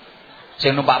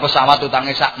 Sing numpak pesawat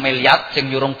utange 1 miliar, sing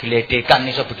nyurung gledekan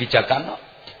iso begijakan.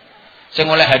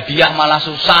 Sing oleh hadiah malah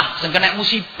susah, sing kena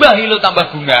musibah lho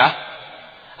tambah bunga.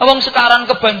 Wong sekarang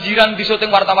kebanjiran di syuting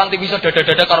wartawan TV iso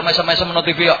dada-dada karo mesem-mesem nang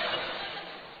TV kok.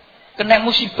 Kena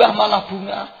musibah malah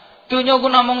bunga. Donya ku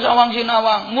namung sawang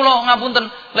sinawang. Mula ngapunten,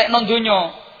 lek nang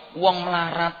donya wong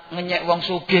melarat ngenyek wong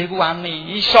sugih ku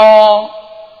wani. Iso.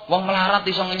 Wong melarat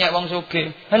iso ngenyek wong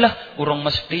sugih. Halah, urung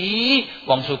mesti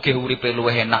wong sugih uripe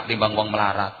luwih enak timbang wong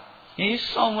melarat.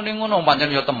 Iso muni ngono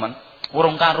pancen ya temen.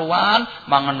 Urung karuan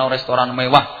mangan nang restoran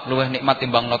mewah luwih nikmat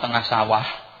timbang nang tengah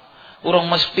sawah. Urung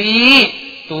mesti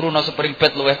turu no spring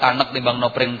bed luwih tanek timbang no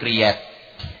pring kriyet.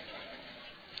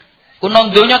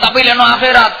 Kuno donya tapi leno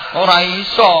akhirat ora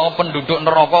iso. Penduduk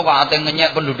neraka kok ate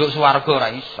ngenyek penduduk swarga ora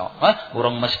iso.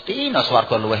 Urung mesti no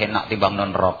swarga luwih enak timbang no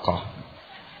neraka.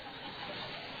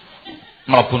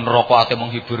 Mlebu neraka ate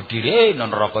menghibur diri, nang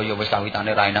neraka ya wis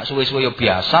kawitane ra enak, suwe-suwe ya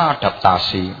biasa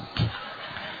adaptasi.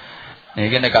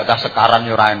 Iki nek gak sekaran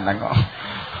ya ora enak kok.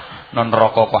 Nang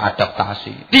neraka kok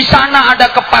adaptasi. Di sana ada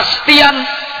kepastian,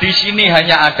 di sini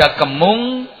hanya ada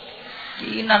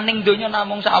kemungkinan. Ning donya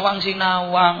namung sawang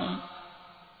sinawang.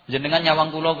 Jenengan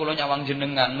nyawang kula nyawang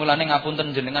jenengan. Mulane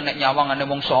ngapunten jenengan nek nyawangane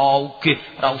wong sugih,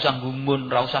 ora usah gumun,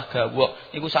 ora usah gawok.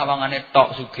 Iku sawangane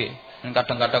tok sugih.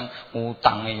 Kadang-kadang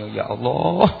utange ya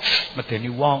Allah, medeni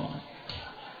wong.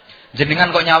 Jenengan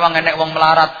kok nyawang enek wong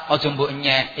melarat, aja mbok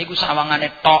nyek. Iku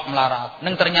sawangane tok melarat.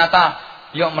 Ning ternyata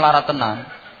yo melarat tenan.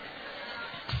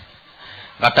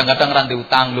 Kadang-kadang ra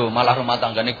utang lho, malah rumah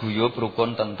tanggane guyub,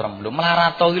 rukun, tentrem. Lho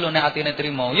melarat to iki lho nek atine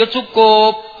trimo. Ya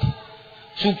cukup.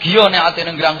 Sugiyo nek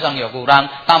atine ngrangsang ya kurang,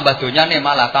 tambah donyane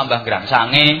malah tambah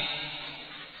ngrangsange.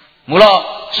 Mula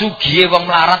sugihe wong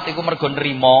melarat iku mergo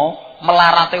nrimo.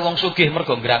 Melarate wong sugih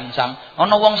mergo ngrangsang.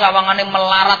 Ana wong sawangane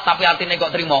melarat tapi atine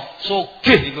kok trima.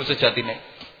 Sugih iku sejatine.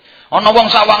 Ana wong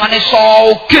sawangane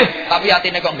sugih tapi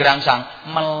atine kok ngrangsang.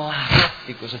 Melarat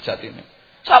iku sejatine.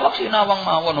 Sawang sinawang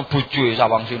mawon bojoe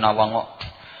sawang sinawang kok.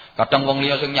 Kadang wong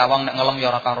liya sing nyawang nek ngelem ya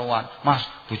ora karuan. Mas,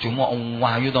 bojomu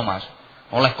ayu to, Mas.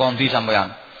 Oleh kondi sampean.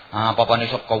 Ah, papane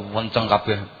sok kewenceng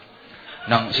kabeh.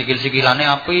 Nang sikil-sikilane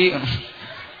apik.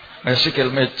 Sikil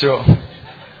meja.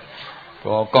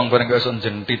 Bokong bareng kaya son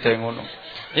jentite ngono.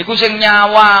 Iku sing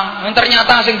nyawang,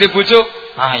 ternyata sing dibujuk,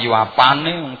 ayu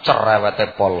apane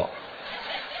cerewete polo.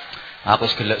 Aku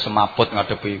wis gelek semaput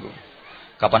ngadepi iku.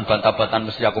 Kapan bantah-bantahan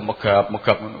mesti aku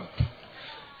megap-megap ngono.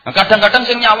 Nah, kadang-kadang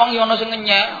sing nyawang ya ana sing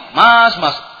ngenyek. Mas,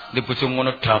 dibujuk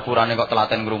ngono dapurane kok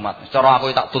telaten ngrumat. Cara aku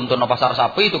tak tuntun nang pasar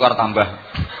sapi itu karo tambah.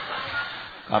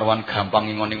 Karuan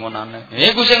gampang ingon-ingonane.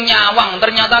 Iku sing nyawang,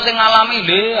 ternyata sing ngalami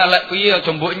lho, elek piye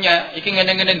aja mbok nyek. Iki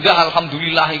ngene-ngene ndak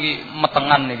alhamdulillah iki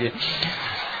metengan iki.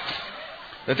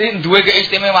 Dadi duwe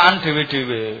keistimewaan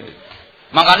dhewe-dhewe.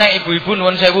 Makane ibu-ibu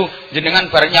nuwun sewu,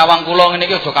 jenengan bareng nyawang kula ngene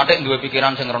iki aja kathik duwe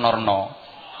pikiran sing rena-rena.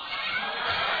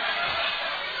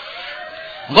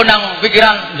 Engko nang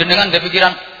pikiran jenengan duwe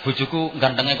pikiran bojoku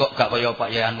gantenge kok gak kaya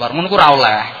Pak Yai Anwar. Ngono ku ora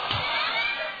oleh.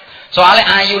 Soale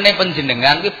ayune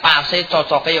panjenengan kuwi pase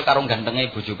cocoke ya karo gantenge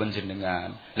bojo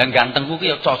panjenengan. Lah gantengku ki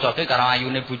ya cocoke karo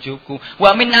ayune bojoku.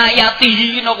 Wa min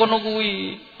ayatihi kono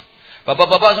kuwi.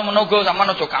 Bapak-bapak semono go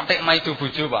sampean aja kathik maido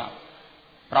bojo, Pak.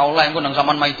 Ora oleh engko nang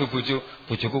sampean maido bojo,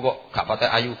 bojoku kok gak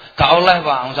patek ayu. Gak oleh,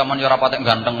 Pak, wong sampean ya ora patek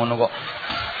ganteng ngono kok.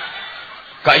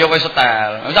 Gak ya wis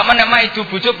setel. Sampeyan nek maido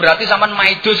bojo berarti sampean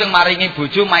maido sing maringi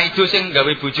bojo, maido sing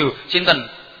gawe bojo.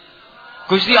 Sinten?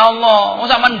 Gusti Allah, wong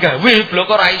sampean gawe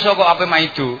bloko ra iso kok ape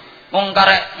maido. Wong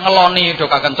karek ngeloni do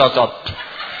kaken cocot.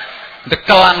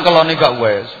 Dekelan kelone gak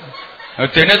wis.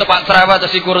 Dene tepak cerewet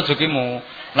terus iku rezekimu.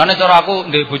 Lah nek cara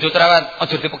aku ndek bojo cerewet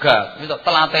aja dipegat. Wis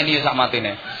telateni sak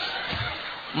matine.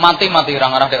 Mati-mati ra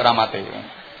ngarah dek ora mati.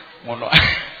 Ngono.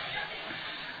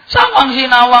 Sawang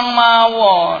sinawang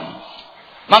mawon.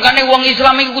 Makane wong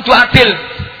Islam iku kudu adil.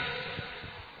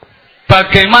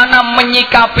 Bagaimana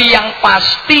menyikapi yang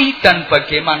pasti dan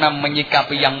bagaimana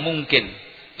menyikapi yang mungkin.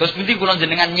 Terus pundi kula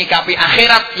jenengan nyikapi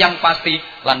akhirat yang pasti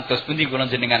lan terus pundi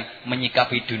kula jenengan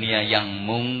menyikapi dunia yang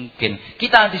mungkin.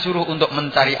 Kita disuruh untuk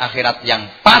mencari akhirat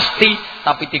yang pasti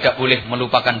tapi tidak boleh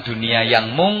melupakan dunia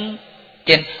yang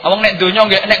mungkin. Wong nek donya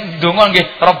nggih nek ndonga nggih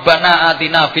Rabbana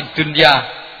atina fid dunya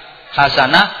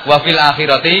hasanah wa fil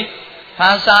akhirati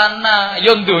hasanah.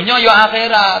 Yo donya yo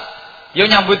akhirat. Yo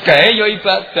nyambut gawe yo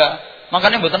ibadah.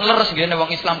 Makanya mboten leres nggih nek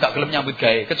wong Islam gak gelem nyambut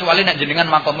gawe. Kecuali nek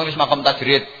jenengan makome wis makom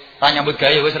tajrid, ra nyambut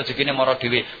gawe wis rezekine mara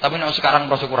dhewe. Tapi nek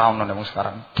sekarang proses ora ono nek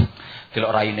sekarang.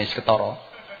 Delok raine ketara.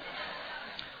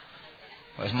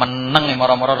 Wis meneng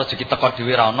mara-mara rezeki teko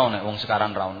dhewe ra ono nek wong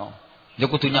sekarang ra ono. Ya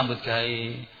kudu nyambut gawe.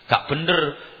 Gak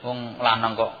bener wong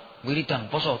lanang kok wiridan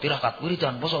poso tirakat,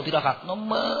 wiridan poso tirakat nang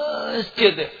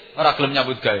masjid ora gelem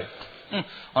nyambut gawe.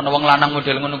 Ana wong lanang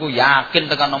model ngono ku yakin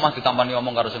tekan omah ditampani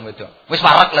omong karo sing wedok. Wis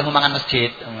parek lek mangan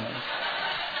masjid.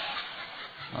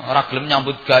 Ora gelem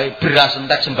nyambut gawe beras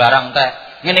entek sembarang entek.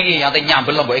 Ngene iki ate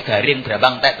nyambel lomboke garing,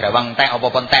 brawang entek,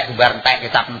 apa-apa entek, gumbar entek,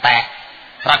 kecap entek.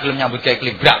 Ora gelem nyambut gawe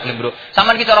klimbrak-klimbruk.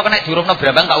 Sampeyan iki cara kena diurupno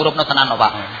brawang gak urupno tenan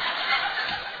Pak.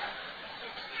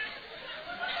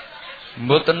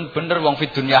 Mboten bener wong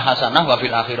fid dunya hasanah wa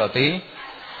fil akhirati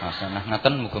hasanah.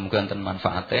 Ngaten muga-muga enten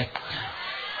manfaate.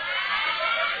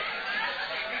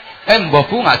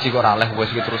 Mbahku ngaji kok ora leh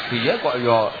wis terus piye kok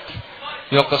ya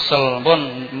Ya kesel pun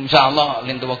insyaallah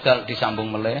lintu wekdal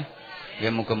disambung meleh. Ya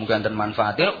muga-muga enten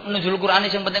manfaat. Ya nuzul Quran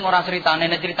sing penting ora ceritane,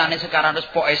 nek ceritane sekarang terus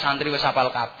pokoke santri wis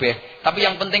hafal kabeh. Tapi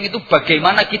yang penting itu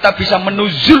bagaimana kita bisa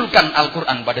menuzulkan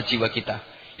Al-Qur'an pada jiwa kita.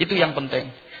 Itu yang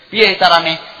penting. Piye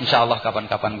carane? Insyaallah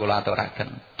kapan-kapan kula aturaken.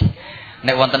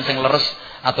 Nek wonten sing leres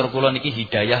atur kula niki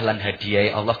hidayah lan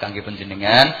hadiah Allah kangge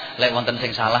panjenengan. Lek wonten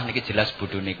sing salah niki jelas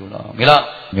bodhone kula.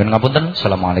 Mila nyuwun ngapunten.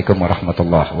 Assalamualaikum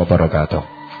warahmatullahi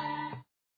wabarakatuh.